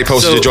because I already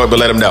posted your joint, but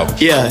let them know.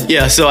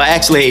 Yeah. So I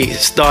actually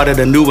started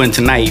a new one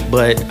tonight,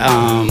 but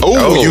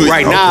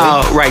right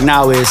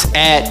now is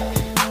at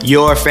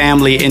Your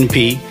Family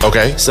NP.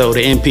 Okay. So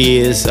the NP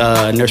is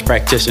nurse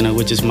practitioner,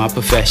 which is my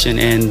profession,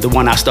 and the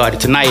one I started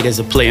tonight is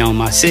a play on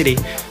my city,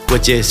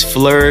 which is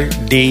Fleur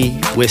D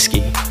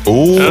Whiskey.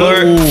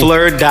 Ooh.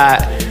 Fleur.D.whiskey.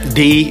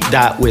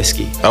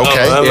 Okay.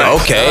 Okay. All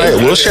right,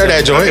 we'll share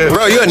that joint.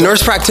 Bro, you a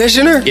nurse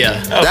practitioner?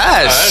 Yeah.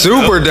 That's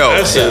super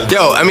dope.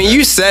 Yo, I mean,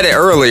 you said it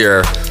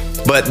earlier,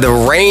 but the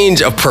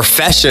range of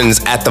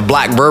professions at the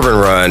Black Bourbon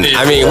Run,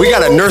 I mean, we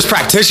got a nurse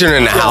practitioner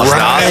in the house,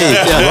 dog.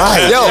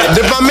 Right. Yo,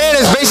 my man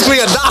is basically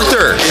a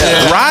doctor.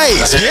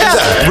 Right.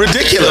 Yeah.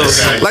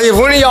 Ridiculous. Like, if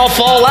one of y'all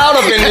fall out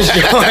up in this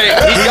joint,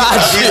 he got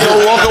you. He's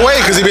gonna walk away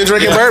because he's been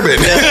drinking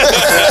bourbon.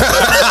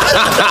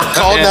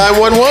 Call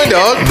 911,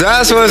 dog.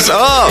 That's what's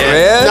up,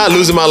 man. Not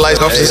losing my life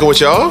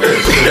with y'all.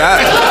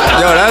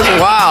 That's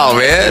wild,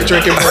 man.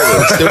 Drinking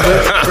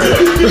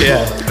bourbon.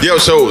 Yeah. Yo,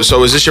 so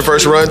is this your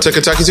first run to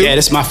Kentucky too? Yeah,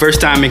 this is my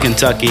first time in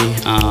Kentucky.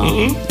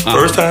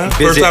 First time?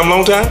 First time,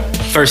 long time?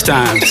 First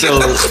time.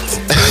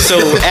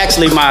 So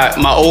actually,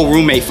 my old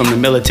roommate from the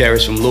military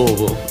is from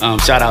Louisville.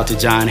 Shout out to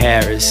John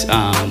Harris.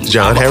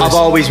 John Harris? I've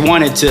always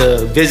wanted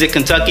to visit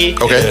Kentucky,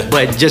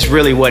 but just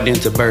really wasn't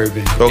into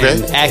bourbon. Okay.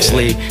 And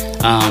actually,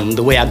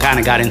 the way I kind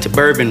of got into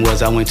bourbon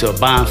was I went to a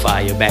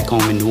bonfire back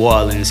home in New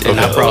Orleans, and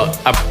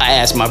I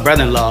asked my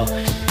brother-in-law,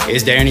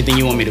 is there anything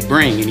you want me to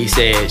bring? And he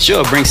said,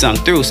 sure, bring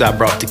something through. So I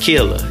brought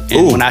tequila.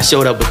 And when I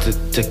showed up with the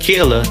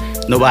tequila,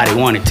 nobody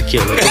wanted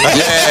tequila.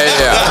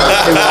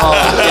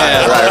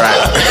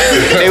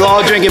 They were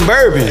all drinking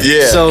bourbon.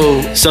 Yeah.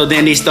 So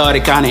then they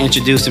started kind of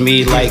introducing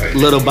me like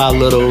little by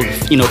little,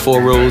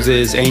 Four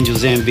Roses,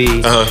 Angel's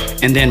Envy.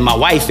 And then my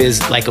wife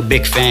is like a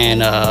big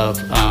fan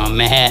of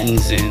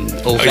Manhattans and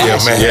Old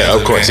Fashioned. Yeah,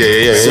 of course.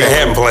 Yeah.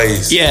 Manhattan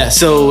plays. Yeah,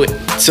 so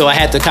I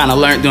had to kind of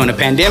learn during the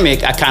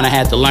pandemic. I kind of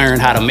had to learn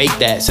how to make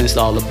that since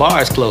all the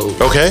bars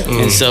closed. Okay.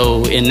 And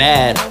so in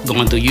that,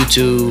 going through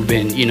YouTube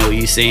and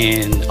you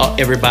seeing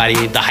everybody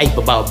the hype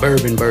about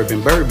bourbon.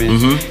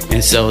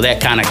 And so that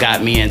kind of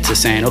got me into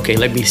saying, okay,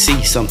 let me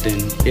see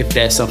something if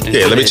that's something.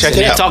 Yeah, let me check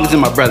it out. Talking to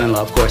my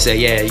brother-in-law, of course, said,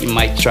 yeah, you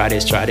might try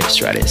this.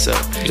 So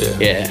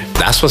yeah,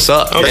 that's what's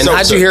up. And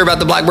how'd you hear about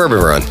the Black Bourbon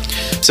Run?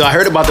 So I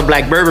heard about the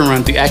Black Bourbon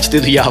Run through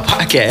the y'all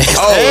podcast.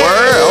 Oh,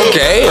 word.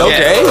 Okay.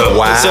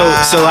 Wow.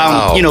 So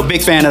I'm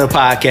big fan of the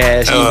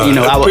podcast.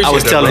 I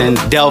was telling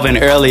Delvin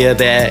earlier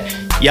that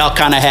y'all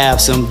kind of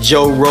have some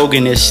Joe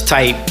Rogan-ish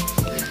type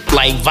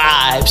like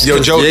vibes. Yo,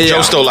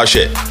 Joe stole our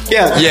shit.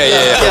 Yeah.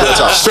 Real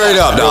talk. Straight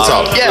up,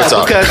 dog. Yeah,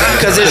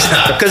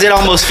 because it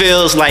almost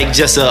feels like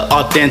just an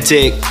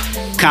authentic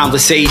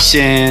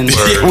conversation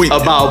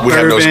about bourbon,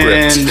 have no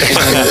script.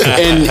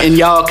 and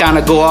y'all kind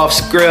of go off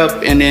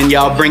script and then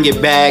y'all bring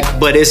it back,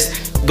 but it's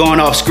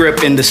going off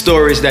script and the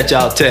stories that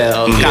y'all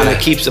tell kind of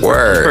keeps the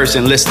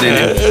person listening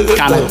and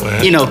kind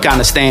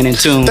of staying in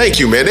tune. Thank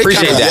you, man.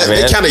 Appreciate that,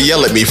 man. They kind of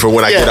yell at me for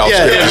when I get off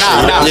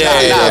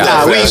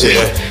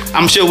script.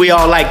 I'm sure we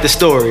all like the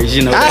stories,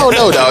 I don't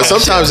know, dog.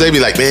 Sometimes they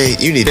be like, man,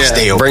 you need to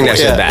stay on. Bring that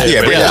shit back.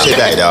 Yeah, bring that shit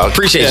back, dog.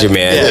 Appreciate you,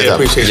 man.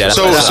 Appreciate you.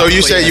 So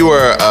you said you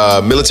were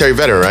a military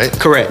veteran, right?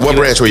 Correct. What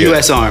branch were you?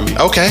 U.S. Army.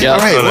 Okay. All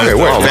right.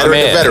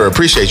 Veteran.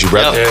 Appreciate you,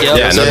 brother.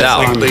 Yeah, no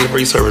doubt.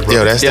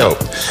 Yo, that's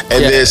dope.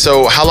 And then,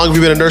 so how long have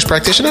you been a nurse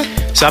practitioner?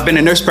 So I've been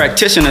a nurse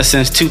practitioner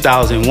since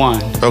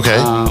 2001. Okay.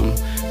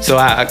 So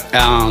I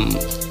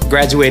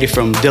graduated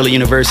from Dillard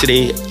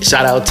University.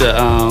 Shout out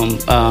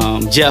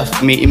to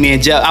Jeff. Me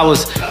and Jeff.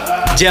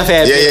 Jeff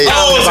had. Right.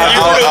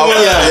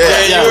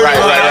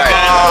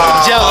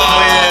 Jeff.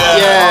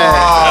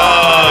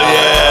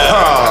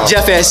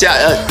 Jeff had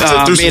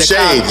threw some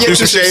shade. Threw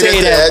some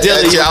shade at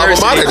your alma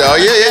mater, dog.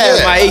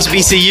 Yeah. My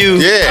HBCU.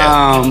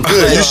 Yeah.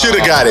 Good. You should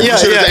have got it. You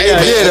should have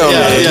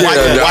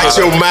watch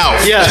your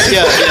mouth. Yeah.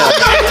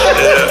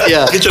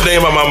 Get your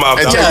name out my mouth.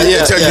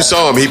 Until you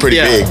saw him, he pretty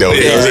big though.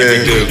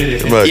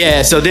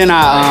 Yeah. So then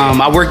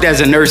I worked as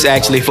a nurse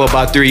actually for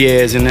about 3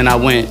 years, and then I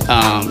went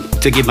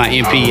to get my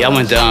MP. I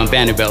went to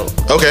Vanderbilt.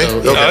 Okay.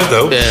 That's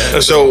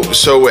dope.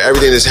 So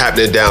everything that's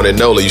happening down in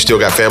NOLA, you still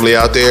got family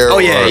out there? Oh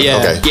yeah.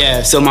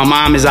 Yeah. So my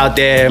mom is out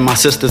there. My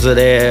sisters are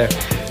there.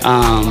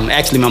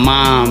 Actually, my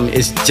mom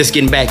is just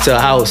getting back to her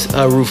house.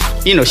 Her roof,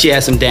 she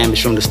had some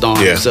damage from the storm.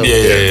 Yeah. So,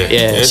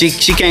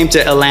 She came to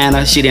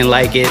Atlanta. She didn't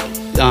like it.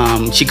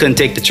 She couldn't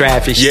take the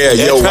traffic. I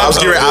was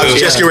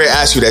just getting ready to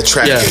ask you, that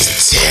traffic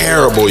is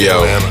terrible,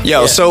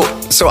 yo. So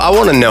I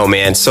want to know,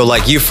 man. So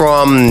like you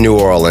from New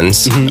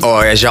Orleans,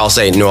 or as y'all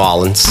say, New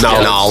Orleans.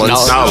 Y'all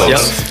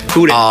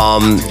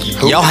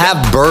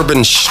have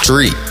Bourbon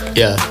Street.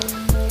 Yeah.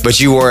 But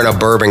you weren't a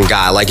bourbon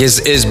guy. Like,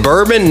 is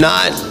bourbon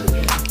not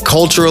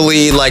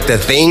culturally like the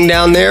thing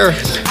down there?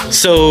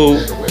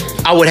 So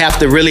I would have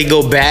to really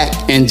go back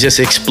and just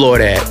explore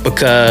that,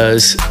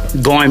 because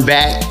going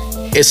back,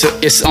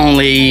 it's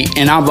only,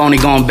 and I've only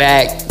gone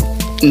back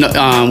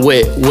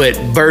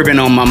with bourbon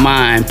on my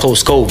mind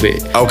post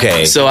COVID.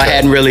 Okay. So I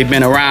hadn't really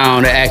been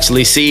around to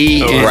actually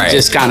see and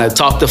just kind of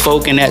talk to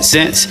folk in that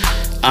sense.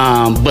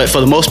 But for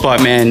the most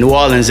part, man, New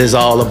Orleans is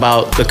all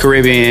about the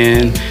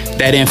Caribbean,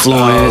 that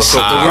influence, the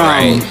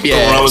rum.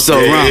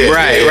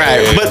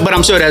 Right. But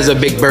I'm sure there's a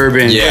big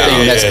bourbon thing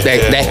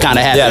that kind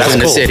of happens in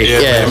the city.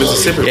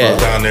 Mississippi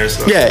down there.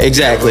 So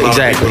exactly.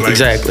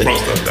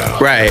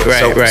 Right.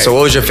 So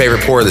what was your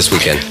favorite pour this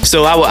weekend?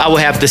 So I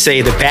would have to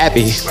say the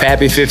Pappy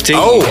 15.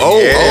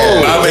 Okay.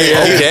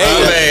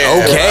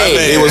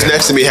 It was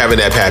next to me having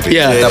that Pappy.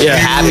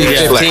 Pappy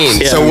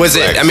 15. So was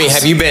it? I mean,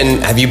 have you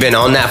been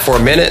on that for a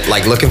minute,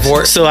 like looking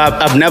for it? So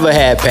I've never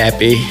had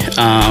Pappy.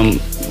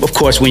 Of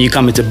course, when you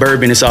come into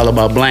bourbon, it's all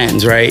about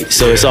Blanton's, right?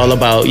 So it's all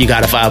about, you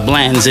gotta find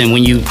Blanton's, and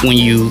when you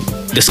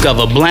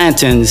discover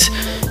Blanton's,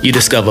 you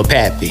discover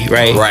Pappy,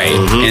 right? Right.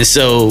 Mm-hmm. And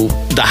so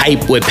the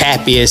hype with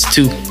Pappy is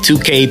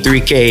 2K,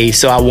 3K.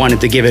 So I wanted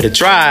to give it a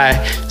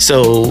try.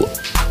 So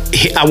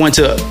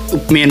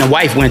me and the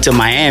wife went to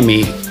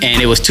Miami,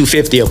 and it was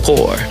 $250 a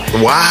pour.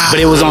 Wow!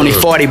 But it was only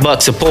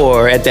 $40 a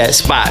pour at that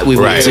spot we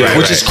went to,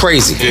 which is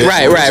crazy.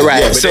 Right.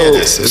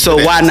 So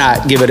why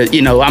not give it a?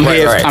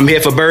 I'm here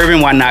for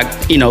bourbon. Why not?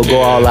 Go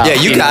all out. Yeah,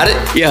 you got it.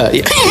 Yeah.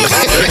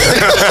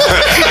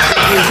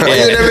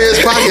 In his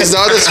pockets,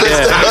 dog.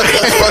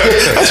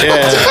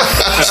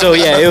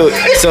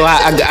 So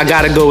I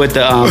gotta go with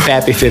the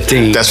Pappy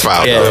 15. That's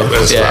foul.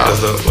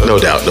 Foul. No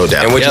doubt.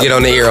 And what'd you get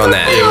on the ear on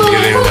that?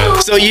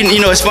 So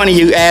it's funny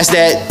you asked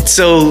that.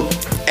 So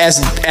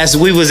as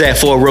we was at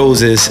Four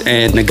Roses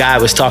and the guy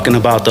was talking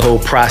about the whole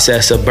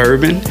process of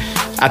bourbon,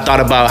 I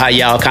thought about how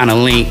y'all kind of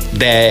link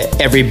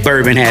that every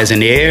bourbon has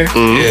an air.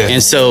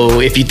 And so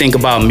if you think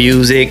about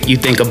music, you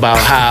think about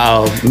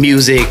how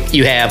music,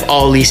 you have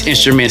all these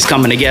instruments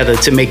coming together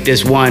to make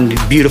this one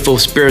beautiful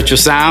spiritual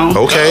sound.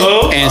 Okay.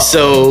 And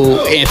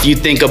so if you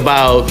think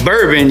about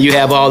bourbon, you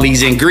have all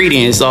these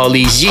ingredients, all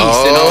these yeast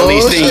and all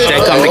these things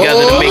that come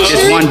together to make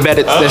this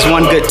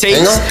one good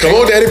taste. Come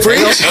on, Daddy,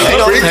 preach.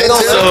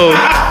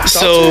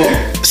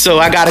 So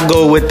I gotta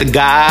go with the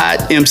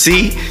God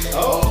MC,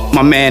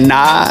 my man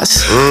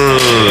Nas.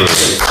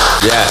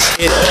 Yes.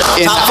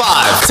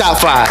 Top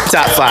five.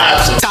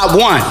 Top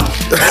one.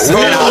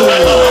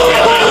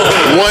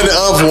 One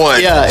of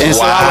one. Yeah, and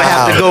so I would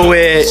have to go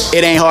with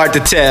It Ain't Hard to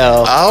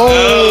Tell.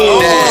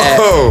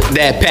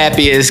 That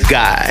Pappy is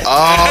God.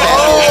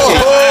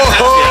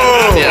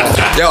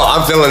 Yo,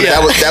 I'm feeling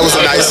that. That was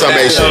a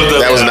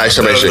nice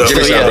summation. Give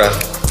me some, bro.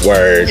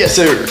 Word. Yes,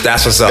 sir.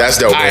 That's what's up. That's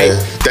dope, man.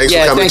 Thanks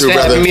for coming through,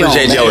 brother.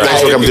 Appreciate you.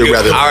 Thanks for coming through,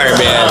 brother. All right,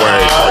 man.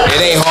 Word. It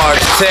ain't hard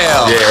to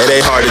tell. Yeah, it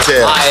ain't hard to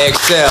tell. I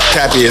excel.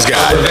 Pappy is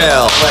God.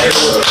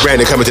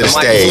 Brandon coming to the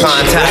stage.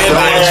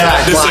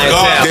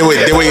 Then we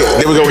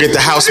gonna get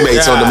the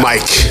housemates on the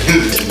mic.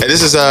 And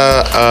this is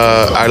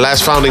our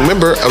last founding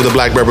member of the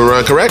Black Bourbon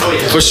Run, correct?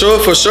 For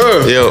sure.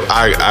 Yo,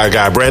 our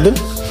guy Brandon.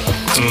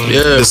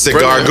 Yeah. The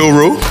cigar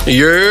guru.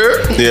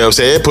 Yeah. You know what I'm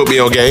saying? Put me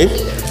on game.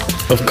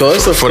 Of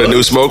course. For the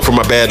new smoke for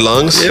my bad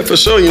lungs. Yeah, for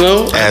sure,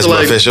 Asthma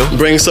official.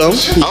 Bring some.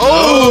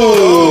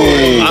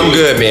 I'm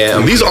good,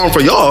 man. These aren't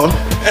for y'all.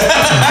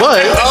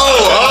 But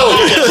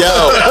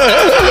yo.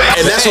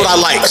 And that's what I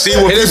like. See,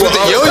 when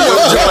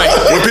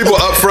people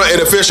up front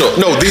and official.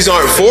 No, these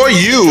aren't for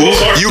you.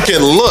 You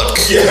can look.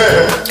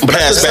 But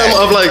that's some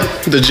of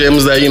the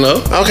gems that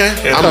Okay.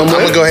 I'm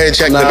gonna go ahead and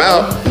check them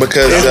out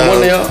because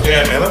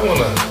yeah, man, I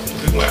wanna.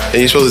 And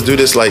you're supposed to do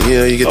this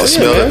you get to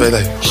smell it, man.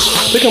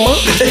 Pick them up.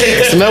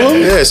 Smell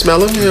them? Yeah, smell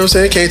them. You know what I'm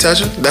saying? Can't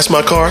touch them. That's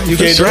my car. You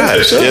can't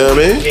drive. You know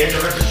what I mean?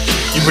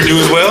 You Purdue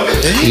as well?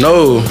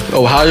 No,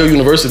 Ohio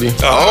University.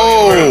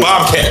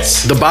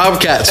 Bobcats. The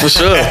Bobcats, for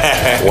sure.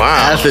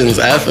 Wow.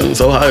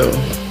 Athens, Ohio.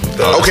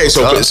 Okay,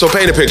 so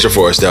paint a picture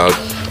for us, dog.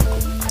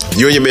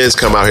 You and your men's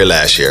come out here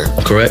last year.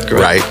 Correct.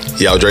 Right.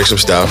 Y'all drank some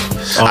stuff.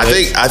 I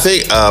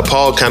think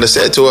Paul kind of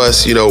said to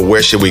us,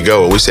 where should we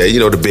go? And we said,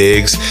 the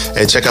bigs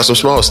and check out some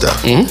small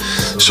stuff.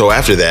 Mm-hmm. So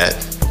after that,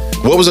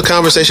 what was the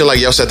conversation like?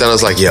 Y'all sat down and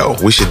was like, yo,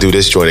 we should do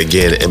this joint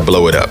again and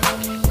blow it up.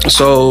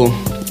 So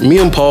me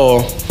and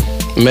Paul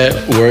met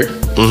work,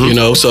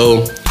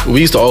 so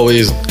we used to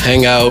always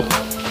hang out,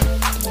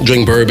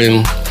 drink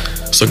bourbon,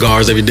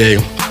 cigars every day.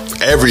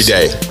 Every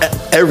day.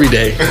 Can't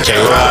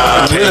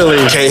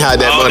hide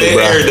that money,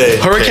 bro.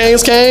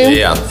 Hurricanes came.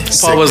 Yeah.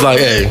 Paul was like,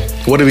 "Hey,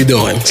 what are we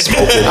doing?"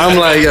 Smoking. I'm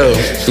like, "Yo,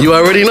 you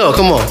already know.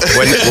 Come on."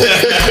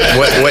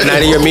 What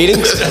night of your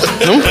meetings?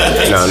 No,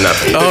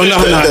 nothing. Oh no.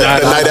 The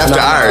night after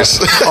ours.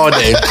 All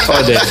day.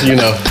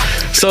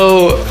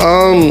 So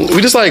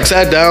we just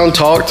sat down,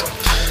 talked,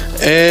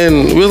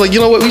 and we were like, you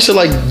know what? We should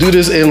do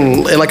this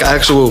in an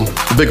actual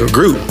bigger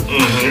group.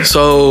 Mm-hmm.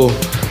 So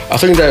I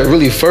think that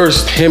really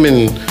first him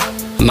and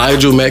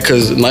Nigel met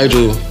because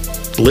Nigel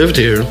lived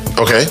here.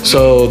 Okay.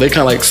 So they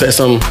kind of set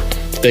some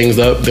things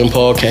up. Then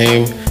Paul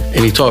came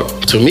and he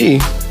talked to me,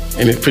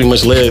 and it pretty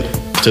much led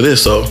to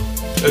this. So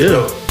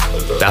yeah,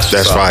 that's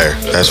fire.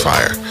 That's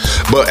fire.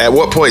 But at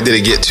what point did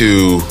it get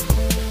to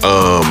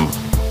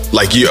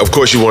Like you, of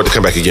course, you wanted to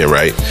come back again,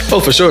 right? Oh,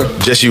 for sure.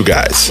 Just you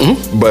guys.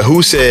 Mm-hmm. But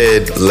who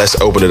said let's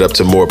open it up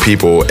to more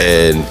people?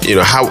 And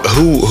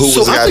who was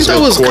the guys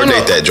who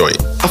coordinate that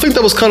joint? I think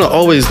that was kind of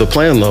always the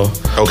plan, though.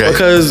 Okay.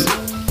 Because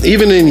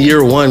even in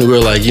year one, we were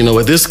like, you know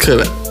what, this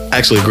could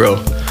actually grow.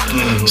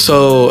 Mm-hmm.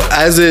 So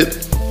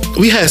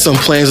we had some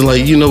plans,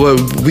 like, you know what,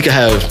 we could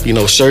have, you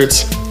know,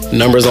 shirts,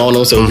 numbers on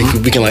them, so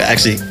we can like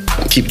actually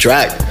keep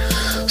track.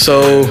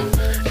 So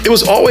it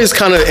was always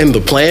kind of in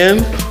the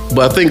plan,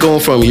 but I think going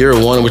from year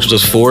one, which was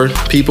just 4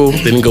 people,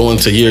 then go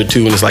into year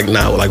 2, and it's like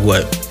now, like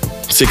what,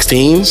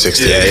 16?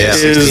 16, yeah.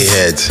 16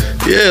 heads.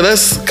 Yeah,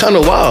 that's kind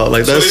of wild.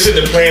 Like, that's so is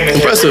it the plan that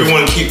impressive.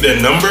 Everyone keep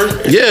their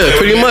number? Yeah,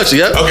 pretty much.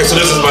 Yep. Okay, so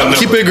this is my number.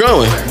 Keep it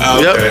growing.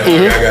 Okay. Yep.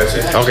 Okay, I got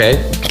you. Okay.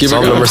 Keep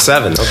it number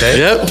 7. Okay.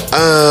 Yep.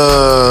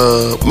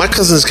 My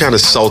cousin's kind of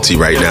salty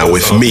right now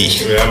with me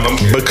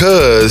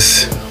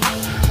because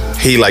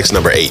he likes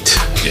number 8.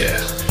 Yeah.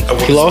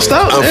 He lost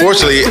out.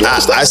 Unfortunately,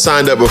 I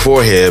signed up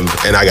before him,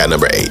 and I got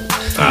number 8.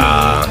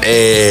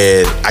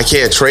 And I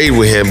can't trade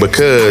with him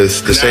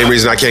because the same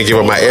reason I can't give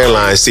up my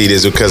airline seat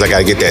is because I got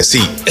to get that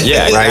seat.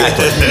 Yeah, right.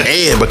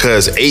 exactly. And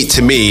because 8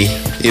 to me,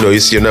 you know,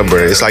 it's your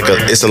number. It's like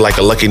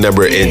a lucky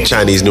number in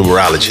Chinese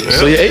numerology.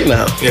 So you're 8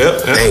 now.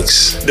 Yep.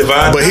 Thanks.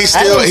 Divine. But he's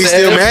still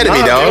mad at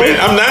me, dog.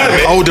 I'm 9.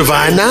 Man. Oh,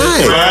 Divine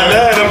 9. Divine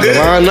 9. I'm good.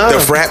 Divine 9. The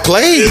frat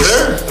plays.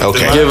 Yes,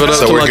 Okay. Give it up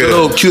to like the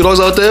little kudos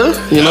out there,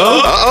 you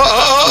know?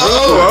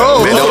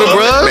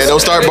 Man, don't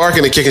start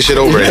barking and kicking shit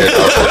over in here.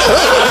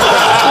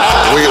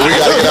 We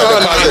gotta get our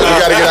deposit. We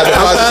gotta get our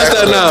deposit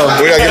back. Now.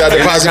 We gotta get our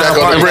deposit back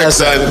on the brick,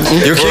 son.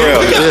 You're cute.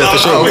 Yeah, for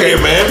sure. Okay,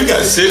 man. We got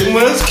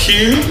Sigmas,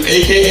 Q,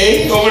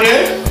 AKA over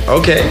there.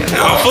 Okay.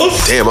 Alphas.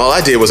 Damn, all I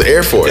did was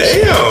Air Force.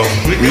 Damn.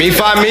 Me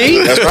fight me.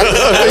 That's right.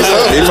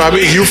 Me fight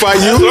me. You fight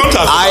you.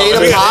 I ate a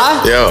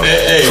pie. Yeah.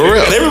 Hey, for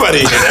real.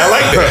 Everybody, I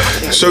like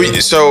that. So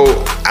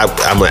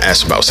I'm gonna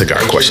ask about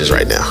cigar questions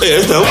right now. Yeah,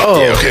 that's dope. Oh,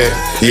 Yeah, okay.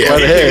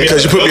 Yeah,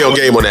 because you put me on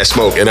game on that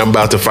smoke, and I'm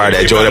about to fire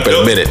that joint up in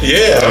a minute.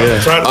 Yeah.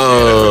 I'm trying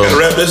to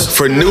wrap this.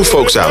 For new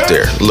folks out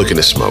there looking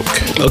to smoke,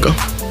 Okay.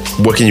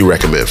 what can you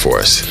recommend for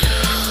us?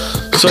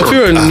 So if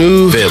you're a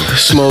new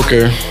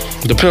smoker,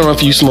 depending on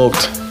if you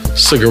smoked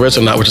cigarettes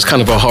or not, which is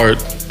kind of a hard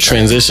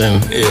transition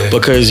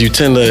because you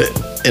tend to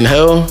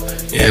inhale,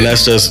 and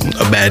that's just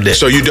a bad day.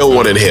 So you don't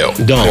want to inhale?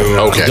 Don't.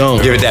 Okay. Don't.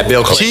 Give it that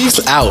Bill Clinton. Chiefs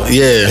out.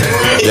 Yeah.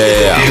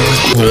 Yeah.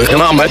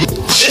 Come on, man.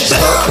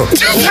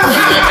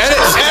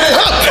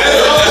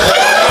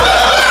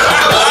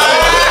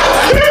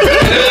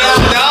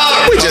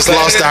 We just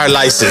lost our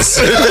license.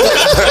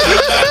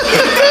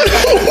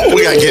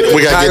 We gotta get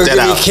that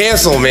out.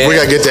 Cancel, man. We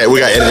gotta get that. We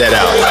gotta edit that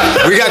out.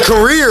 We got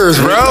careers,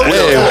 bro. We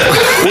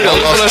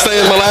don't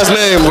say my last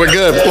name. We're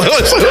good.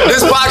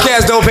 This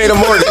podcast don't pay the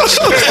mortgage.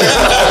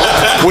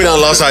 We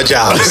done lost our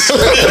jobs.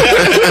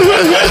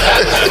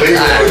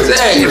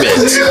 Dang it,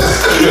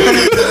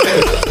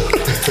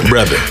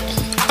 brother.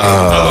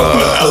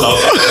 I love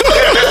it.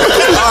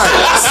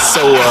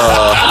 So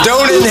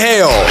don't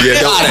inhale. Yeah,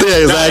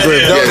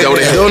 exactly.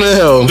 Don't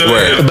inhale.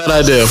 Bad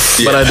idea.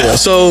 Bad idea.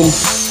 So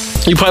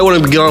you probably want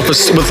to begin off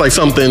with like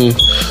something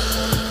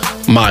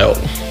mild.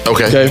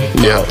 Okay.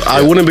 Yeah. I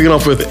wouldn't begin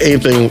off with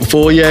anything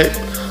full yet.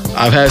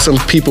 I've had some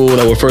people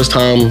that were first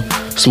time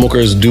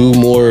smokers do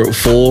more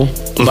full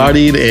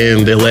bodied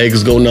and their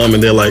legs go numb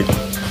and they're like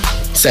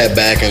sat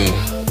back and.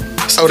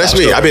 Oh, that's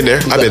me. I've been there.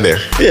 Yeah. I've been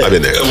there.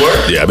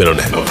 Yeah, I've been on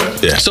that. Okay.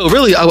 Yeah. So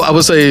really, I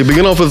would say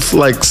begin off with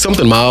like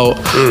something mild.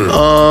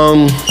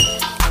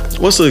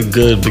 What's a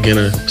good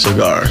beginner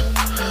cigar?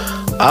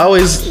 I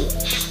always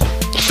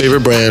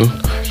favorite brand.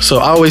 So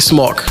I always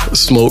smoke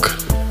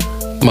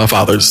my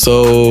father's.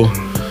 So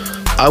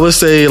I would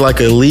say like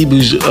a Lee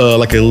Bijou.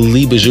 Okay.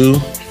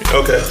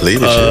 Lee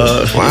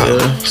Bijou. Wow.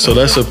 Yeah. So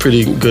that's a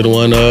pretty good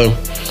one.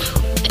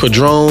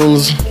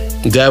 Padrones,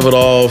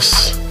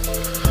 Davidoffs.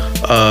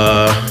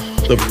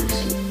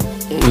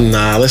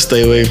 Let's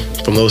stay away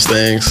from those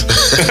things.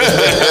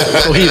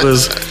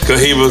 Cohibas.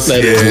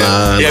 That is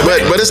not. Yeah,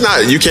 but it's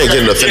not. You can't get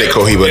an authentic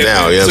Cohiba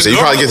now. You know what I'm saying?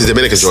 You probably get the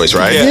Dominican joints,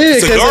 right? Yeah.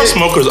 Cigar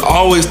smokers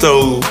always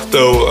throw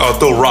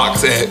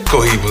rocks at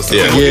Cohibas.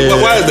 Yeah.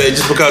 Why is that?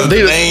 Just because of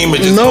the name?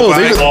 Just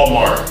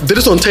Walmart. They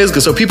just don't taste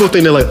good. So people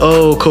think they're like,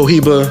 oh,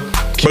 Cohiba.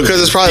 Because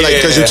it's probably like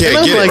because you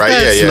can't get it, right?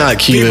 That's not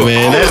Cuban,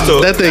 man.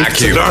 That thing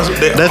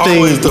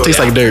tastes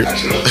like dirt.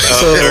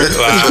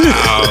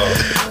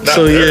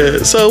 So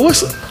yeah. So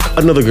what's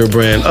another good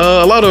brand?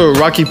 A lot of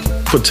Rocky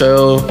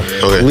Patel,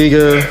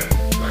 Liga,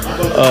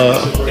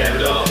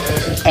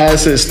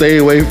 Acid. Stay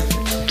away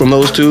from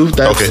those two.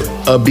 That's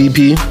a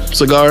BP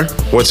cigar.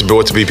 What's a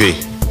BP?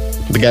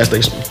 The gas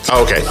station.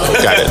 Oh, okay.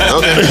 Got it.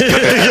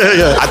 Okay.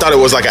 Yeah. I thought it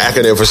was like an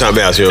acronym for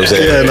something else. You know what I'm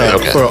saying? Yeah, no.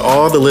 Okay. For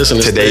all the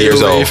listeners, today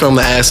stay away from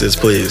the acids,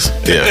 please.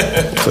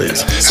 Yeah.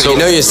 Please. So you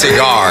know your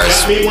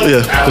cigars.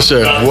 Yeah, for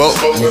sure.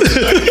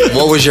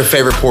 What was your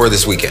favorite pour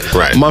this weekend?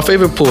 Right. My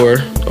favorite pour,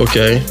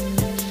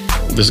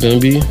 this is going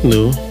to be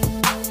new.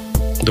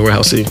 The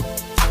Warehouse C.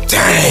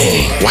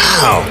 Dang.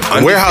 Wow.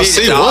 Warehouse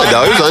C won,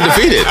 dog. It was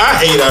undefeated. I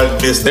hate I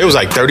missed it. It was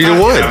like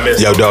 30-1.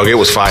 Yo, dog, it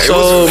was fire.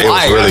 So it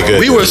was really good.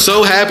 We were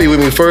so happy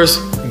when we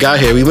first got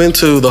here, we went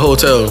to the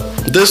hotel,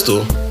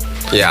 Distal.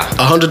 Yeah.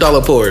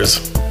 $100 pours.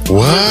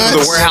 What?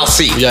 The warehouse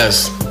seat.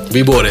 Yes.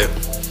 We bought it.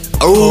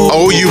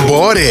 Oh, you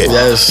bought it.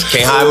 Yes.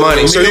 Can't hide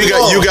money. So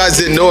you guys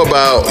didn't know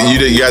about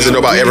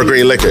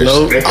Evergreen Liquors.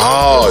 Nope.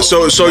 Oh,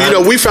 so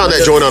we found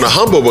that joint on a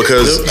humble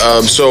because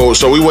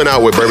so we went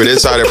out with Bourbon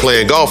Insider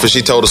playing golf, and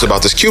she told us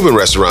about this Cuban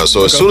restaurant.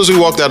 So as soon as we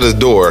walked out of the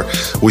door,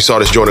 we saw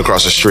this joint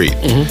across the street,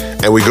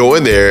 and we go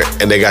in there,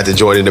 and they got the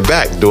joint in the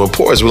back doing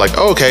pours. We're like,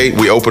 oh, okay.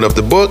 We open up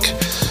the book.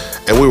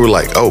 And we were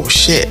like, "Oh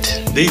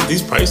shit!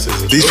 These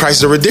prices. These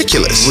prices are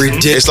ridiculous.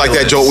 It's like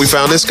that joint we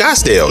found in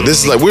Scottsdale. This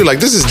is like we were like,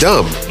 this is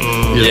dumb.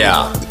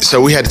 Yeah. So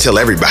we had to tell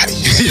everybody.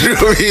 You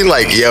know what I mean?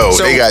 Like, yo,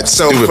 they got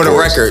stupid for the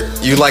pours. record,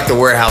 you like the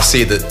warehouse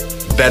seat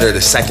better the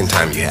second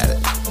time you had it.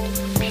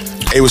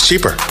 It was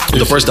cheaper.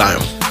 The first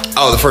time.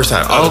 Oh, the first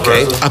time. Oh,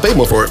 okay. I paid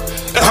more for it.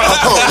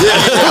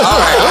 All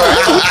right.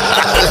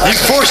 You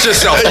forced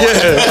yourself on it.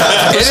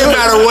 It didn't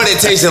matter what it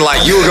tasted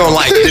like. You were gonna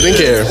like it. Didn't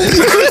care.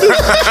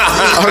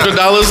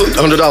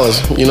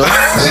 $100. You know,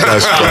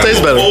 That's it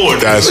tastes better.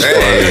 That's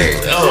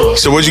funny.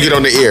 So what'd you get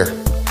on the ear?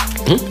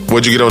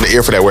 What'd you get on the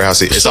ear for that warehouse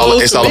seat? It's all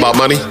about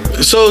money.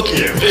 So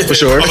for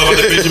sure,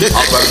 the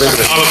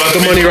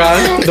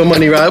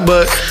money ride.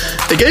 But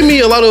it gave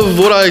me a lot of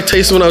what I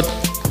taste when I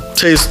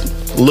taste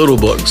Little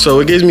Book. So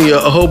it gives me a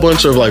whole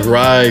bunch of like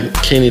rye,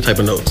 candy type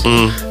of notes.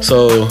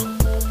 So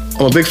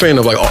I'm a big fan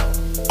of like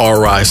all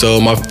rye. So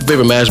my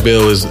favorite mash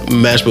bill is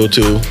Mash Bill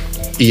 2,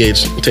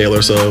 E.H.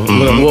 Taylor. So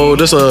well,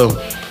 just a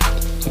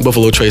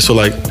Buffalo Trace. So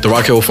like the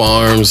Rock Hill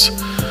Farms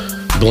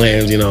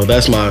blends. You know,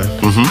 that's my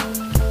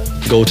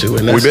go-to.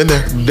 And we've been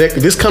there.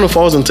 This kind of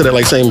falls into that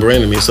like same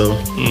brand to me. So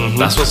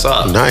that's what's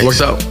up. Nice.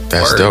 Works out.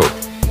 That's dope.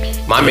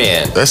 My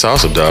man. That's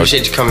awesome, dog.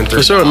 Appreciate you coming through.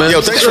 For sure, man.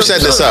 Yo, thanks for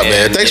setting this up,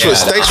 man. Thanks for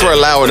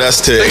allowing us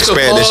to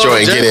expand this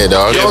joint and get in,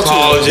 dog. You know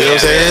what I'm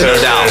saying? No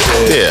doubt.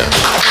 Yeah.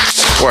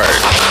 Word.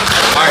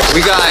 All right,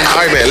 all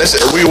right, man.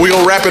 We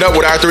gonna wrap it up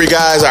with our three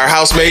guys, our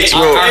housemates.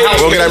 We'll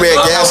get our man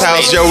Gas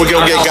House Joe. We're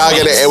gonna get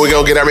Goggin, and we're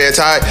gonna get our man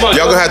Ty.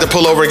 Y'all gonna have to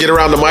pull over and get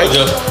around the mic.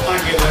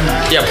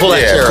 Yeah, pull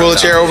that chair. Pull a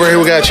chair over here.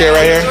 We got a chair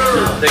right here.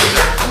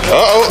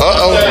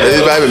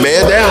 Everybody,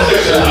 man down.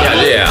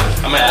 Yeah.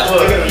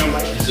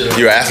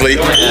 You're an athlete.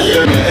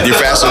 You're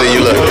faster than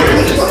you look.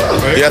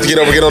 You have to get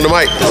on the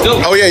mic.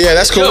 Oh yeah,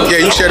 that's cool. Yeah,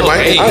 you share the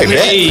mic. All right,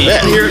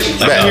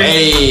 bet.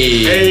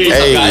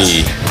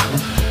 Hey.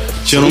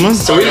 Gentlemen.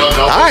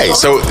 All right,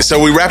 so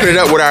we wrapping it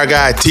up with our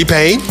guy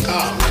T-Pain,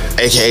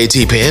 aka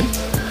T-Pen.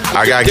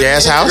 Our guy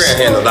Gas House.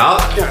 Handle,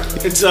 dog.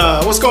 It's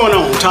what's going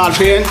on, Todd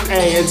Penn?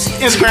 Hey, it's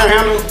Instagram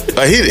handle.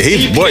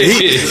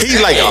 He's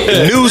like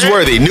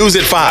newsworthy. News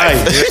at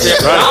 5.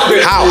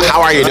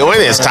 How are you doing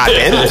this, Todd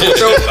Penn?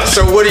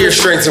 So what are your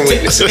strengths and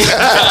weaknesses?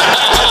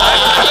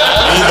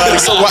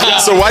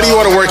 So why do you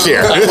want to work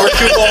here? Work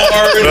too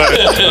hard.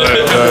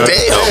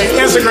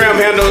 Damn. Instagram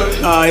handle.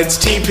 It's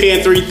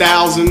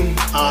TPen3000.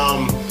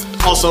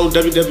 Also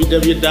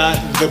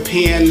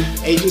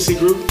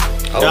www.thepenagentygroup.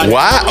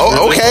 Wow.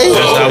 Oh, okay.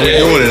 That's how we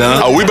doing it,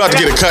 huh? Oh, we about to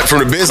get a cut from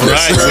the business.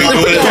 Right. We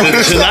doing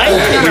it tonight?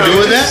 We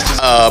doing that?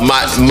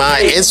 My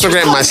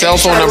Instagram, my cell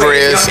phone number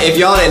is. If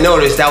y'all didn't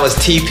notice, that was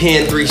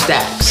T-Pen 3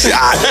 stacks.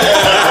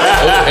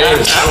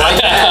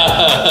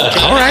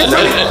 All right.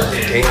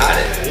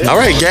 All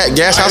right,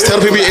 Gas House. Tell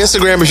the people your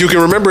Instagram if you can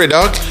remember it,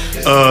 dog.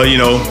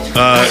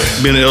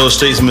 Being an elder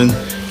statesman,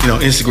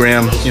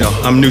 Instagram,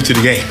 I'm new to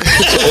the game.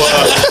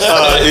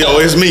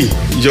 It's me,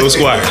 Joe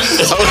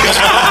Squires.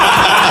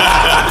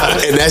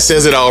 And that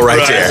says it all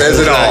right there. Says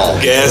it all.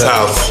 Gas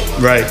House.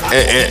 Right.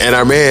 And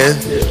our man,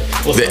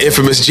 the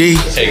infamous G.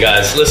 Hey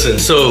guys, listen.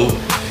 So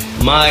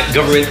my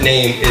government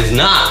name is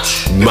not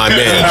my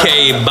man.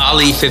 Okay,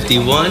 Bali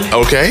 51.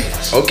 Okay.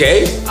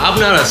 I'm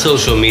not a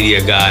social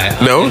media guy.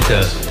 No. I'm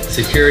into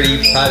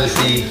security,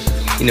 privacy.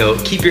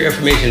 Keep your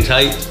information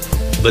tight.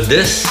 But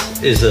this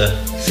is a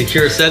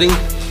secure setting.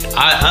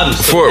 I'm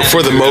so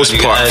for the most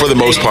part. For the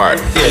most part.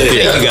 Thank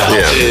you guys.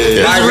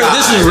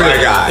 This is real.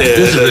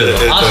 This is real.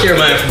 I'll share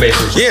my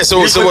information. Yeah. So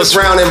what's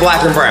brown and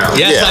black and brown?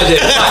 Yes, I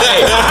did.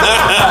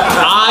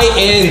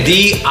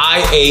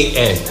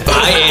 INDIAN.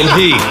 IND.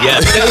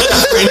 Yes. Thank you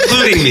for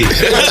including me.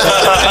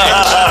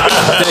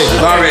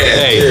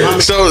 Thank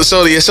you.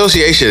 So the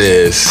association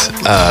is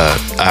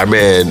our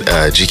man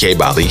GK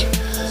Bali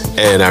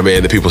and our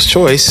man The People's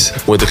Choice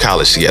went to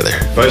college together.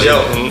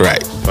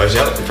 Right.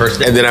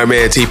 First and then our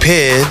man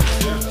T-Pen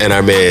and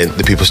our man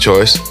The People's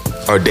Choice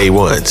are day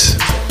ones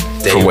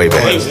from way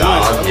back.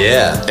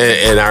 Yeah.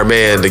 And our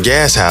man The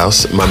Gas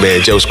House, my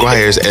man Joe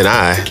Squires, and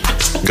I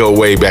go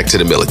way back to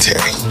the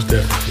military.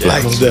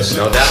 Like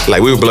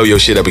we would blow your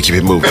shit up and keep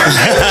it moving.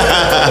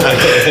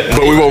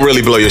 But we won't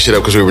really blow your shit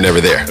up because we were never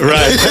there.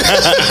 Right.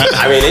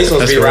 I mean, they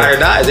supposed to be ride or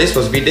die. They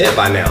supposed to be dead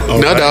by now.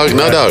 No, dog.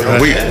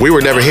 We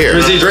were never here.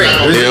 Drizzy Drake.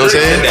 You know what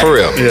I'm saying? For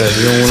real. Yeah,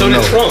 you don't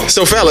want to know.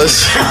 So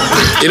fellas,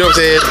 you know what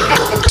I'm saying?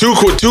 Two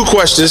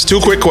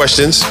quick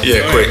questions.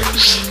 Yeah, quick.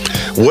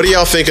 What do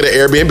y'all think of the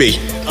Airbnb?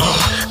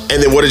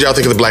 And then what did y'all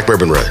think of the Black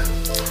Bourbon Run?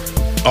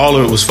 All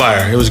of it was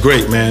fire. It was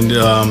great, man.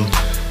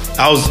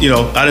 I was,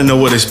 I didn't know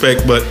what to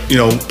expect, but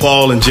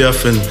Paul and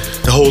Jeff and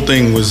the whole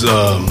thing was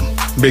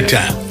big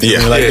time.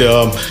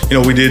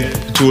 Yeah, we did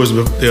tours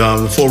with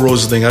the Four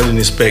Roses thing. I didn't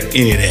expect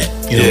any of that.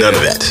 None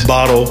of that.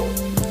 Bottle,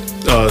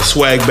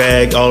 swag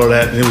bag, all of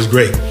that, and it was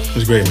great. It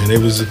was great, man. It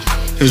was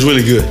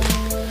really good.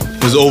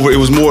 It was over. It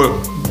was more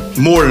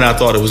than I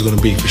thought it was going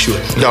to be, for sure.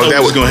 No,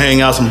 that was going to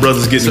hang out, some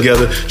brothers get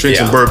together, drink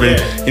some bourbon,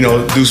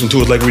 do some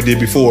tours like we did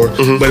before.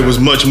 But it was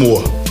much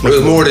more. It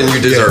was more than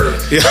you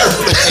deserved. Yeah.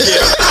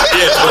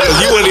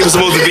 You weren't even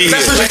supposed to be here.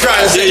 That's what you're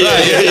trying to say.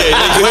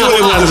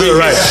 Yeah.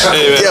 Right.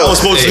 Hey, I was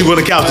supposed to sleep on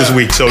the couch this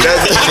week, so.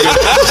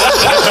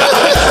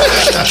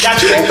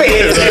 Got you in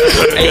bed.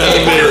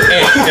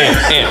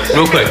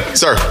 Real quick.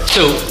 Sir.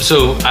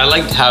 So I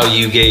liked how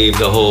you gave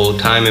the whole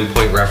time and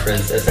point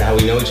reference as to how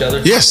we know each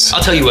other. Yes.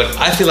 I'll tell you what,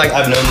 I feel like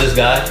I've known this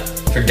guy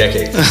for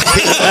decades. Yo,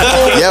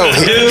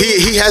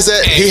 he has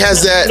that. He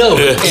has that.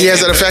 He has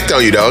that effect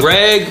on you, dog.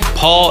 Greg,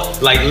 Paul,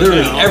 like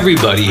literally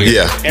everybody here.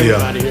 Yeah,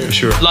 everybody here, for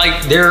sure.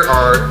 Like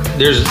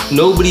there's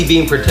nobody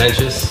being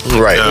pretentious.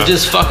 Right. They're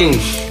just fucking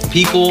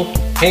people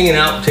hanging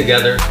out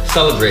together,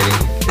 celebrating.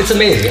 It's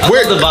amazing. I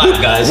love the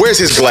vibe, guys. Where's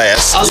his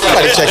glass?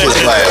 Somebody check his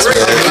glass, man.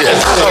 Yeah.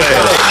 All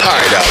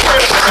right, dog.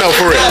 No,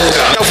 for real.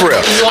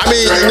 I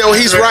mean,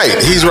 he's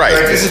right. He's right.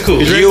 This is cool.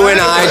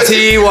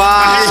 UNITY.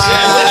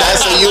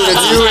 That's a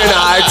unity.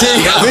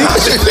 UNITY.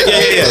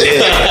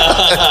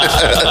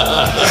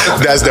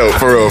 That's dope.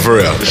 For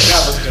real.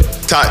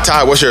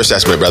 Todd, what's your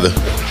assessment, brother?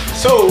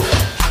 So,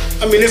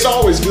 I mean, it's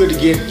always good to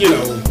get,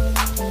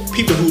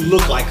 people who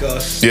look like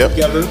us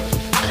together.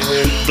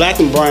 And black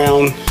and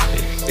brown.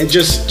 And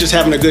just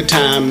having a good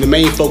time. The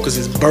main focus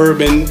is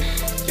bourbon,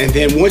 and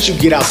then once you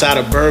get outside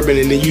of bourbon,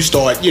 and then you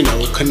start,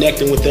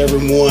 connecting with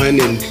everyone,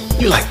 and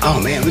you're like, oh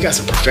man, we got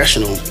some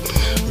professional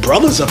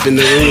brothers up in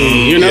the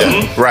room,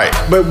 Yeah, right.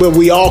 But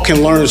we all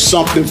can learn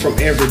something from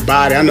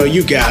everybody. I know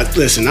you guys.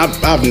 Listen,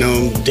 I've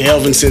known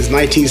Delvin since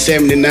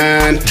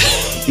 1979.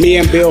 Me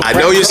and Bill. I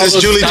know you since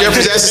Julie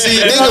Jeffers has to see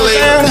you niggling.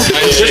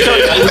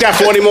 We got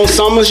 40 more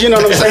summers, you know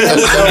what I'm saying?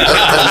 So,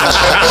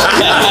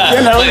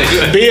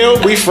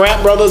 Bill, we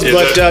frat brothers,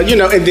 but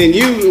and then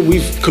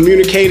we've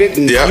communicated,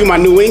 and you my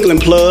New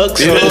England plug.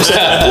 So.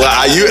 Well,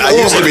 I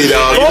used to be,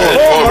 dog. You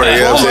know what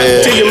I'm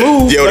saying? Till you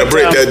move. Yo,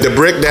 the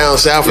brick down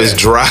south is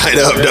dried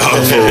up,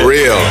 dog. For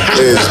real,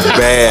 it's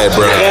bad,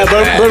 bro.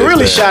 Yeah, but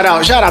really, shout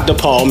out to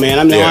Paul, man.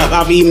 I mean,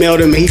 I've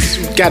emailed him. He's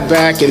got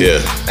back, and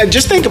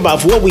just think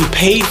about what we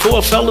paid for,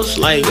 fellas.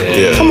 Like,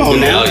 come on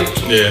now.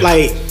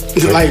 Like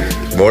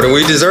more than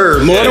we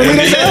deserve. More than we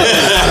deserve.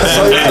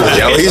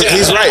 Yo,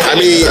 he's right. I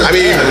mean,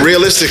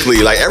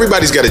 realistically, like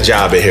everybody's got a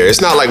job in here.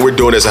 It's not like we're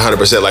doing this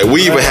 100%. Like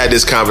we even had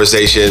this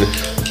conversation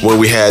when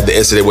we had the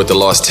incident with the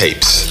lost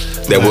tapes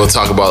that we'll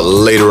talk about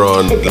later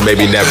on,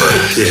 maybe never.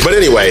 But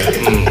anyway.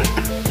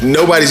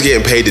 Nobody's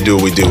getting paid to do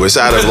what we do. It's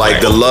out of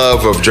like the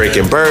love of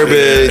drinking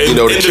bourbon,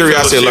 the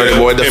curiosity of learning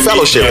more, the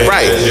fellowship,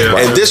 right?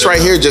 And this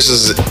right here just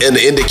is an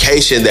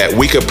indication that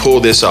we could pull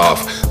this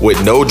off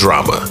with no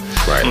drama,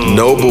 right?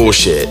 No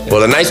bullshit.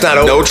 Well, the night's not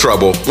over. No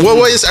trouble.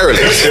 Well, it's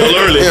early. It's still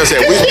early. You know what I'm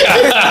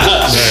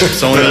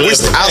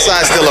saying?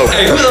 Outside's still open.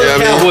 Hey, who are those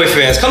Cowboy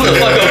fans? Come the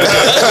fuck over.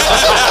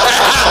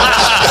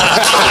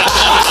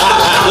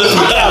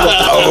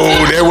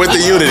 Oh, they're with the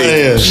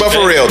unity. But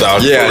for real,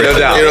 dog. Yeah, no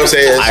doubt. You know what I'm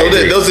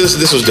saying? So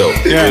this was dope.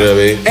 Yeah. You know what I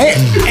mean?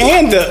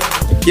 And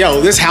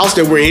this house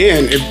that we're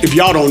in, if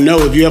y'all don't know,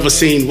 if you ever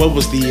seen, what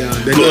was the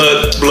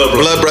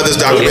Blood Brothers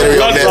documentary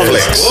on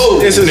Netflix.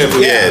 This is, they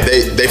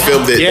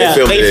filmed it. Yeah,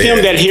 they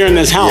filmed that here in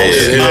this house.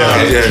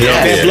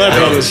 Yeah. Blood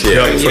Brothers.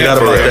 Forgot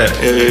about that.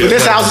 But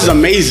this house is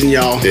amazing,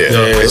 y'all.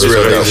 Yeah, it's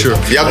real dope. Sure.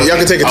 Y'all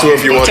can take a tour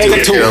if you want to. Take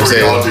a tour. You know what I'm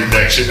saying? I'll do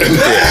next year.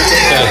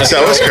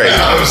 So it's crazy.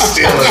 I'm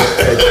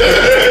stealing.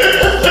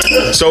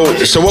 So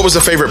what was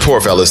the favorite pour,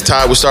 fellas?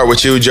 Ty, we'll start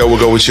with you. Joe will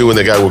go with you, and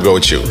the guy will go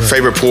with you.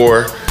 Favorite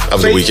pour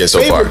of the weekend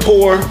so far? Favorite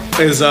pour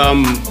is I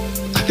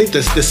think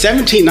the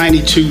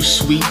 1792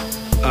 Sweet Week.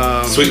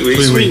 The Sweet Week.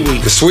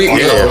 The Sweet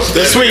Week.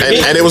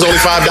 And it was only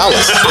 $5.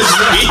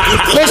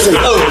 Listen.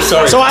 Oh,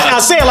 sorry. So I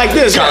say it like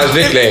this. Kyle's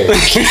nickname. I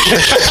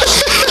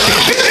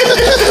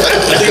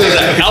think it was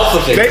an alpha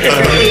thing.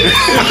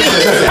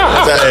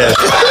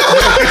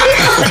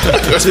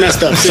 That's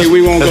messed up. See,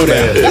 we won't go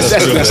there. That's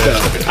messed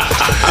up.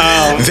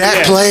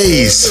 That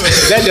plays.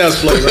 That does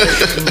play, right?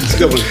 It's a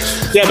good one.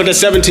 Yeah, but the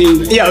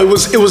 17. Yeah, it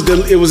was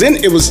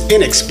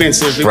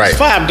inexpensive. It was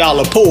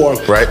 $5 pour.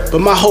 Right.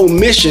 But my whole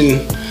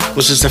mission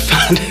was just to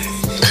find.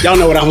 Y'all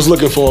know what I was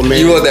looking for, man.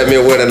 You want that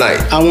midwinter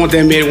night? I want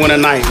that midwinter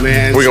night,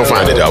 man. We're gonna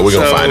find it, though. We're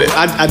gonna find it.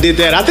 I did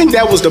that. I think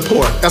that was the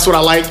pour. That's what I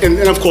like, and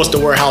of course the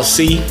Warehouse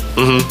C.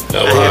 Mm-hmm.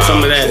 I had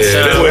some of that.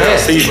 Yeah, that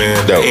Warehouse C,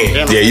 man. Dope.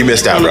 Yeah, you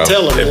missed out, bro.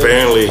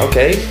 Apparently.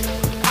 Okay.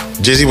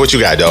 Jizzy, what you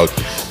got, dog?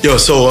 Yo,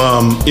 so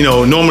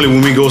normally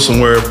when we go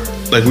somewhere,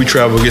 like we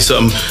travel, get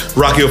something.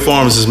 Rock Hill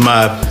Farms is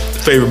my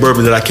favorite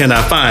bourbon that I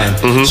cannot find,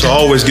 so I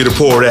always get a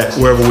pour of that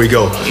wherever we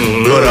go.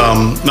 But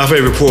my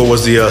favorite pour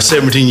was the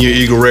 17-year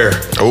Eagle Rare.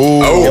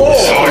 Oh,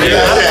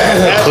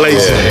 yeah.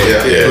 Blazing.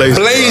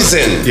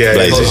 Blazing. Yeah,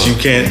 Blazing. You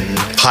can't.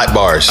 Hot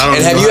bars.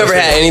 And have you ever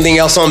had anything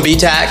else on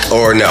BTAC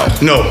or no?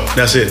 No,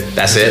 that's it.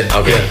 That's it?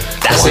 Okay. Yeah.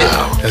 That's it?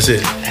 That's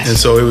it. And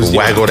so it was...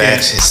 Waggle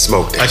that,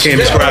 smoke that. I can't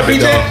describe it,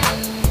 dog.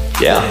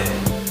 Yeah.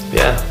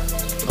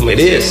 I mean, it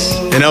is.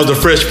 And that was a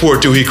fresh pour,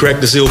 too. He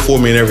cracked the seal for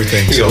me and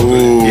everything. So,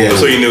 yeah.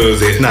 So you knew it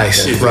was it.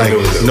 Nice. Right.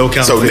 No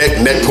counterfeit.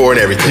 So neck pour and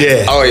everything.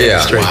 Yeah. Oh,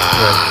 yeah. Straight.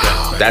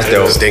 Wow. That's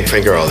dope. Stink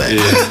finger, all that.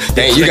 Yeah.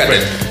 Dang, you got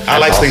that. I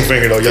like stink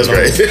finger, though. That's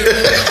great.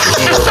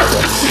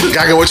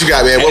 Gaga, what you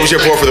got, man? What was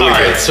your pour for the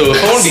weekend? All right, so if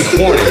I want to be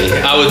corny,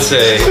 I would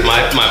say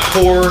my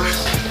pour.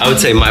 I would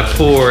say my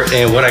pour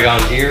and what I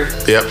got on ear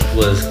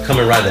was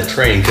coming right at that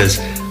train because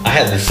I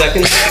had the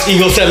second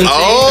Eagle 17.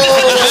 Oh!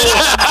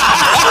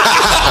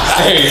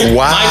 Hey,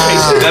 wow. Mine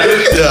tasted better.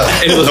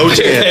 Yeah. It was no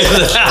chance.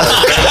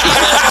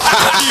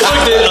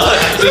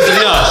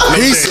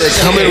 He said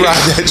coming right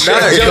at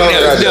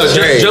that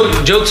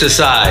train. Jokes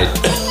aside,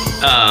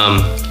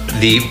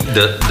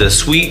 the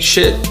sweet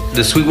shit, what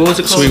was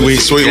it called? Sweet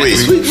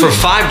wheat. For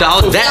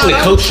 $5, that and the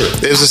kosher.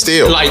 It was a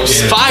steal. Like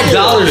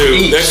 $5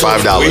 each.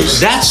 $5.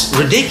 That's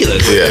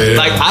ridiculous. Yeah.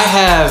 Like I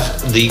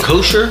have the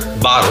kosher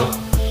bottle.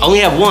 I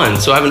only have one,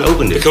 so I haven't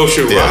opened it.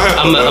 Kosher wheat.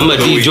 I'm a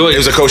D-Joy. It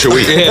was a kosher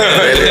wheat.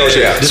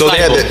 So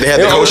they had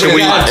the kosher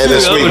wheat and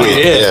the sweet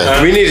wheat.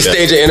 Yeah. We need to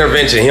stage an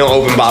intervention. He don't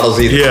open bottles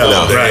either. Yeah.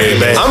 No. Right.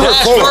 I'm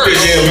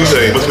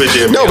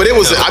No, but it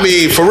was, I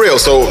mean, for real.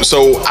 So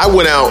I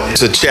went out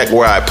to check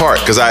where I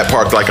parked because I had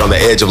parked like on the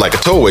edge of like a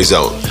tollway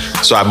zone.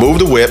 So I moved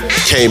the whip,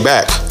 came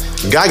back.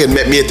 Geigen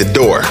met me at the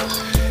door.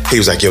 He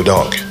was like, yo,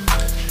 dog,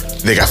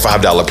 they got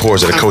 $5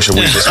 pours of the kosher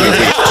wheat this week.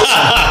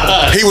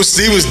 He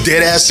was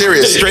dead ass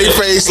serious, straight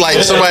face,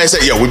 like somebody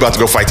said, yo, we about to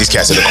go fight these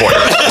cats in the corner.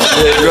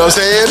 You know what I'm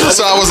saying?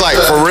 So I was like,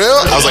 for real?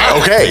 I was like,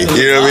 okay.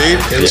 You know what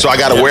I mean? So I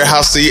got a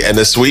warehouse seat and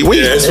the sweet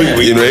wheat. Yeah, sweet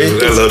wheat. You know what I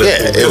mean? I love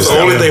that. Yeah, it was the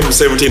only thing from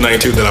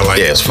 1792 that I like.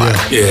 Yeah, it's fine.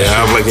 Yeah,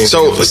 I'm like.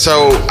 So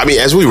I mean,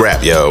 as we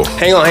wrap, yo.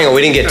 Hang on.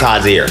 We didn't get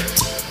Todd's ear.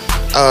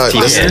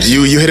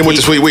 You hit him with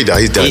the sweet wheat, though.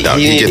 He's done, dog.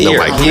 He getting no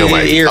mic. No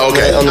mic.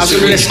 Okay. All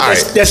right.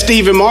 That's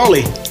Stephen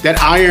Marley.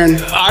 That iron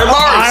bars.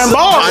 Iron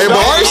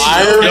bars.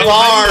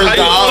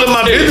 All in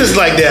my business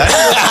like that.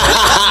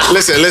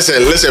 Listen.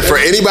 For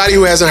anybody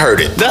who hasn't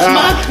heard it, that's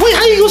my. Wait,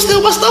 how you gonna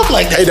steal my stuff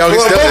like that? Hey, dog,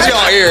 both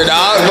y'all ear,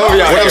 dog.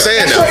 What I'm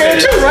saying though,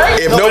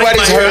 if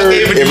nobody's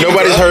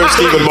heard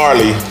Stephen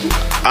Marley,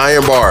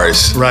 Iron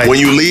Bars. Right. When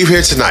you leave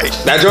here tonight,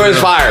 that joint is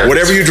fire.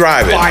 Whatever you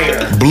driving,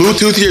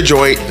 Bluetooth your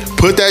joint,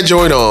 put that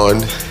joint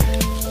on,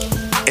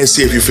 and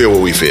see if you feel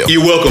what we feel.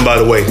 You're welcome, by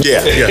the way.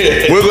 Yeah.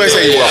 We're going to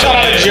say you're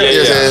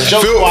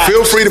welcome.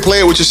 Feel free to play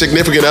it with your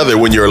significant other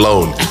when you're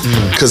alone,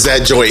 because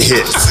that joint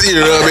hits. You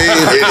know what I mean?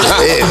 It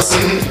hits.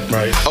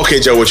 Right. Okay,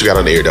 Joe, what you got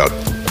on the ear, dog?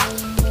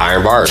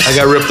 Iron Bars. I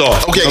got ripped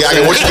off. Okay,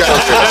 Gaga, what you got on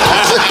the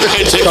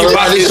ear? Check your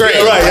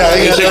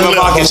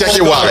pocket. Check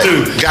your wallet.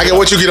 Gaga,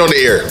 what you get on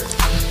the ear?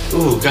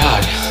 Oh,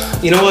 God.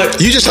 You know what?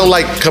 You just don't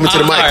like coming to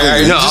the mic.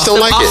 You just don't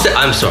like it.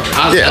 I'm sorry.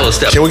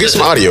 Can we get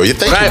some audio?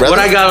 Thank you, brother. What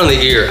I got on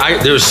the ear,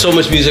 there was so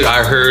much music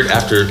I heard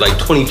after like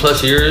 20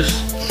 plus years.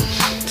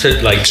 To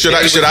like, should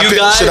I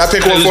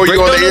pick one for you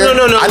on the ear?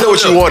 No. I know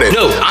what you wanted.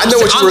 No, I know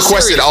what you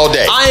requested all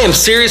day. I am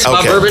serious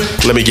about bourbon.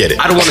 Let me get it.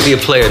 I don't want to be a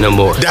player no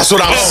more. That's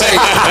what I'm saying.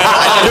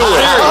 I knew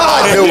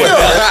it.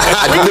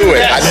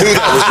 I knew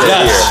that was your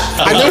ear.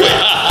 I knew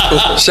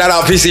it. Shout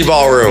out PC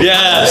Ballroom.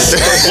 Yes.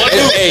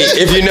 Hey,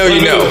 if you know,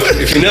 you know.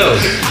 If you know.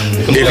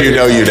 If you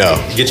know, you know.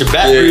 Get your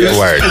back bruised.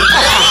 Word.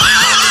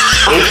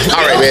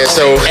 All right, man.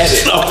 So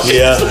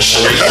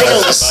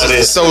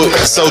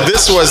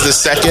this was the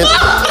second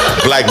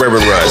Black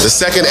Bourbon Run, the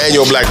second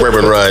annual Black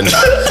Bourbon Run.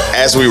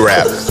 As we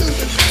wrap,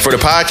 for the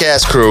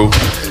podcast crew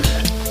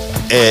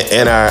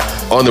and our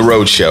on the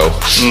road show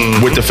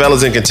with the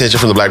fellas in contention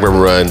from the Black Bourbon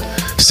Run,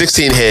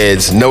 16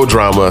 heads, no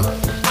drama,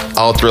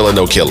 all thriller,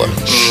 no killer.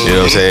 You know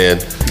what I'm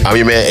saying? I'm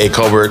your man A.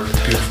 Colbert,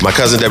 my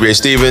cousin W.H.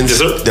 Stevens,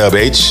 Dub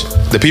H,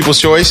 the People's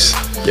Choice,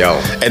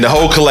 and the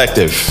whole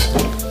collective.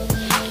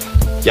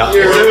 Take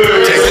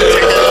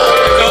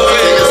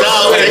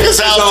us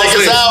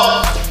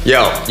out.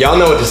 Yo, y'all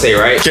know what to say,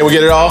 right? Can we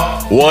get it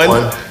all?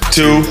 1,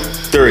 2,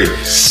 3.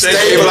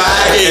 Stay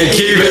black and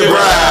keep it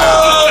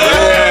brown.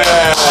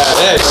 Yeah.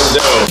 That's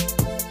dope.